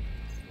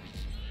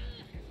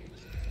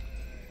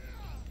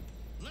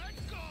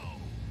 Let's go!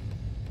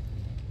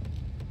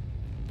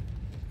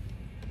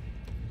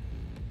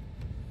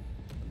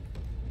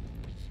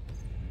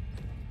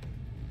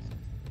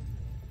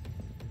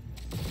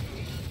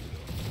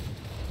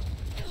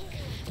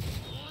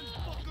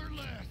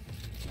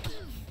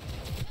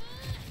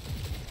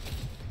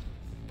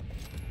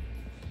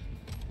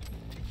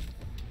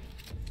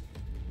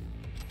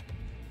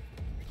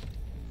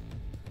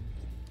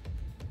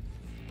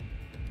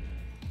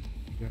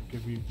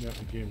 That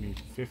would give me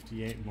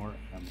 58 more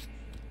ammo.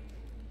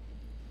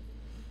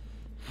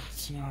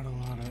 That's not a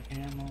lot of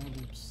ammo,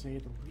 to say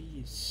the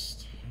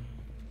least.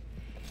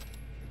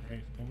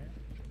 Right there.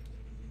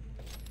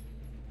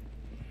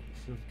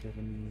 Should have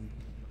given.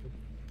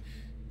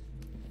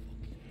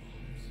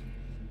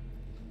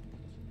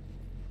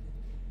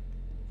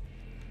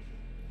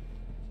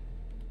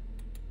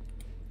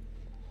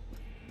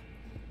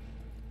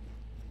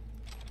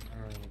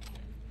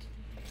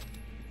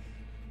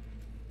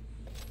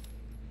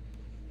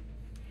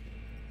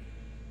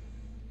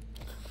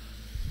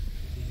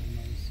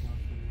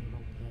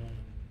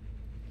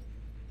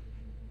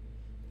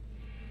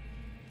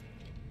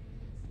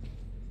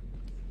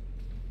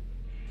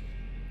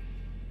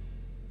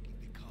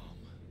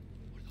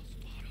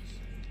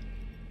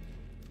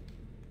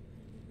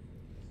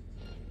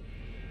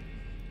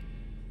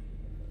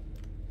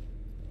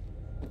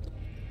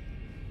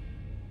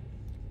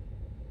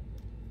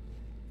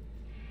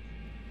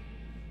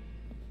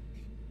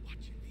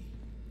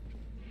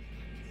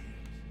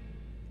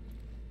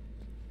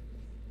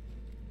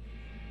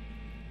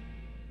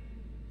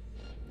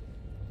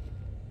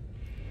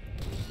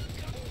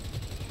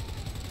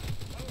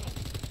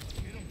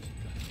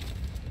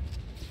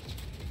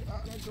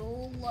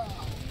 Go loud.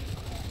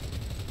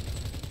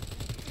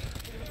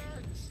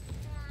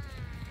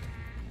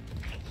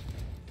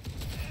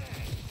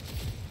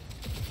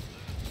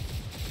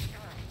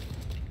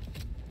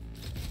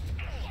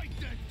 Like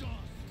that dust.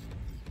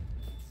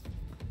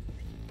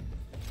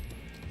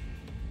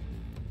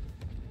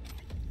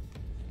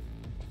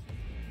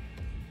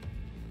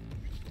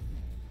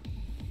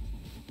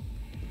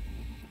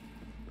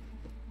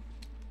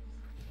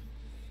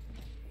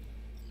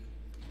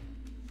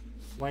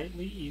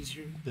 Slightly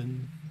easier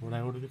than what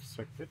I would have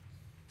expected.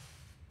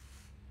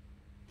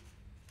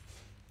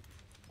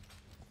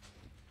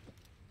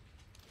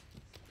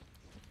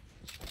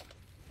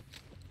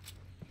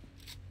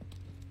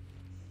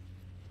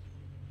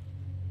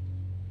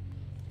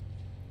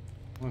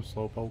 I'm a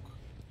slowpoke.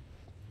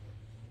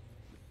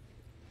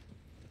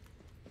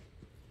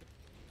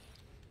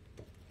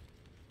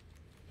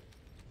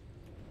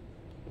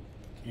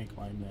 Can't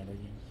climb that, I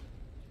guess.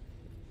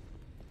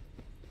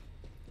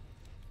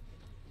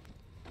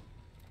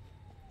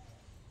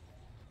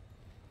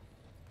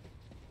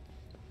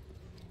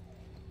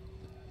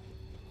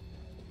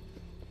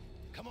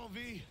 Come on,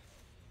 V.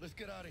 Let's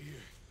get out of here.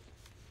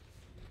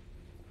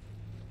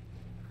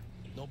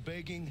 No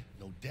begging,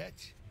 no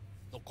debt,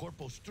 no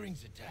corpo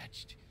strings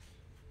attached.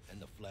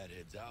 And the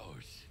flathead's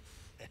ours.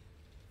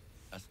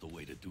 That's the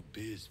way to do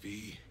biz,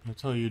 V.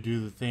 That's how you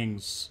do the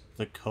things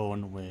the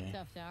Cone way.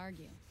 Tough to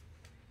argue.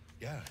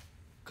 Yeah,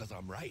 because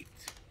I'm right.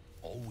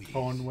 Always.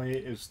 Cone way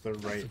is the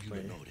right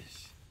way.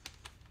 Notice.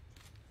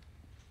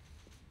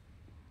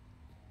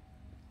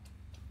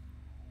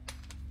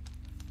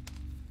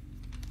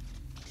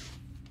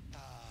 I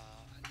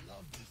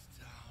love this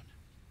town.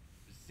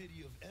 The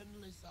city of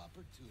endless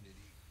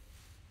opportunity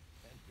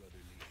and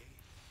brotherly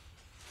hate.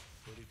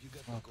 But if you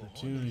got the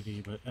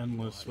Opportunity, but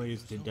endless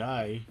ways to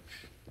die.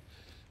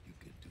 You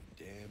can do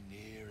damn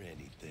near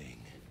anything.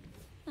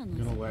 I'm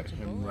gonna let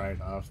him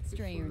ride off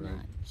Stray or before I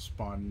not.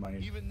 spawn my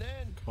Even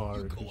then, car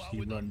you go because out he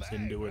with a runs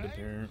bang, into it right?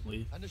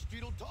 apparently. And the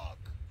street will talk.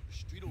 The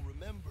street will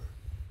remember.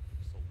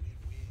 So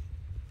win-win.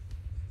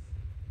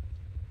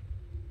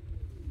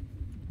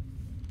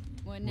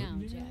 What now,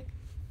 Jack?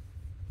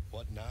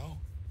 What now?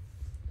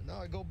 And now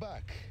I go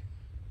back.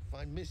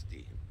 Find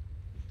Misty.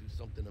 Do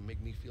something to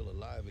make me feel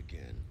alive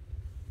again.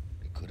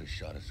 They could have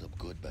shot us up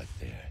good back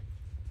there.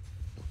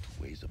 No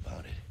two ways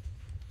about it.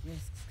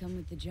 Risks come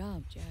with the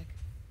job, Jack.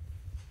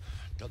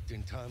 Ducked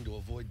in time to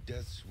avoid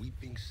death's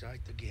sweeping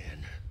sight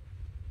again.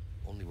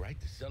 Only right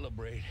to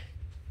celebrate.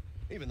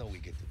 Even though we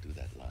get to do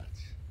that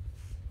lots.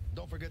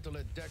 Don't forget to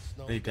let Dex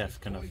know. They def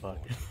gonna fuck.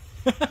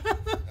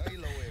 Ahí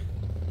lo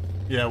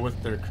huevo. Yeah,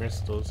 with their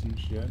crystals and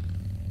shit.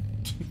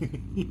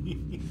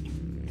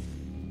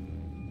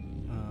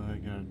 I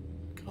gotta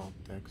call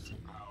Dex.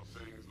 How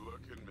things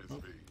looking, Miss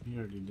V? He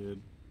already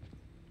did.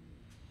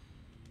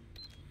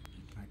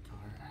 My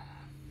car.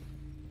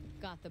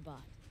 Got the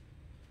bot.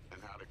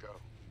 And how'd it go?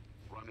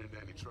 Run into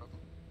any trouble?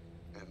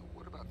 And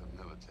what about the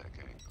Militech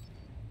angle?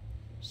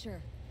 Sure,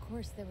 of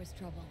course there was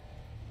trouble.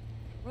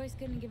 Royce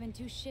couldn't give in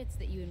two shits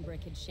that you and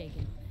Brick had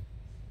shaken on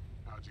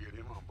it. How'd you get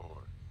him on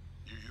board?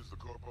 You used the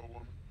corpo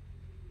woman?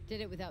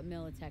 Did it without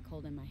Militech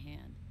holding my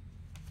hand.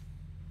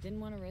 Didn't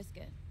want to risk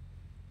it.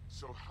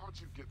 So how'd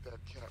you get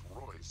that cat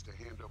Royce to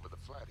hand over the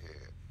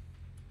flathead?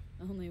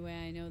 Only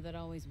way I know that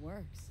always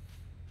works.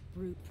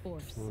 Brute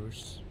force.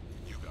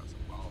 You got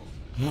some balls.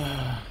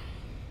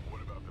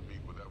 What about the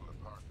meet with Evelyn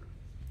Parker?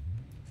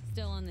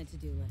 Still on the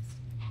to-do list.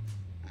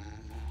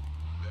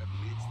 That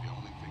meet's the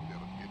only thing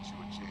that'll get you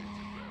a chance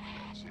at grabbing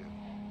that ship.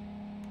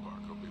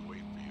 Parker will be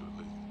waiting for you at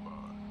Lizzie's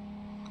bar.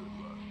 Good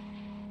luck.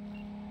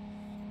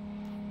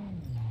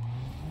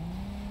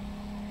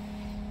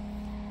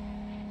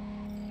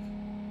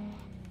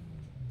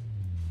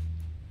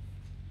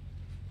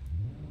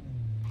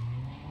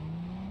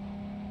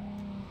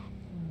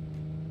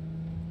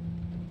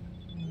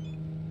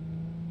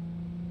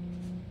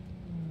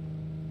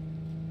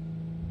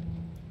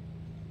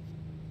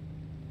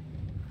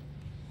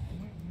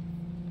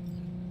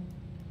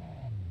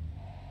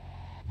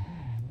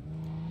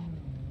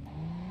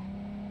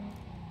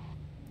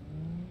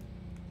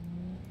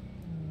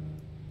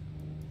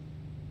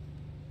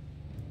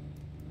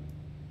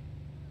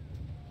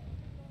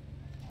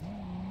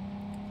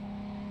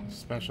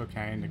 Special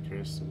kind of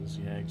crystals,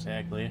 yeah,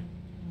 exactly.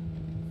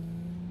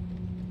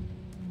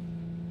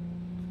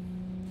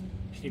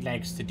 She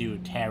likes to do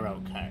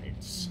tarot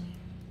cards.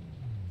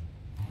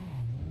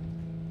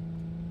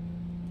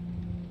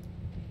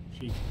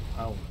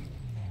 Oh.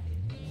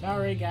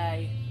 Sorry,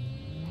 guy.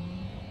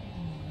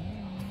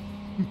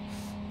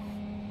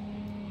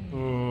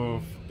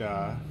 Oof,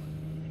 duh.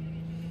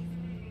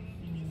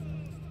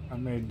 I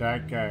made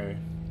that guy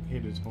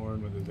hit his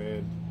horn with his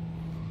head.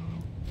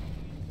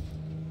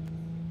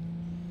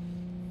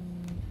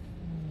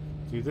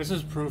 See, this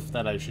is proof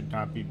that I should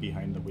not be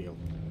behind the wheel.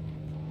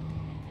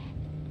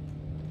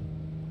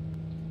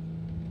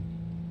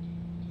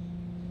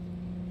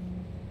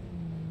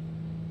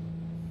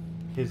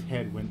 His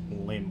head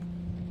went limp.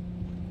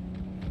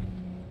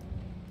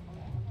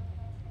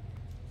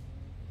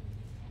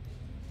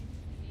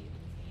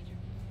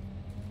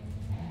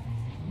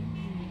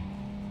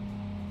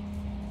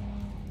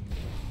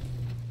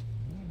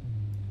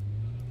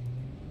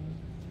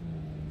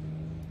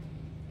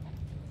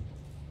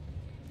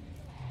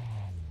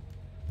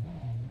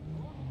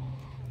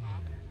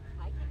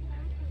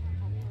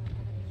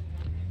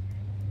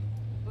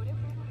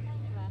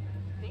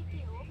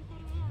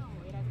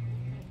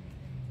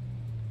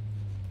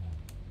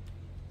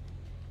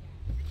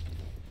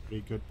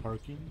 Pretty good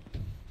parking,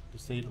 to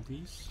say the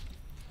least.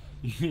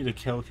 You need a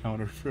kill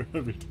counter for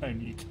every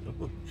time you kill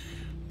with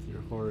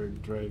your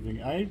horrid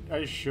driving.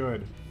 I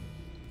should.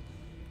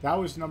 That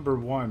was number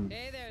one.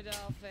 Hey there,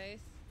 dollface.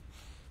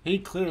 He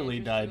clearly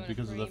died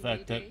because of the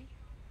fact that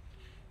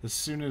as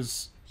soon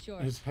as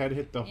his head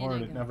hit the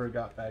horn, it never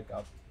got back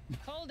up.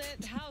 Hold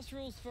it. House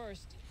rules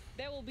first.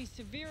 There will be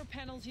severe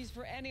penalties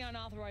for any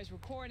unauthorized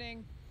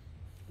recording.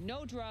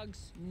 No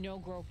drugs, no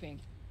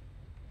groping.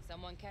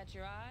 Someone catch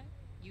your eye?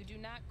 You do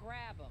not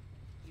grab them.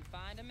 You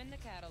find them in the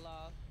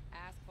catalog,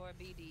 ask for a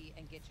BD,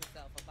 and get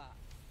yourself a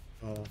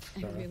box.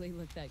 I really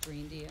look that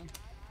green to you.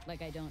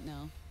 Like I don't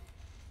know.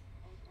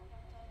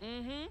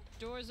 Mm-hmm.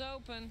 Door's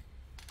open.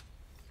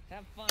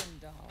 Have fun,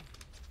 doll.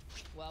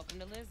 Welcome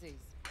to Lizzie's.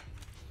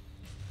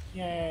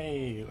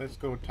 Yay! Let's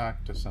go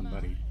talk to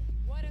somebody.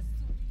 What a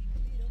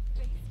sweet little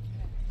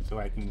face. So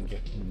I can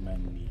get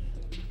money.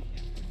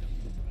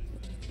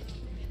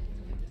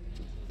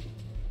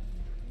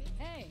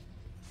 Hey.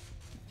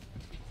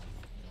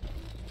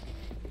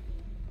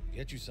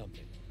 Get you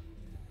something.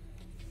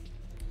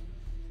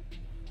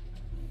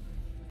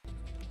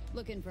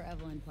 Looking for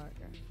Evelyn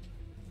Parker.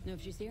 Know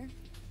if she's here?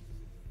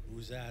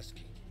 Who's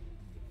asking?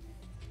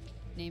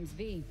 Name's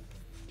V.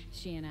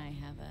 She and I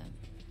have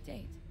a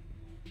date.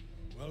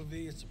 Well,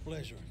 V, it's a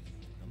pleasure.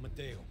 I'm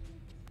Mateo.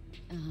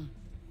 Uh-huh.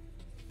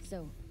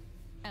 So,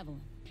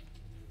 Evelyn.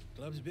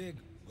 Club's big.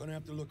 Gonna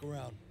have to look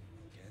around.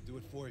 Can't do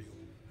it for you.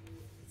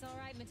 It's all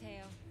right, Mateo.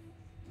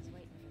 I was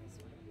waiting for this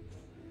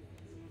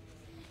one.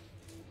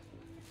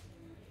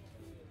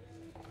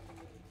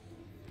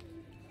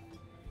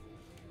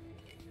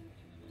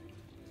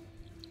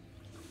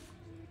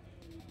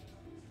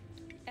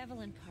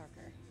 Evelyn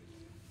Parker.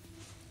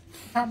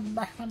 I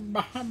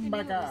knew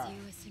it was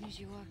you as soon as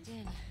you walked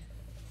in.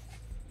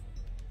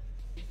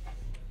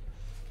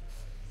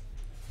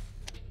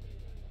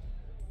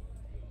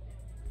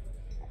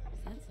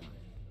 That's all.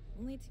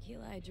 Only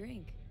tequila I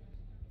drink.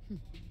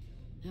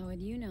 How would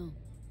you know?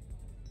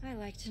 I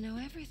like to know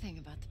everything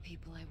about the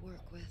people I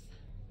work with.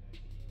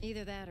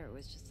 Either that or it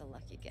was just a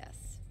lucky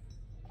guess.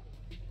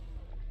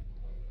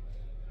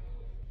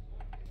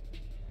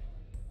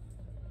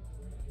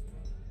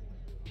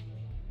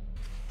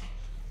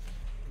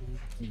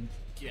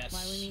 Yes.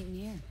 Why are we meeting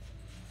here?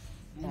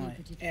 My Any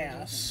particular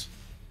ass.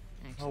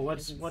 reason? Actually, Oh,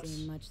 what's doesn't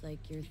seem much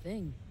like your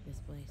thing, this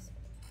place.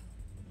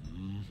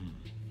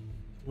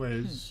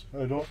 Liz,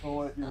 I don't know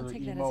what I'll your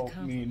take that as a emote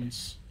compliment.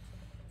 means.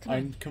 Come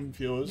I'm on.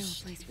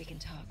 confused. No place we can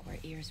talk where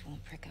ears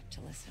won't prick up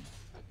to listen.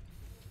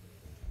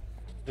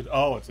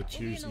 Oh, it's a We'll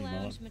be in choose the emote.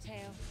 lounge, Mateo.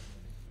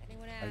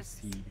 Anyone I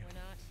asks, see. we're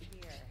not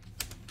here.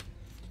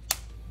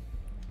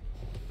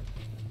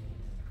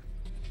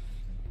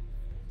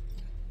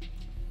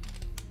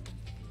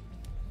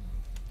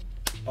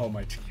 Oh,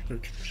 my tequila.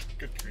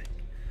 Good drink.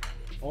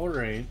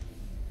 Alright.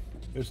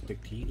 There's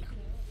tequila.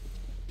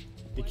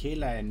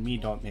 Tequila and me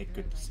don't make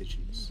good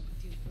decisions.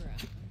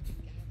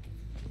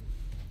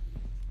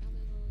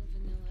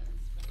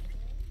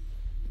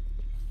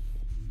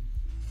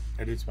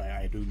 That is why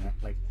I do not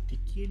like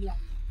tequila.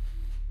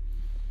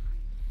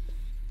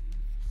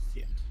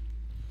 Shit.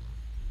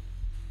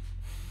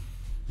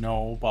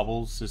 No,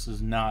 Bubbles, this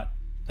is not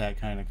that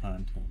kind of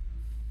content.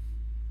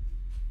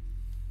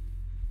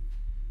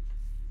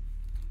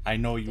 I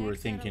know you were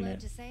Dex had a thinking lot it.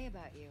 to say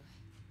about you.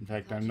 In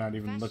fact, Called I'm you not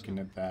even looking professional,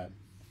 at that.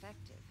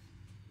 Effective.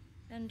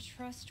 And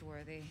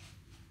trustworthy.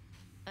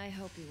 I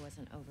hope he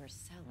wasn't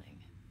overselling.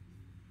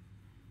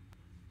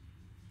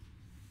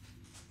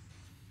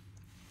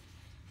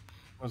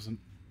 Wasn't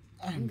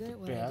I'm good at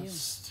what I do.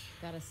 best.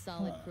 Got a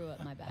solid crew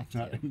at my back, I'm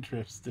not too.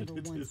 interested. Never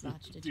It once isn't,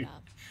 botched a dude.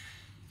 job.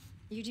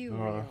 You do Uh,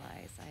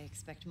 realize I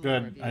expect more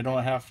Good. of you I don't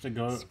than have to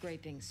go.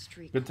 scraping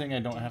street Good thing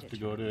I corner don't have to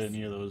go to data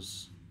any of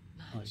those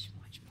like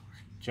much more.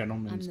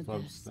 gentlemen's I'm the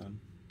clubs best. then.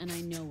 And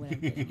I know what I'm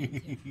getting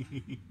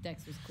into.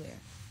 Dex was clear.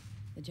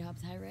 The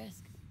job's high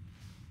risk.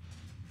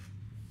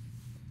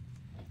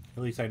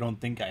 At least I don't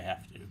think I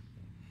have to.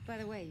 By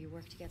the way, you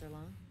work together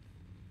long?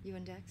 You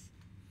and Dex?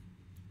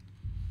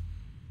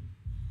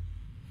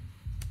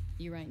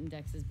 You writing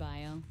Dex's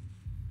bio?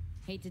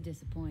 Hate to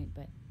disappoint,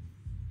 but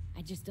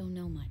I just don't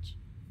know much.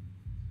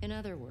 In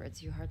other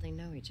words, you hardly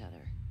know each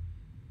other.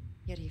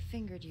 Yet he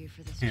fingered you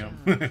for this Yeah.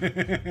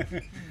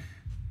 job.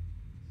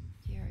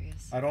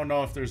 Curious. I don't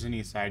know if there's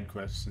any side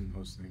quests in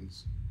those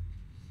things.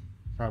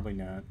 Probably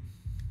not.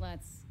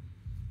 Let's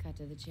cut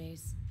to the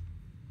chase.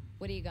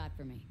 What do you got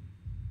for me?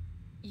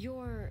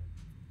 Your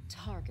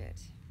target.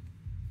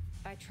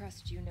 I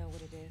trust you know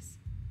what it is.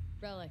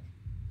 Relic.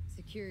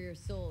 Secure your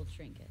soul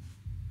trinket.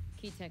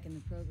 Key tech in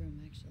the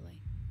program,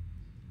 actually.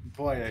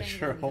 Boy, I Tangled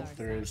sure with hope our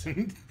there side. isn't.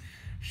 Making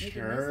this heist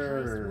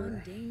Sure.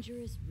 one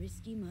dangerous,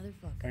 risky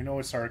motherfucker. I know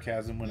it's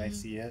sarcasm when I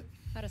see it.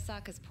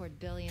 Arasaka's poured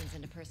billions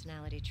into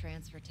personality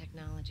transfer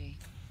technology.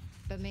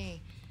 But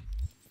me,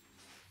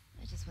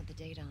 I just want the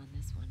data on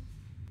this one.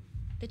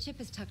 The chip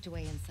is tucked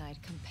away inside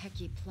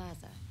Kompeki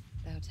Plaza,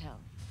 the hotel.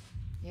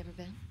 You ever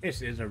been?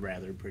 This is a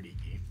rather pretty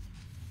game.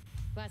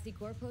 Classy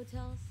corp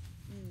hotels?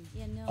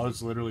 Yeah, no. I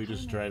was literally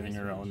just I don't know driving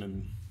price around range.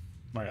 in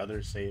my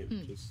other save,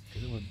 just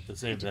the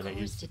save that I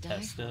Decor's used to to die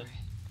test for. it.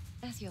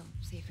 As you'll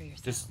see for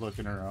yourself. Just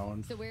looking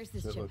around. So where's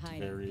this it chip looked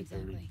hiding, very,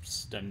 very exactly?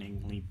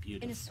 stunningly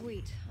beautiful. In a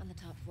suite on the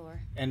top floor.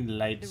 And The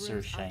lights are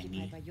room's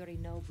shiny. occupied by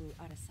Yorinobu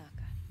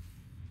Arasaka.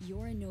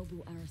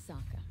 Yorinobu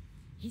Arasaka.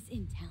 He's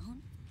in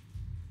town?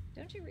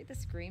 Don't you read the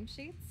scream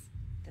sheets?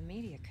 The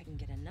media couldn't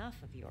get enough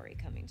of Yori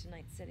coming to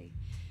Night City.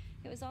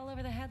 It was all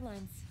over the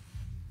headlines.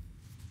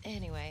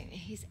 Anyway,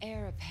 he's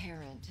heir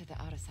apparent to the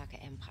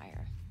Arasaka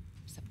Empire.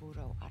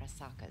 Saburo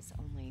Arasaka's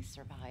only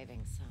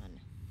surviving son.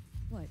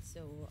 What,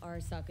 so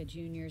Arasaka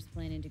Jr.'s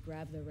planning to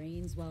grab the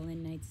reins while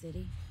in Night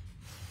City?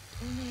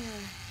 Only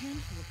a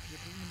handful of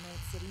people in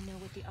Night City know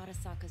what the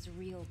Arasaka's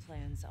real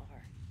plans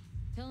are.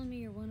 Telling me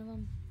you're one of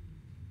them?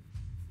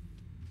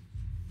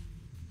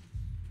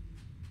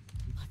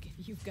 Look,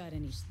 if you've got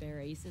any spare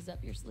aces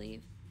up your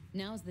sleeve,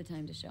 now's the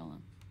time to show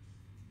them.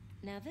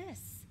 Now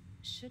this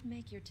should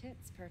make your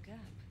tits perk up.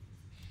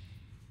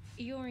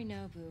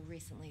 Yorinobu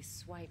recently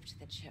swiped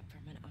the chip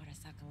from an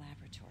Arasaka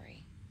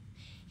laboratory.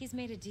 He's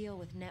made a deal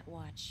with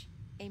Netwatch,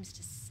 aims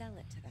to sell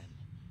it to them.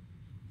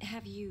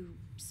 Have you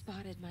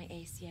spotted my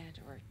ace yet,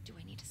 or do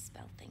I need to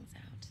spell things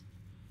out?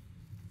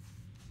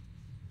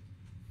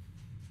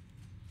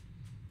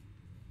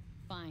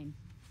 Fine.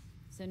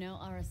 So no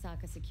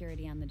Arasaka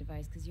security on the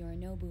device because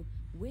Yorinobu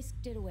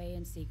whisked it away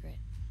in secret.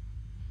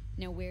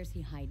 Now where's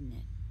he hiding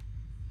it?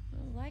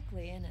 Well,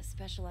 likely in a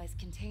specialized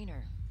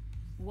container.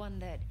 One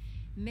that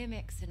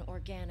mimics an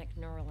organic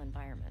neural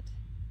environment.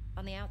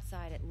 On the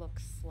outside, it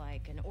looks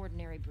like an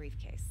ordinary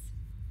briefcase.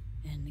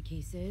 And the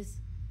case is?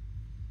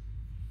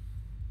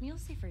 You'll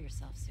see for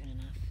yourself soon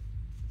enough.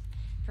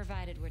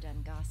 Provided we're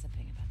done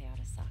gossiping about the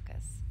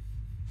Arasakas.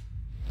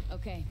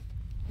 Okay,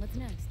 what's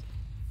next?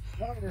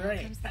 Now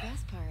comes the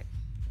best part.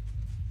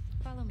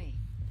 Follow me.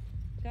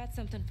 Got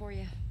something for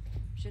you.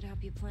 Should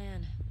help you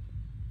plan.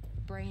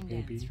 Brain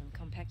dance from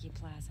Konpeki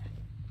Plaza.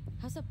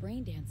 How's a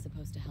brain dance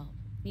supposed to help?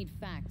 Need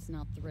facts,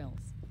 not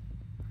thrills.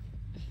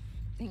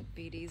 Think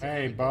BD's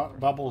Hey,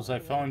 Bubbles, I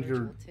found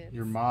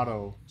your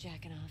motto.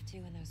 Jacking off to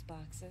in those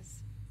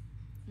boxes.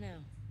 No.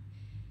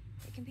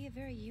 It can be a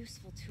very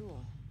useful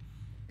tool.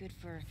 Good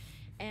for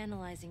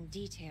analyzing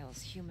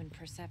details human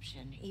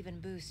perception, even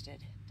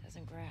boosted,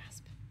 doesn't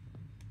grasp.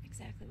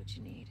 Exactly what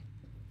you need.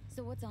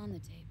 So what's on the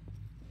tape?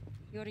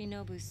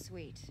 Yorinobu's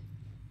suite.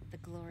 The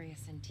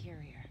glorious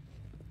interior.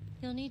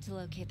 You'll need to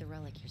locate the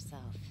relic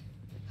yourself.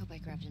 Hope I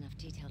grabbed enough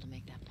detail to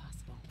make that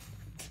possible.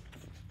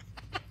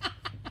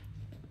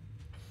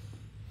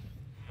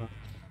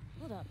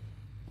 Hold up.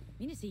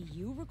 Mean to say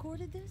you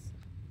recorded this?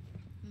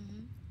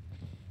 Mm-hmm.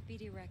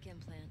 BD rec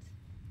implant.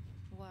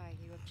 Why,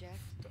 you object?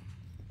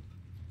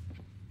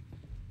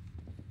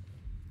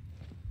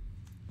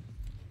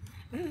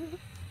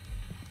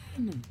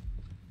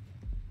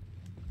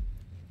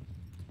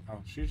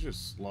 Oh, she's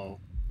just slow.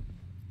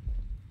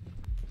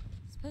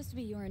 Supposed to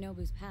be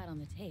Yorinobu's pad on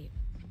the tape.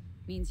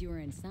 Means you were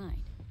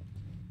inside.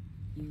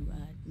 You,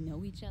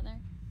 know each other?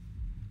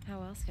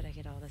 How else could I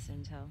get all this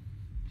intel?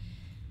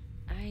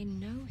 I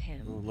know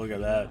him. Oh, look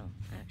at that. Well,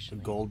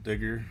 actually. A gold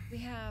digger. We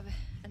have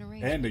an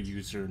arrangement. And a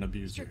user and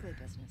abuser. Strictly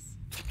business.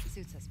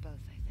 Suits us both,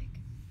 I think.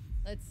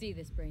 Let's see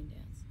this brain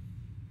dance.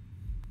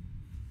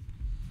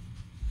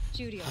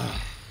 Judy,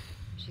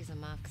 she's a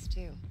Mox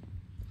too.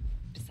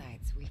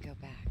 Besides, we go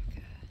back,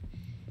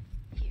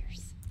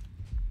 years.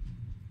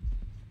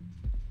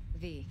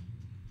 V,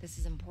 this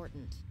is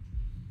important.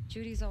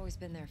 Judy's always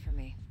been there for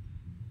me.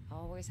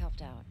 Always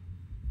helped out.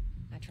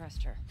 I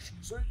trust her.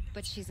 Sir.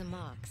 But she's a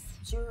Mox.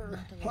 Sir.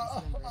 Not the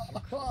latest member of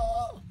your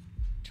crew.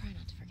 Try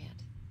not to forget.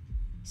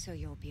 So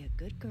you'll be a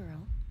good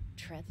girl,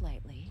 tread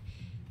lightly,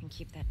 and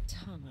keep that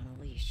tongue on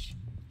a leash.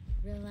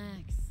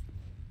 Relax.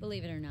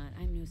 Believe it or not,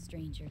 I'm no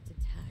stranger to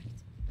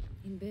tact.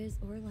 In biz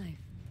or life.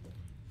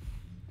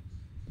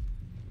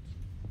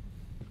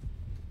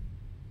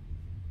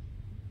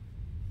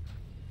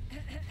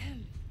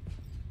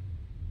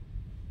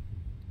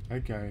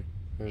 That guy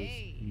has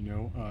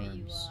no arms. There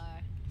you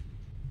are.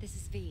 This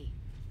is V.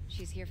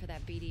 She's here for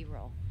that BD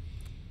role.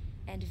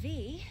 And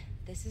V,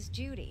 this is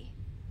Judy.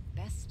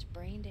 Best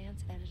brain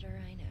dance editor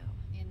I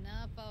know.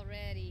 Enough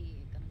already.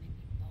 You're gonna make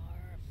me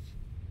barf.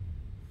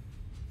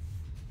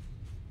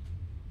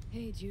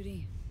 Hey,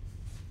 Judy.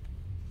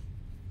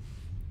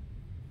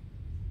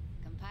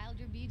 Compiled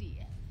your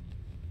BDF.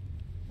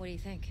 What do you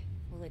think?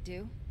 Will it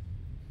do?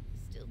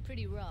 Still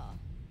pretty raw,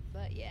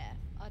 but yeah,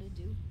 ought to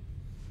do.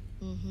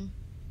 Mm-hmm.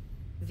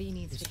 V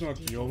needs It's to not get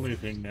the details. only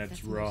thing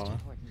that's most raw.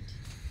 important.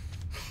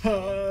 Let's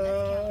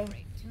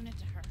calibrate. Tune it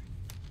to her.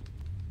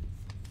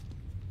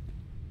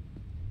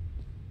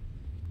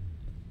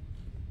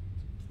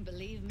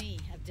 Believe me,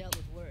 I've dealt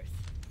with worse.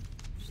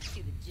 Should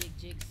see the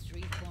jig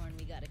street porn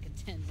we gotta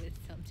contend with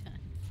sometimes.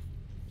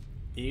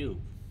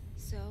 Ew.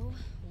 So,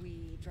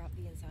 we drop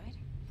V inside?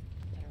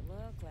 Let her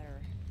look, let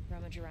her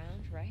rummage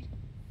around, right?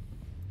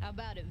 How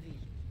about it, V?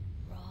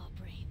 Raw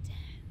brain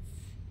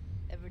dance.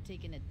 Ever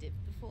taken a dip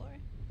before?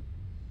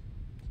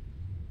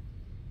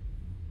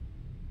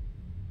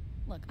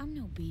 Look, I'm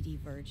no BD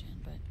virgin,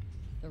 but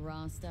the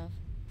raw stuff,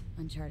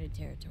 uncharted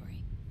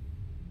territory.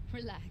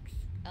 Relax.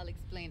 I'll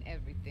explain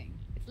everything.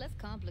 It's less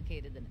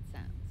complicated than it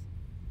sounds.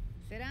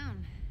 Sit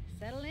down,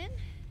 settle in,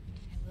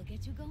 and we'll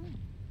get you going.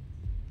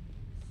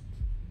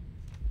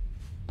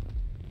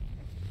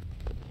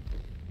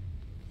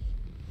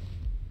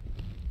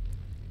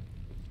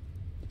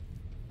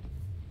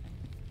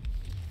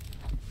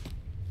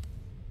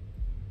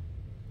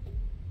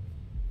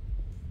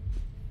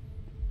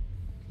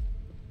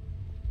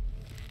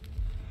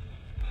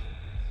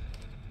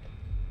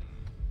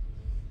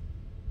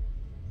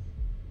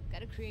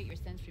 Gotta create your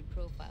sensory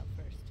profile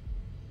first.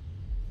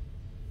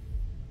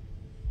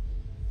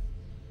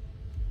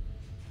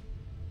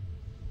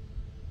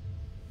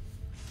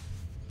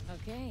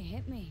 Okay,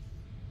 hit me.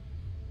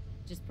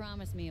 Just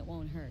promise me it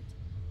won't hurt.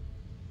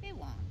 It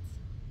won't.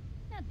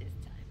 Not this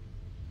time.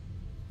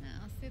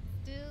 Now sit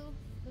still.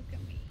 Look at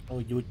me. Oh,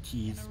 you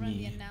tease Gonna run the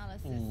me.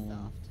 analysis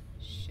soft.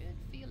 Should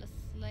feel a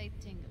slight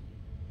tingling.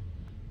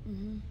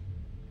 Mm-hmm.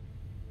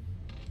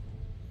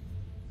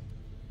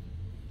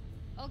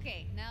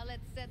 Okay, now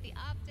let's set the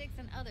optics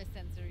and other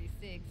sensory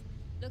sigs.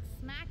 Look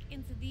smack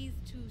into these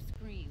two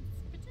screens.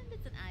 Pretend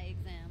it's an eye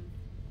exam.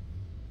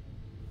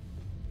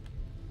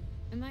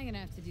 Am I gonna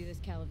have to do this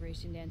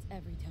calibration dance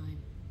every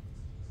time?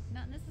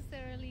 Not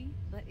necessarily,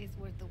 but it's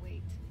worth the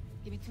wait.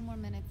 Give me 2 more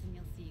minutes and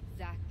you'll see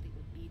exactly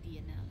what BD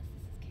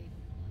analysis is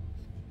capable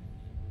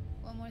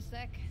of. One more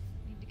sec.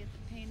 Need to get the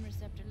pain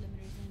receptor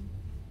limiters in.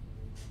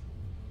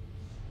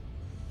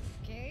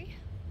 Okay.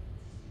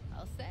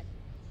 All set.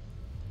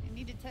 I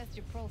need to test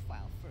your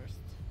profile first.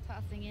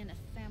 Tossing in a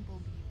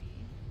sample BD.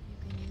 You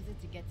can use it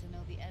to get to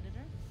know the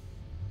editor.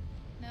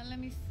 Now let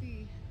me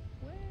see.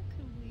 Where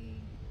could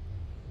we...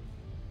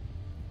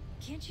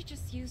 Can't you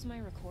just use my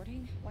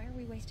recording? Why are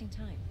we wasting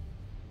time?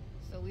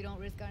 So we don't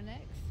risk our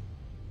necks?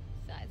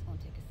 Size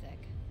won't take a sec.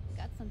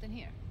 Got something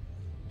here.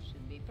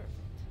 Should be perfect.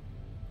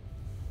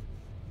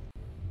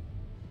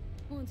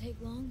 Won't take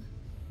long.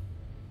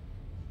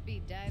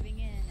 Be diving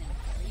in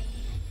 3,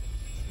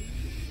 2,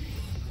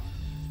 1.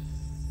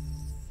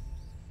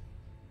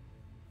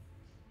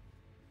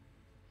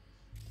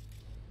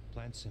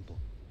 Plan simple.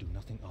 Do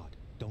nothing odd.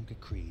 Don't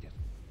get creative.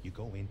 You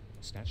go in,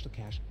 snatch the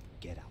cash,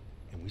 get out.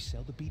 And we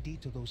sell the BD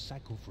to those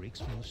psycho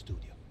freaks from the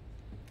studio.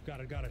 Got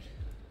it.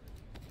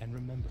 And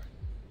remember,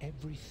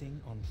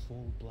 everything on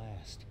full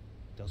blast.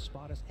 They'll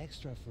spot us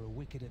extra for a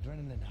wicked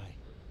adrenaline high.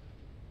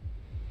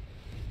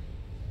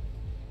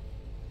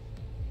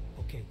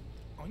 Okay,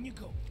 on you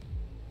go.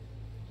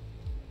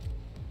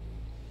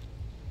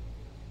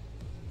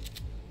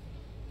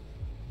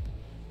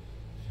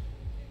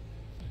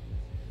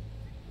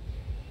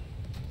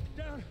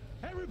 Down,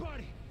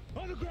 everybody,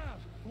 on the ground.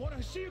 I want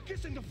to see you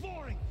kissing the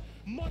flooring.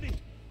 Money,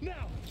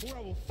 now, or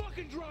I will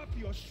fucking drop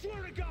you, I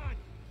swear to God.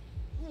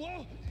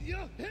 Whoa,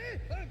 yeah, hey,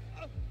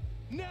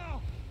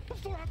 now,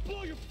 before I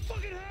blow your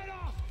fucking head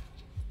off.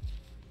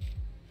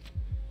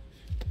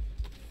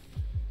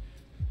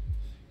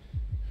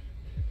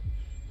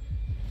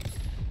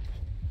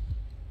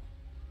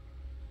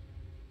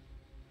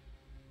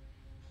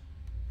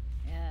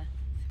 Yeah,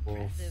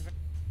 impressive.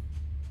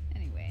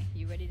 Anyway,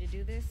 you ready to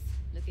do this?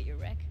 Look at your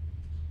rec.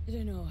 I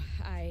don't know.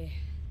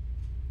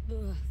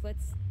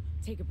 Let's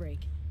take a break.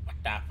 What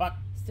the fuck?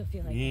 Still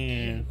feel like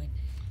yeah.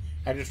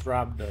 I just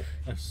robbed a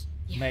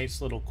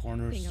nice little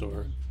corner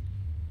store.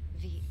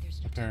 V,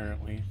 there's no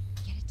apparently. Time.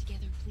 Get it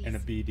together, please. And a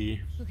BD.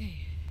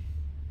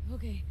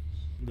 Okay.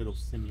 Little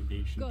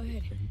simulation. Go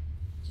ahead. Thing.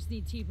 Just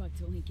need T-Bug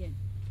to link in.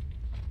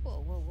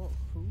 Whoa.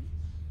 Who?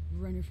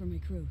 Runner from my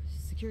crew.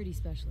 Security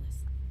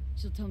specialist.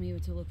 She'll tell me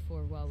what to look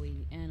for while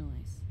we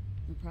analyze.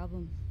 No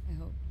problem, I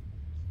hope.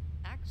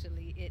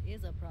 Actually, it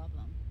is a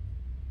problem.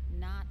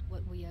 Not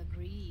what we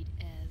agreed,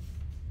 Ev.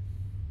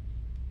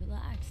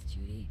 Relax,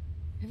 Judy.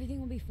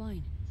 Everything will be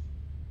fine.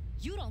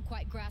 You don't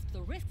quite grasp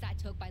the risks I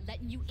took by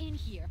letting you in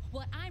here.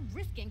 What I'm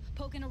risking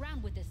poking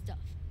around with this stuff.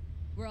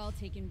 We're all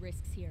taking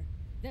risks here.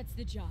 That's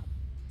the job.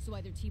 So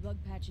either T-Bug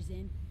patches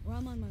in, or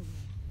I'm on my way.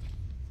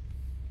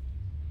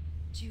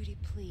 Judy,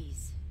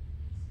 please.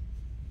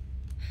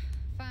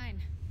 Fine.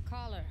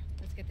 Call her.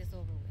 Let's get this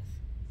over with.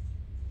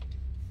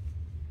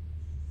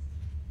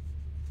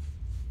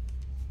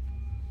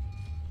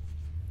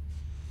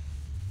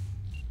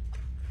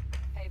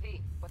 Hey,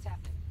 V, what's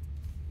happening?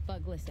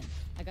 Bug, listen.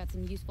 I got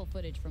some useful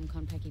footage from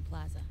Konpeki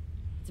Plaza.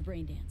 It's a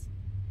brain dance.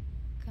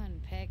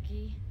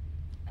 Konpeki?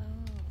 Oh,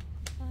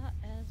 thought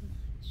as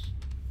much.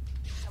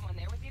 Someone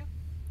there with you?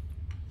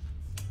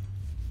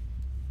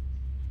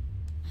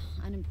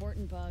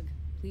 Unimportant, Bug.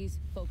 Please,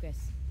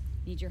 focus.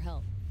 Need your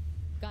help.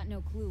 Got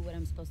no clue what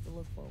I'm supposed to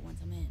look for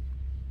once I'm in.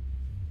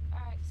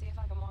 Alright, see if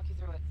I can walk you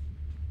through it.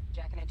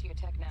 Jacking into your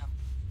tech now.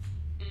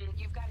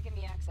 You've got to give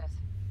me access.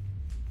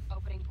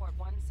 Opening port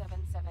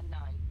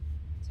 1779.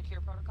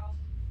 Secure protocol?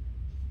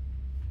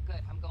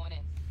 Good, I'm going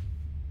in.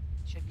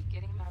 Should be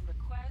getting my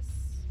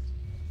requests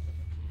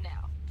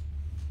now.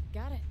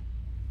 Got it.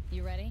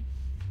 You ready?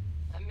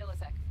 A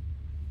millisec.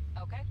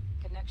 Okay,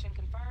 connection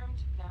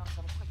confirmed. Now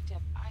some quick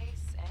tip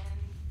ice and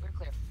we're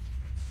clear.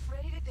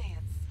 Ready to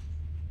dance.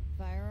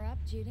 Fire her up,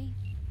 Judy.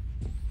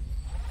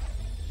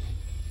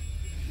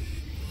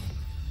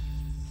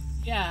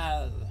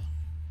 Yeah.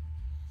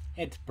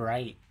 It's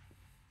bright.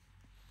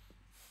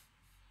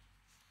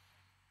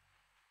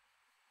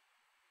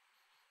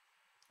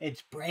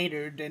 It's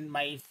brighter than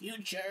my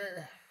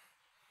future.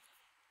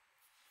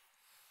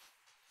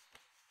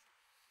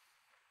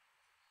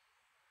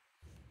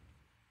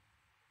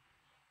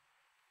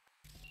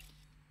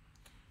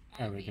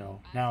 There we go.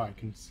 Now I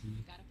can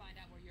see. Gotta find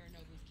out where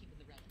Yorinobu's keeping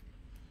the relic.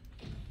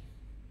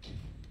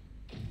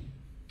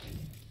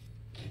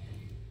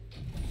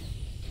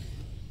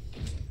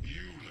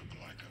 You look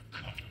like a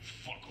cut of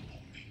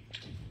fuckable meat,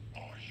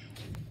 are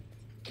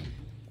you?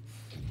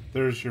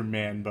 There's your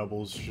man,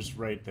 Bubbles, just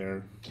right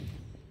there.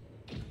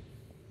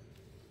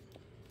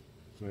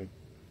 Wait.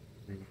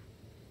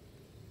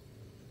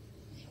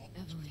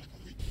 Evelyn.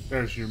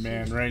 There's your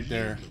man right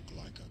there.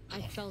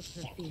 I felt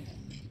her fear.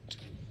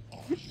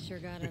 Sure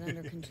got it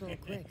under control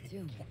quick,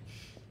 too.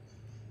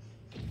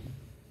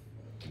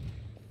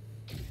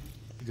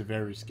 He's a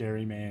very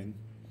scary man.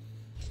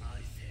 I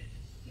said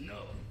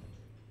no.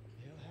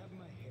 You'll have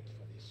my head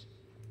for this.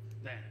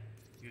 Then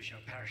you shall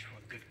perish for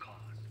a good cause.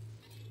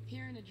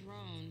 Here in a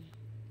drone,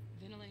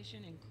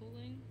 ventilation and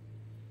cooling,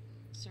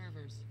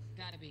 servers,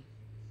 gotta be.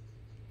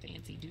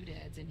 Fancy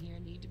doodads in here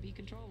need to be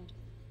controlled.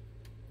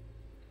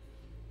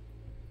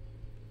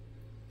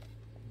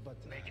 But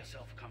make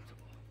yourself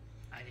comfortable.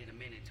 I need a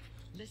minute to...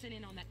 Listen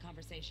in on that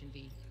conversation,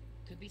 V.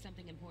 Could be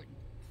something important.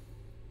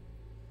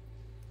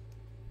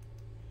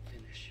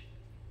 Finish.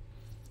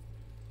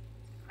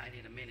 I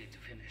need a minute to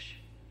finish.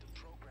 The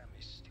program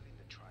is still in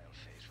the trial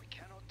phase. We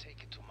cannot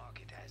take it to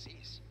market as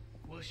is.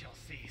 We shall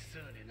see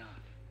soon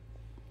enough.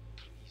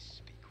 Please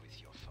speak with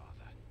your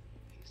father.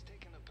 He's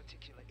taken a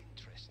particular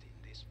interest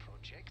in this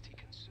project. He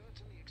can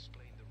certainly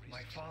explain the risks.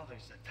 My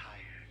father's a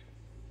tired,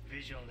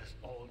 visionless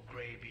old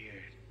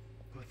graybeard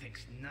who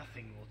thinks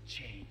nothing will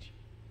change,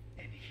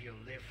 and he'll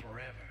live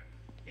forever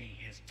in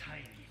his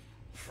tiny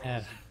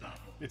frozen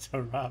bubble. It's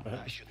a rabbit.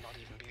 I should not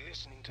even be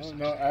listening to Oh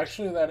no,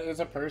 actually that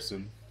is a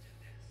person.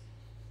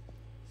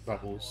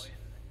 Bubbles.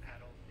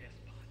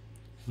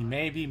 He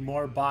may be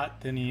more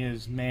bot than he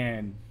is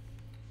man,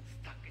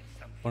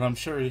 but I'm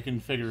sure he can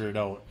figure it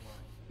out.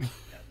 That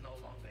no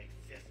longer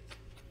exists.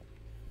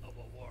 Of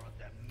a world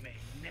that may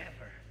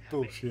never have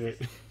Bullshit.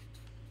 existed.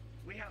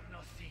 We have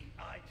not seen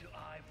eye to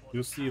eye for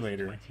You'll see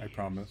later, I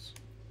promise.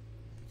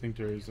 I think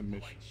there is a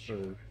mission,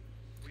 or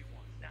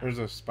there's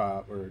a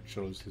spot where it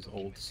shows his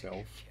old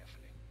self,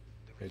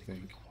 I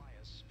think.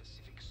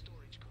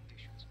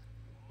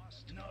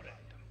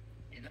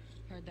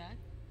 Heard that?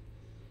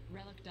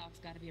 Relic docs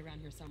gotta be around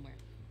here somewhere.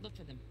 Look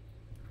for them.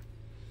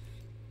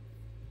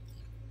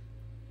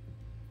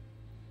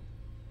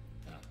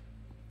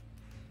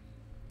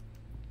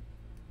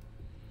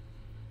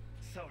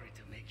 Sorry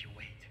to make you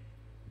wait.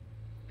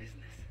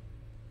 Business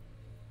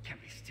can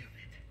be stupid.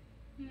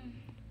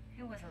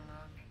 It wasn't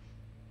long.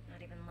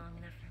 Not even long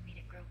enough for me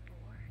to grow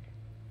bored.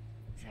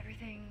 Is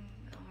everything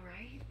all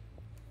right?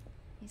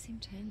 You seem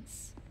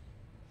tense.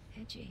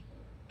 Edgy.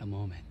 A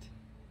moment.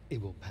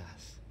 It will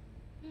pass.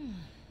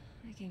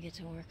 I can get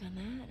to work on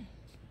that.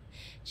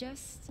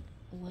 Just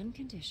one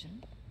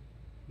condition.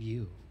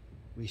 You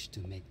wish to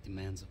make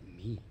demands of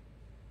me.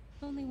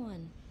 Only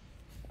one.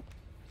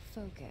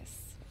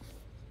 Focus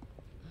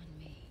on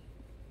me.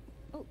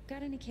 Oh,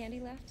 got any candy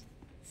left?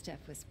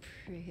 Stuff was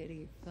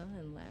pretty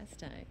fun last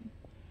time.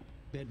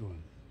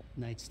 Bedroom.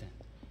 Nightstand.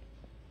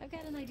 I've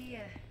got an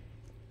idea.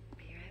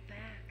 Be right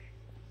back.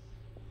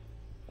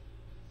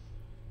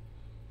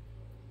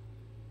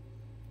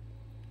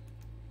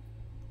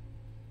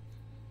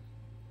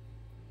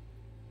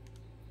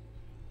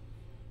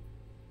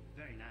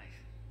 Very nice.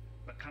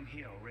 But come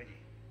here already.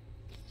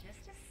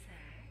 Just a sec.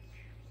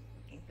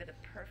 Looking for the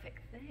perfect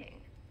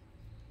thing.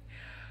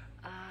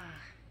 Ah,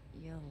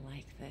 you'll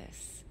like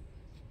this.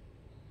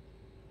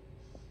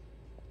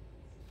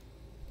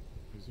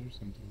 Is there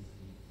something?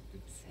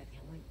 Said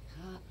he'll like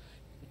hot.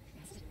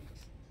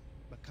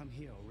 But come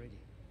here already.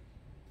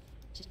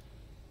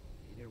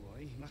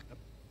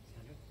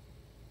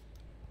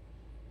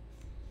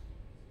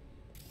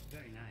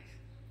 Very nice.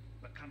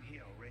 But come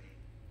here already.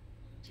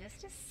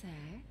 Just a sec.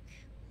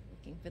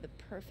 Looking for the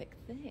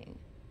perfect thing.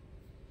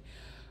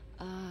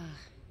 Ah,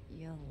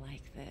 you'll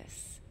like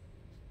this.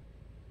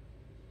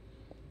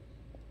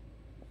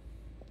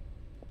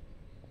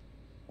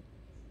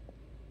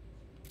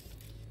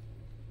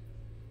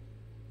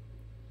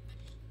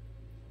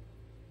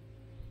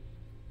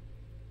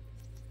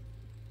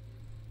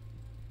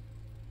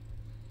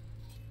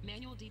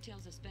 Manual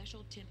details a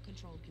special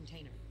temp-controlled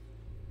container.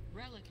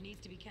 Relic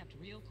needs to be kept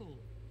real cool.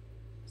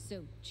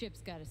 So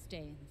Chip's gotta stay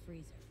in the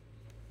freezer.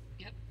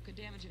 Yep, could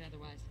damage it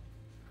otherwise.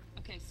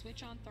 Okay,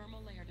 switch on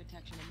thermal layer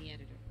detection in the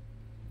editor.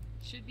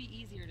 Should be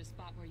easier to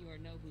spot where you or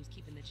know who's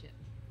keeping the chip.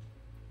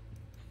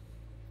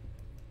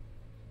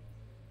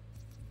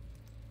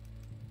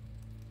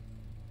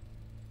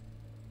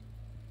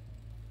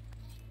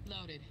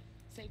 Loaded.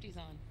 Safety's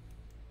on.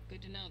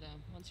 Good to know, though.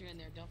 Once you're in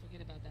there, don't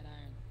forget about that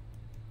iron.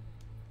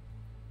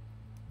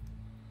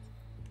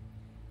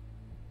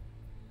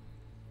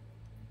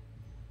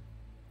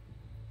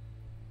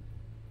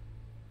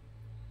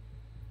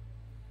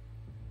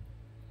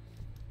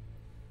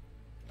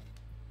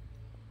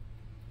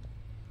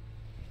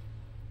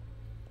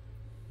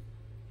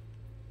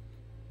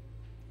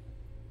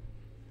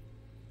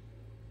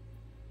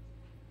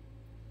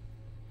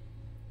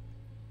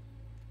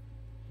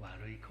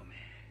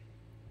 Warui-kome.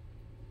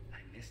 I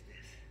miss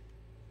this.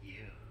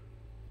 You.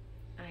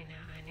 I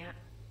know.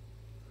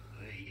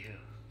 Who are you?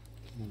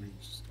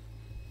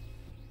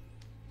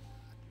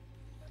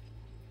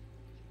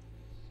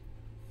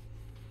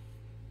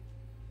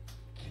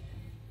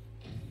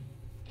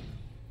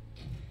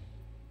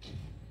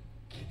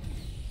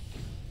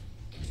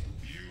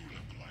 You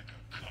look like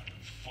a cut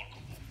of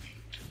fuckable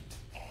meat.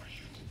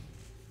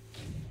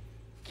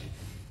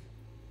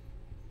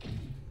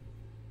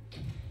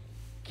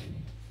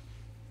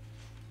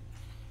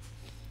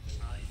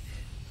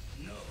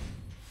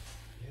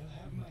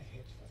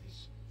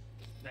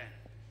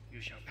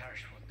 you shall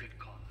perish for a good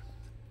cause.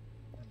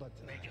 But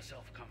make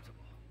yourself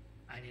comfortable.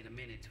 I need a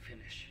minute to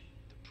finish.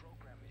 The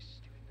program is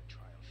still in the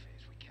trial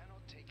phase. We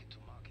cannot take it to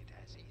market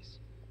as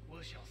is.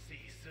 We shall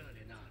see soon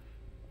enough.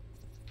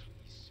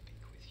 Please speak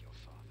with your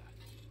father.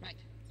 Right.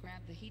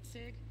 Grab the heat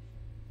sig.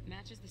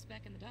 Matches the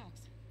spec in the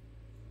docs.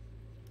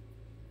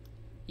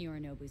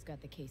 Yorinobu's got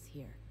the case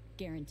here.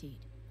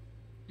 Guaranteed.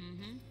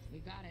 Mm-hmm. We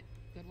got it.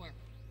 Good work.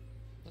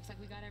 Looks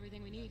like we got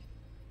everything we need.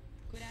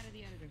 Quit out of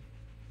the editor.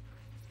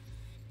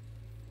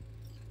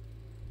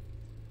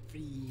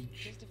 Fridge.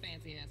 Just a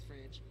fancy-ass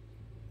fridge.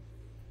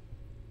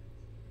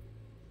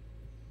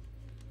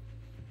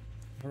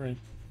 Alright.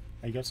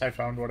 I guess I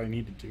found what I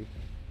needed to.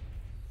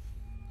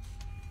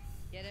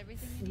 Get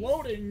everything you need?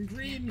 Floating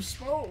green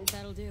smoke!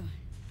 That'll do.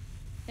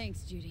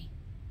 Thanks, Judy.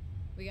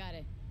 We got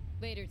it.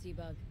 Later,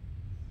 T-Bug.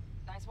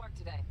 Nice work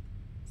today.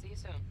 See you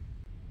soon.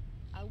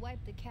 I'll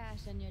wipe the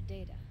cache on your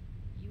data.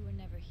 You were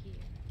never here.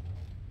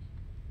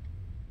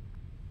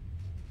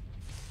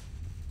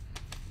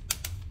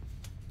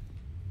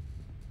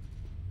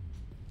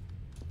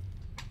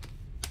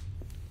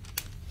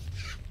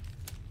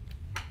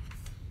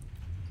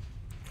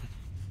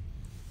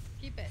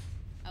 Keep it.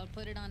 I'll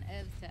put it on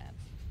Ev's tab.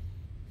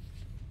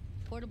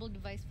 Portable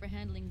device for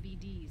handling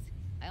BDs.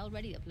 I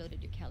already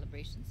uploaded your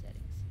calibration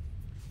settings.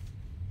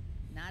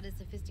 Not as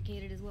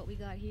sophisticated as what we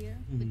got here,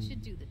 but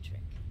should do the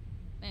trick.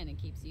 And it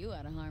keeps you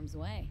out of harm's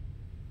way.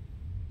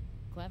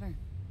 Clever.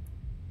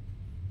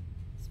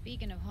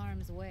 Speaking of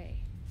harm's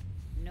way,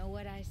 know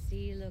what I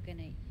see looking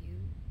at you?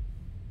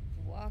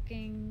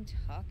 Walking,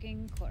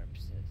 talking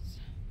corpses.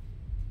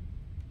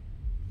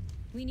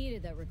 We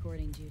needed that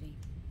recording, Judy.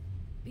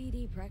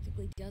 BD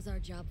practically does our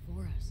job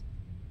for us.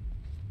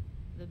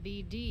 The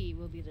BD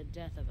will be the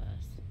death of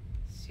us.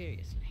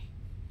 Seriously.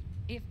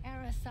 If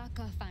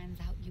Arasaka finds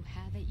out you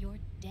have it, you're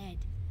dead.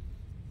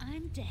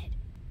 I'm dead.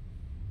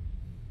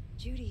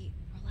 Judy,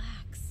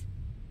 relax.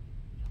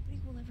 Nobody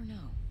will ever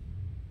know.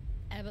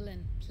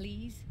 Evelyn,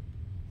 please.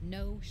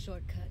 No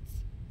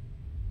shortcuts.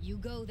 You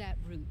go that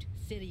route,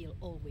 City'll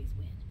always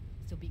win.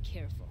 So be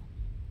careful.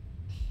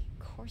 Of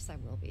course I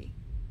will be.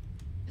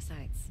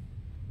 Besides,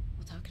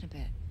 we'll talk in a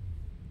bit.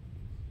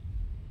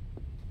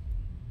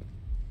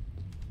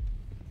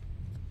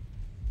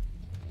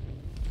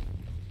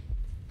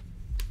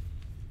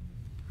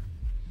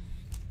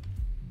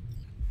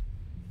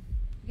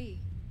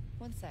 V,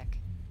 one sec.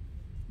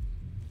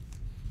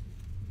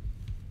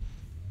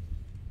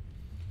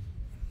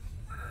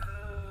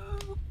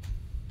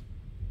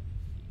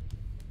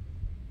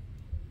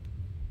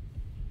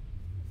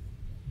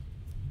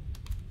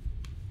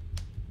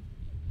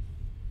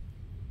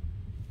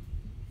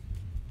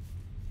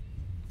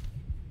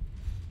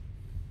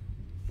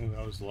 Oh,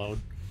 that was loud.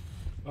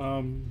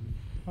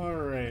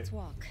 Alright. Let's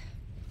walk.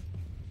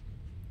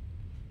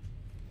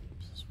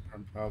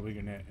 I'm probably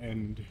gonna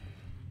end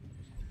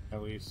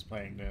at least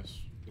playing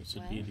this. This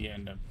would be the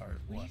end of part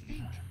 1.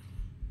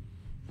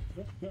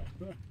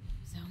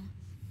 So,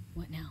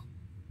 what now?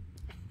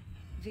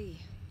 V,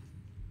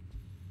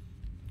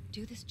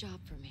 do this job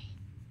for me.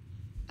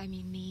 I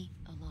mean me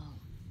alone.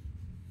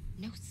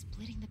 No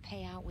splitting the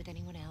payout with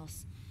anyone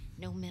else.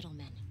 No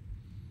middlemen.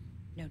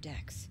 No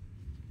Dex.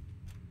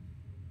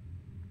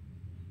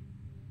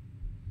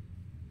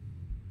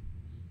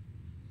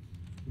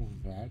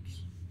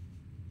 That's...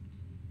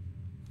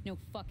 No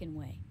fucking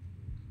way.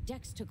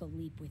 Dex took a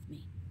leap with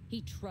me.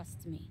 He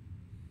trusts me.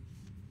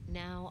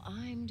 Now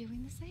I'm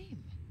doing the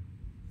same.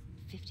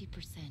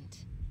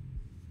 50%.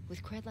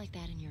 With cred like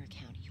that in your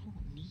account, you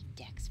won't need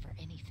Dex for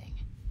anything.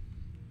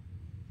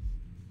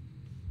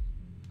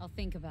 I'll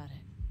think about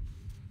it.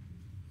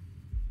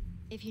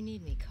 If you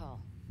need me,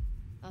 call.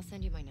 I'll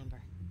send you my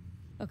number.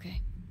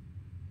 Okay.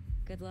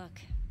 Good luck.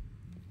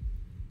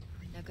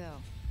 Now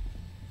go.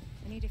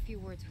 I need a few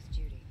words with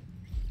Judy.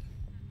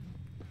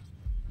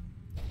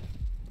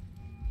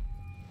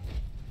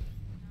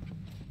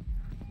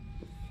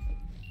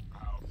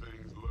 How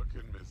things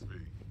looking, Miss V?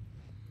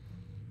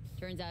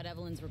 Turns out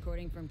Evelyn's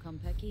recording from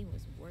Konpeki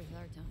was worth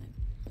our time.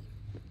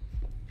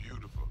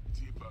 Beautiful.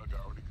 T-Bug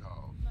already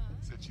called.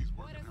 Said she's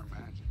working her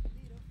magic.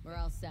 We're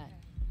all set.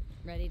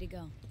 Ready to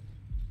go.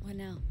 What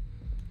now?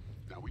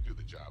 Now we do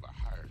the job I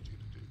hired you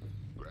to do.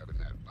 Grabbing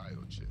that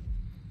biochip.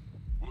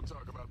 We'll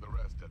talk about the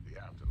rest at the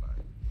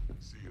afterlife.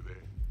 See you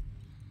there.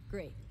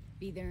 Great.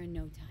 Be there in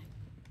no time.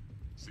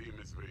 See you,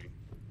 Miss V.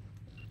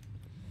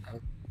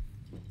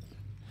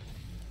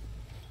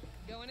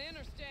 Going in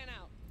or staying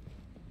out?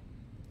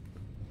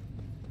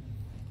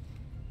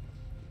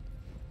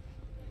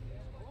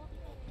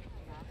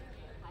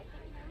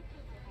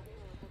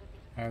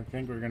 I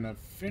think we're gonna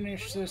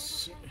finish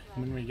this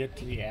when we get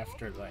to the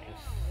afterlife.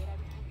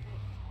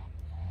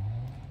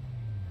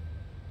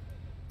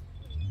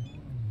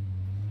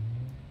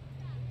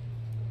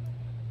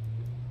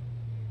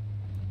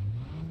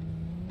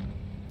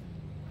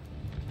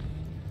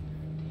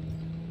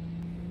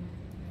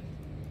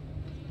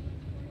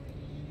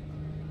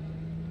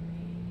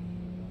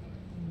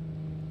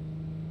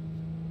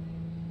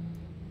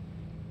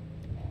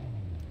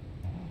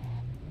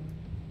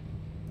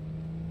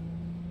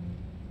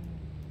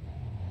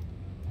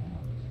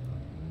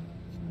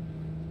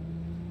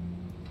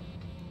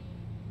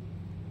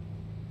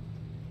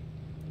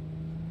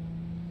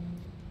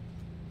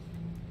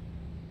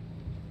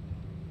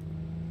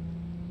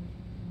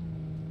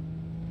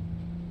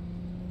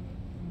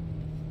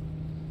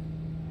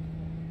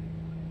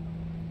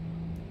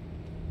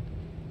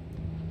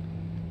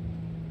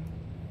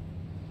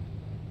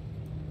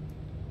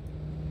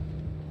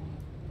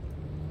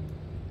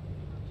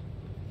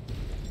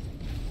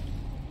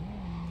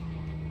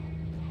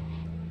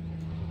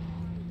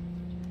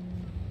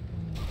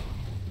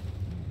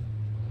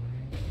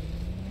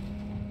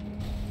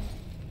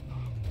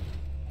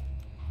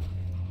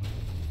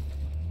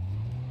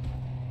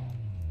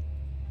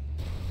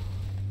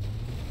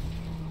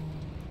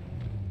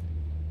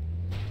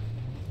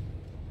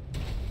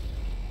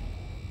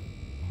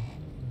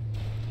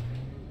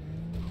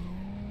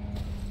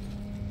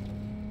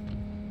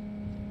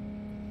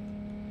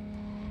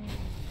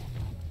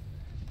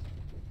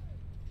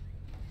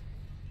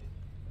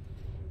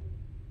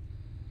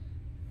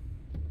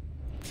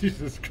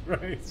 Jesus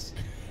Christ.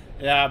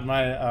 Yeah,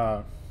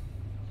 my,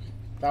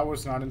 that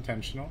was not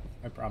intentional,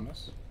 I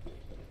promise.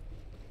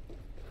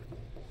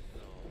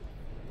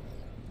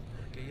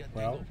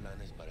 Well,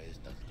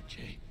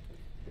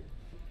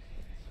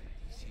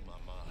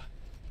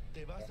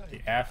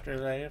 the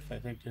afterlife, I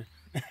think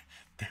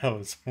that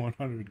was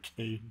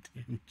 100k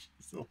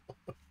damages.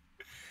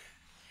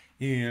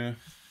 Yeah.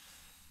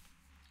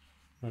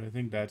 But I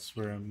think that's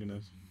where I'm gonna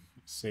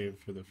save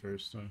for the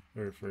first one,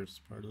 or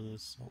first part of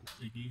this whole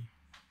thingy.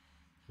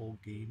 Whole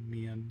game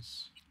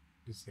man's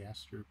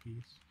disaster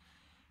piece.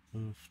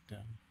 Oof,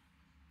 done.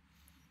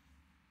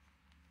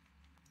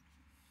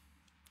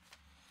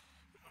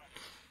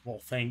 Well,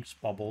 thanks,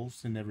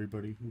 Bubbles, and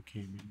everybody who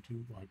came in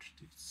to watch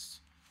this.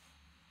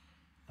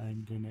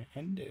 I'm gonna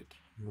end it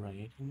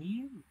right in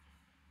here.